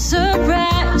element of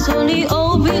surprise. Only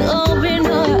open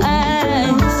our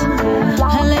eyes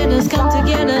and let us come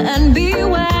together and be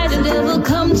wise. The devil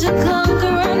come to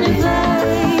conquer and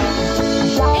divide.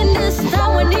 In this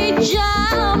time we need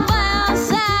Jah by our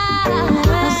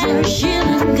side. So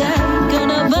shielding God,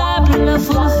 gonna vibe, love,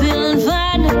 fulfill and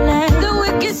find the light. The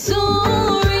wicked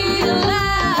soon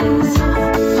realize.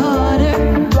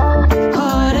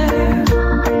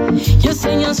 You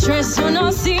say you're stressed, you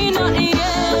not see nothing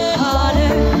yet.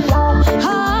 Harder,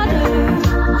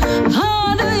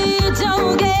 you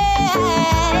don't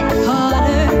get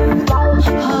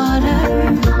harder.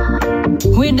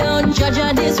 We don't judge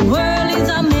how this world is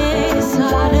a mess.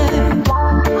 Harder.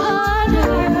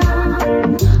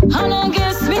 I don't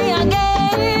guess me, I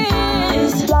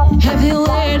guess.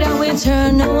 Everywhere that we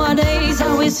turn nowadays,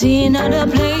 how we see in other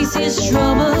places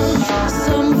trouble.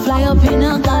 Some fly up in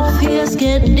a God face,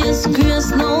 get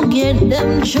disgrace, no get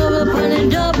them trouble on the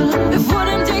double. Before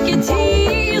them take it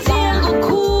easy and go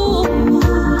cool,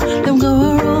 them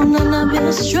go around and I be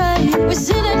astray. We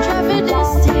see them driving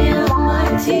this day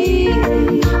almighty,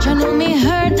 trying to me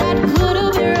hurt that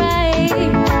could be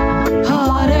right.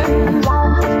 Harder.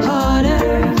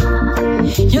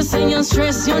 You say you're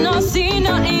stressed, you not see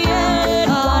nothing yet.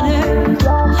 Harder,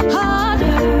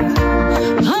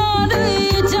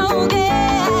 you don't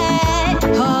get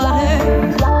harder.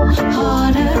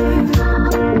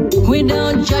 We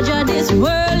don't judge how this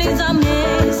world is a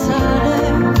mess.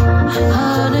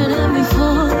 Harder than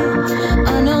before. I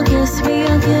don't guess me,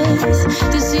 I guess.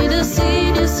 To see the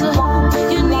seed is so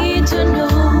you need to know.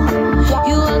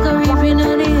 You are reaping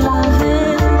on the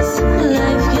harvest.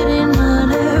 Life getting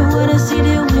harder. What a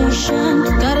situation.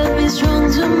 Gotta be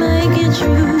strong to make it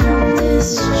through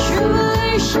this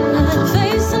tribulation.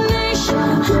 Face a nation.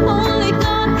 Only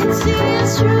God can see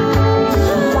us through.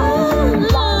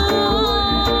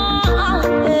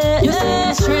 You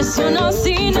say stress, you not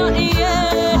see nothing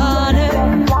yet. Harder,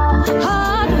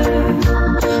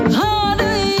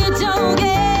 you don't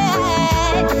get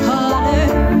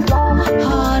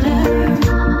harder.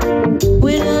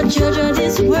 We don't judge how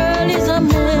this world is a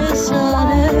mess.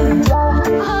 Harder.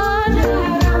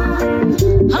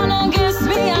 I don't guess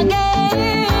me, I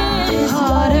guess.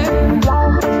 Harder.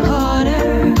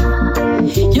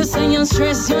 You say you're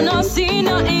stressed, you not see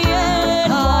nothing yet.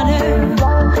 Harder.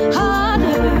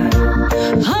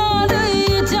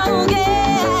 You don't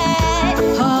get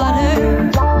harder.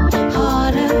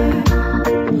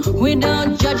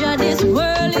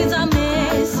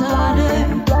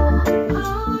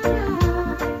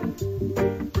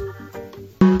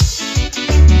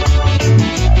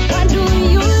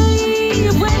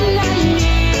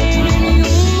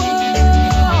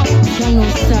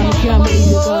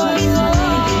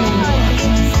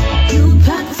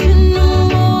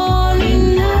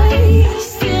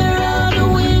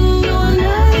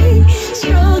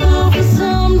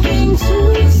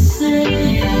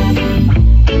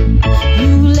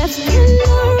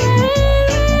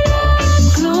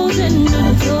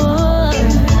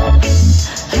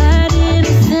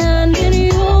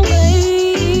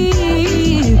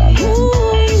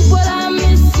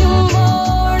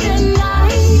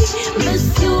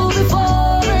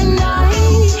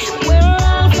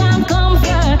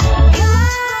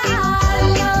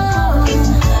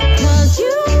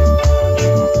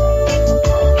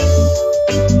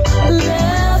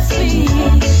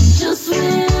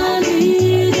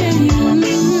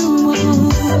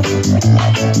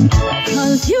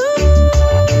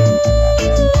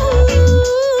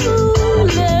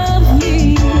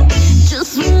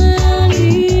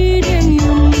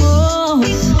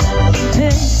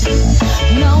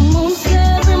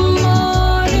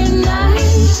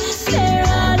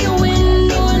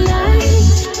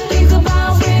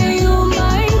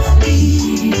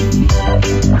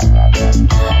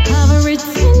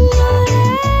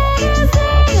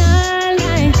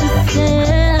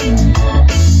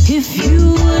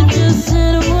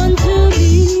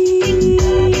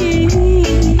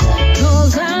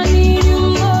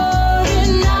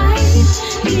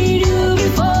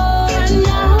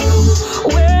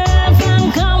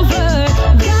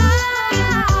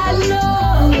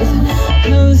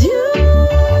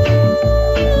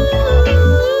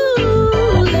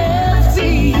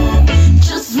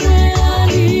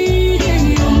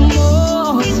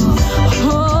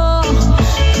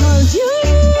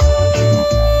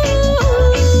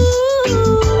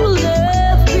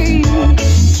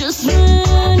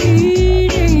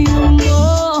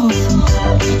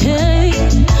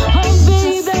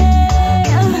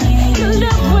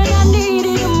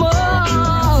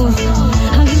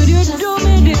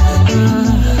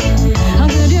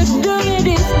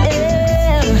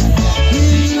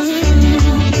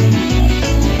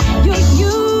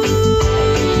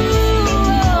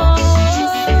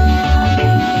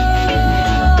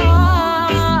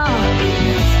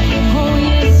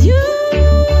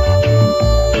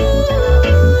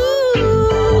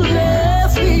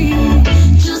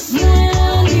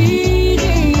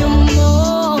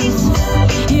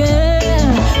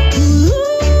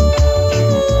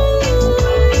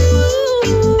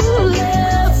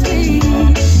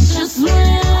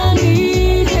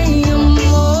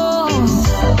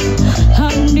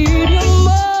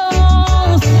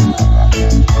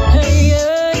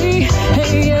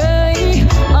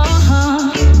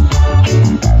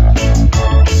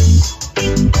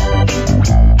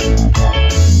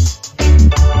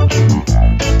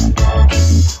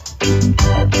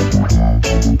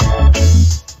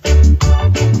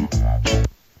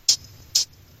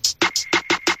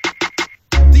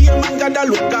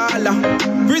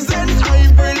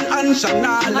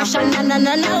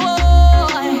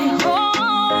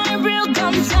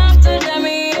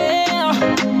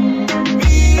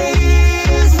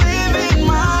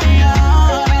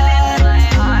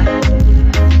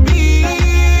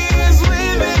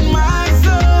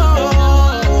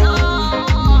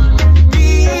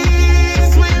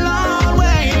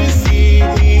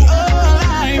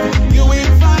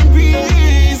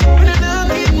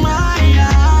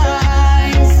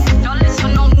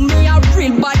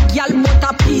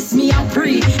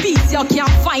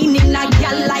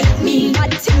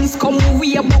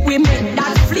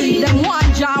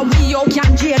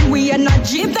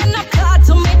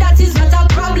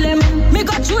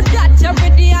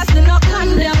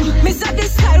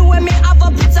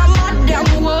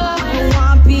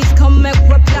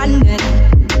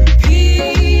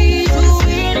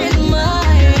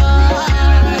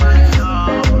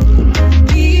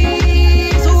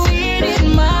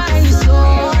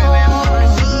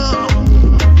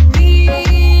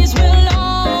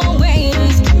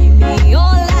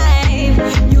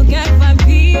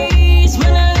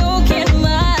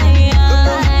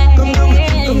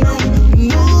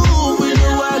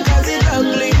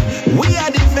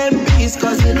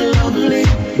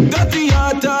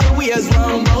 heart always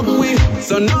wrong about me.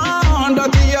 So none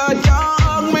that you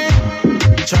young me.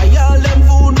 Try all them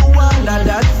food who under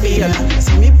that feel.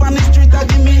 See me on the street, I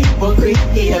give me hypocrite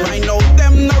here. I know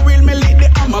them no real, me lick the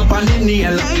arm up on the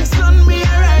nail. Like sun, me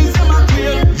arise, them a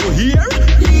clear. You hear?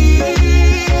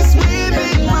 Peace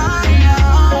within my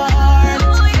heart.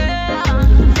 Oh yeah.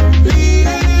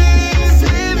 Peace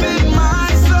within my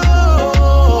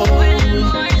soul. Within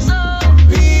my soul.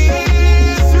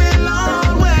 Peace will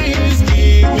always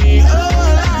keep me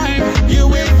alive. You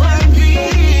will find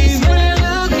peace when you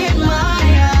look in my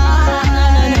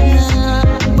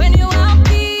eyes. When you have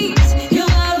peace, you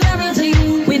have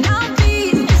everything. Without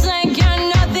peace, it's like you're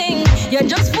nothing. You're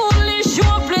just foolish,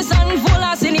 hopeless, and full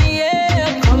of sin.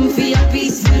 Yeah, come for your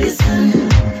peace, medicine.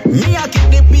 Me a keep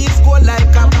the peace go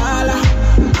like a baller.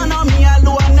 I know me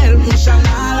alone help me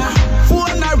shanala.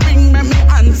 Phone a ring, make me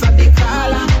answer the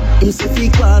caller. Him say fi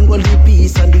go and hold the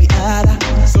peace and the order.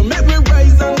 So make me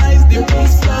rise and rise the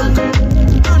peace flag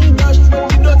and dash with the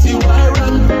dirty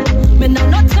wire. Me now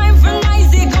no time for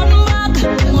noisy come back.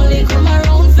 Them only come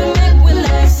around for make we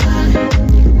life sad.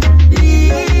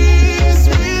 Peace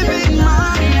within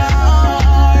my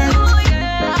heart. Oh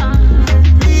yeah.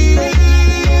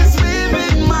 Peace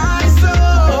within my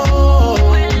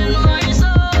soul. Within my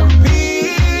soul.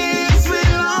 Peace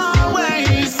will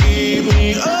always keep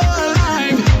me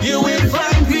alive. You will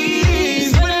find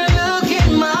peace when you look in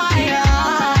my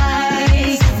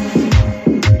eyes.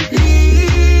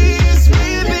 Peace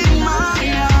within my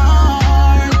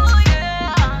heart. Oh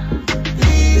yeah.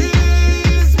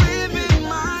 Peace within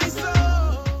my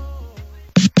soul.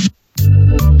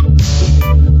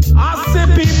 I say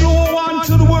people who want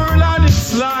to the world and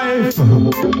its life.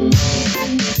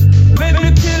 Let me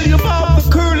tell you about the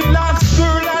curly locks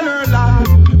girl and her life.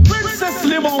 Princess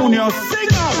Limonia,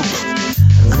 sing out.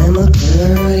 I'm a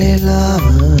girly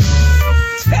lover.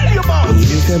 Tell you about it.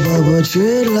 It's a bubble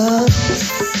dreadlocks.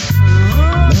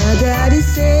 My daddy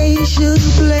say he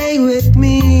shouldn't play with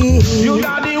me. You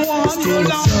got the one for Still a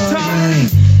long time.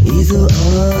 alright. He's a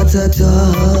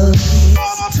orthodox.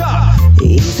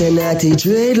 He's a natty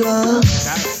dreadlocks.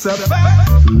 That's a fact.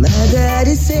 My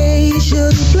daddy say he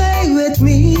shouldn't play with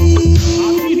me.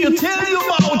 You tell you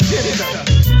about it.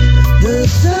 The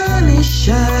sun is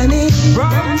shining,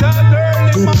 Bright and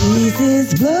early the breeze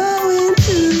is blowing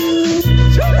too,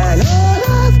 and all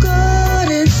I've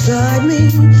got inside me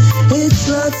is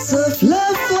lots of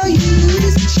love for you.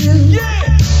 It's true.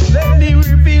 Yeah, let me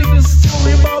reveal the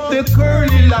story about the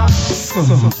curly locks.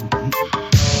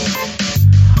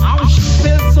 How she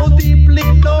fell so deeply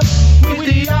in love with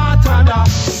the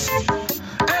orthodox.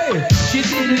 Hey, she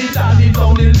did it down the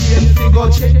lane to go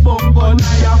check Bongo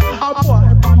Naya. A boy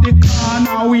on the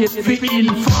corner wait for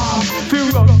inform. Fi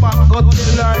run back go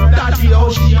tell her daddy how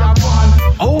she a gone.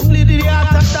 Only the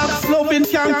orthodox loving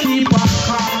can keep her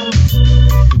calm.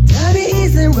 Daddy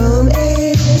is a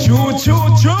romance. Choo choo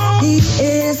choo. He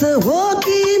is a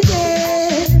walking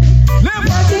dead. Live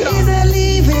Daddy is a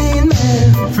living man.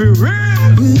 for real.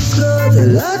 Who's got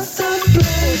lots of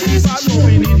pleasures.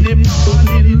 Loving in the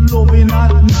morning, loving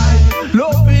at night,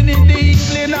 loving in the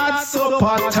evening at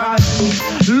supper time,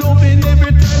 loving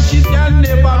every time she can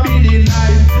never be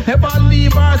denied, never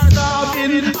leave her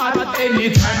starving at any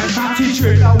time. Natty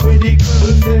trade away the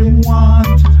girls them want,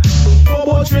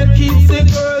 Bobo trade keeps the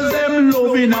girls them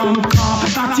loving and calm.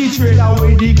 Natty trade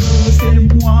away the girls them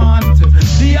want,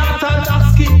 the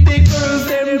orthodox keep the girls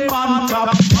them on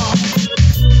top.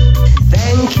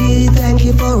 Thank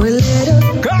you for a letter.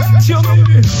 Got you,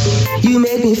 baby. You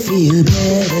make me feel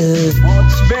better.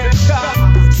 Much better.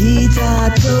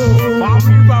 Tita-to.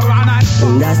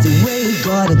 And that's the way you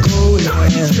gotta go now.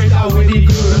 Straight out with the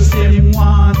girls them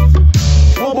want.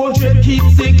 Bobo Dread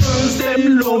keeps the girls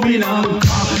them loving and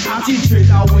calm. Natty straight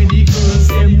out with the girls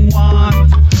them want.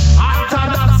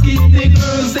 Orthodox keep the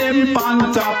girls them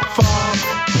on top farm.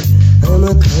 I'm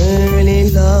a curly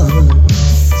love.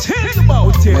 Tell me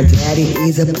about My it. daddy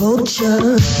is a poacher,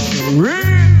 Real.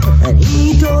 and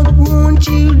he don't want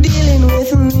you dealing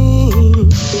with me.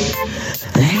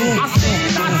 I say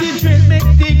Natty Dread make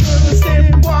the girls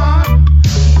them want.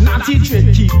 Natty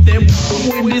Dread keep them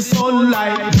warm when the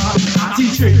sunlight.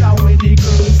 Natty Dread out with the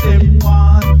girls them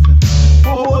want.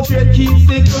 Bobo Dread keeps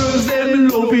the girls them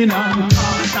loving and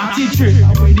calm. Natty Dread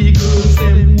out with the girls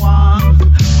them want.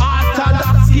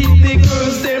 Orthodox keep the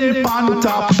girls them on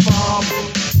top farm.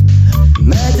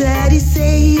 My daddy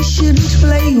say he shouldn't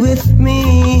play with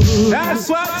me. That's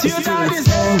what your daddy It's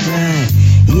said. alright.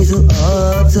 He's an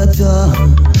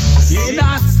orthodox. You're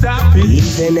not stopping.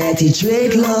 He's a natty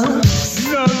dreadlock.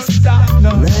 No stop,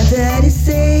 no. My daddy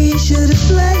say you shouldn't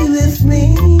play with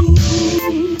me.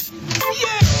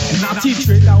 Yeah. Natty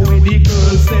trade away the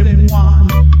girls them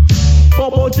want.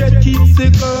 Bobo Jet keeps the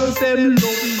girls them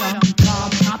loving and calm.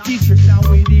 Natty trade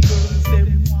away the girls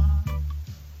them want.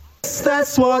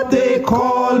 That's what they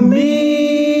call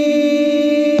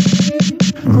me.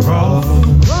 Rough,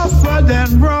 rougher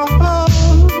than rough.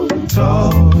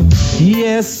 Tough,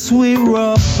 yes we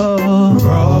rough.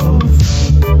 Rough,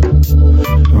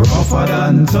 rougher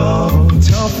than tough.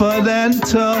 Tougher than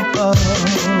tough.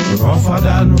 Rougher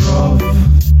than rough.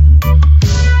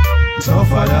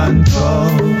 Tougher than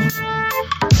tough.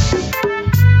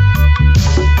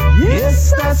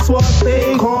 Yes, that's what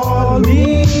they call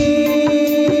me.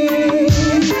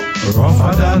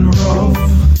 Rougher than rough.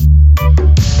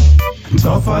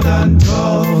 Tougher than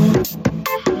tough.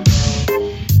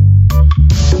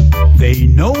 They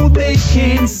know they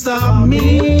can't stop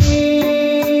me.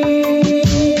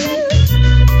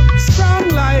 Strong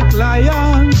like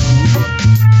lion,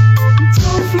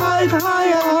 tough like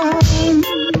iron.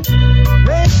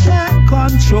 They can't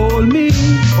control me.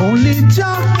 Only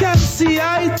Jah can see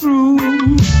I through.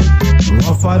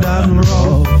 Rougher than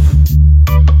rough,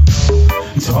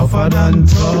 tougher than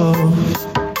tough.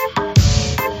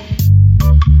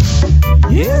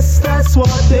 Yes, that's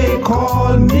what they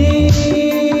call me.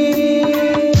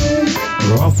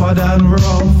 Rougher than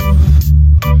rough,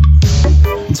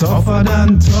 tougher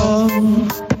than tough.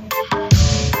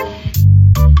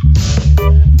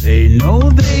 They know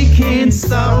they can't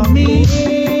stop me.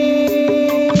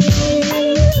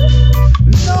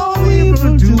 No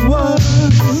evildoers,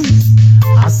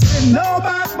 I say no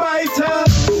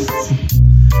backbiters,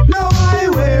 no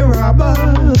highway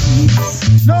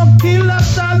robbers, no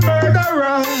killers and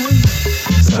murderers.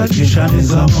 Salvation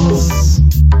is a must.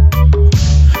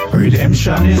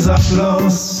 Redemption is a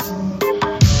plus.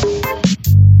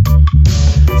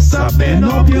 Stop bend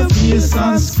up your face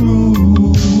and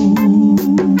screw.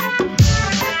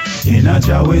 In a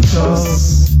jar with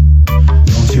us.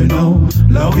 Don't you know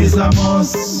love is a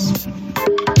must?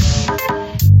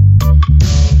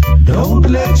 Don't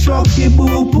let Chucky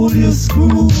Boo pull your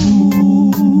screw.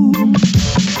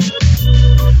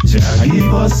 Jah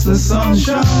give us the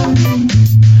sunshine.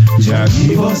 Jah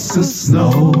give us the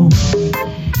snow.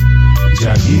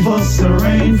 Jah give us the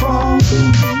rainfall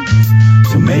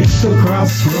to make the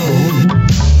crops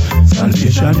grow.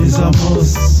 Salvation is a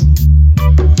must.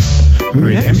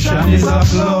 Redemption is a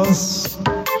plus.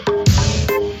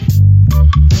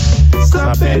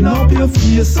 Stop bend up your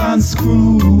face and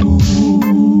screw.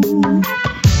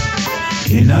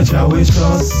 In a Jah we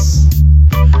trust.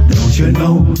 Don't you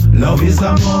know love is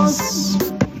a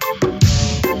must?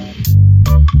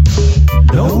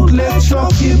 Don't let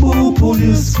Chucky Boo pull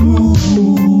your screw.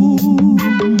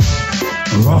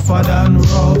 Rougher than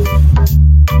rough,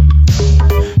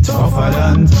 tougher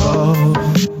than tough.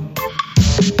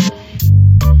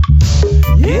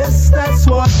 Yes, that's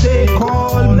what they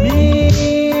call me.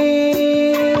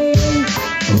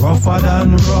 Rougher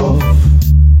than rough,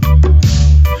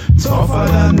 tougher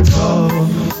than tough.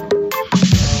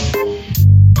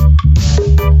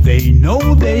 They know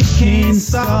they can't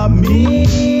stop me.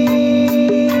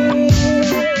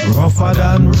 Rougher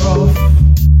than rough,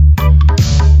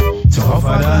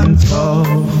 tougher than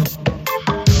tough.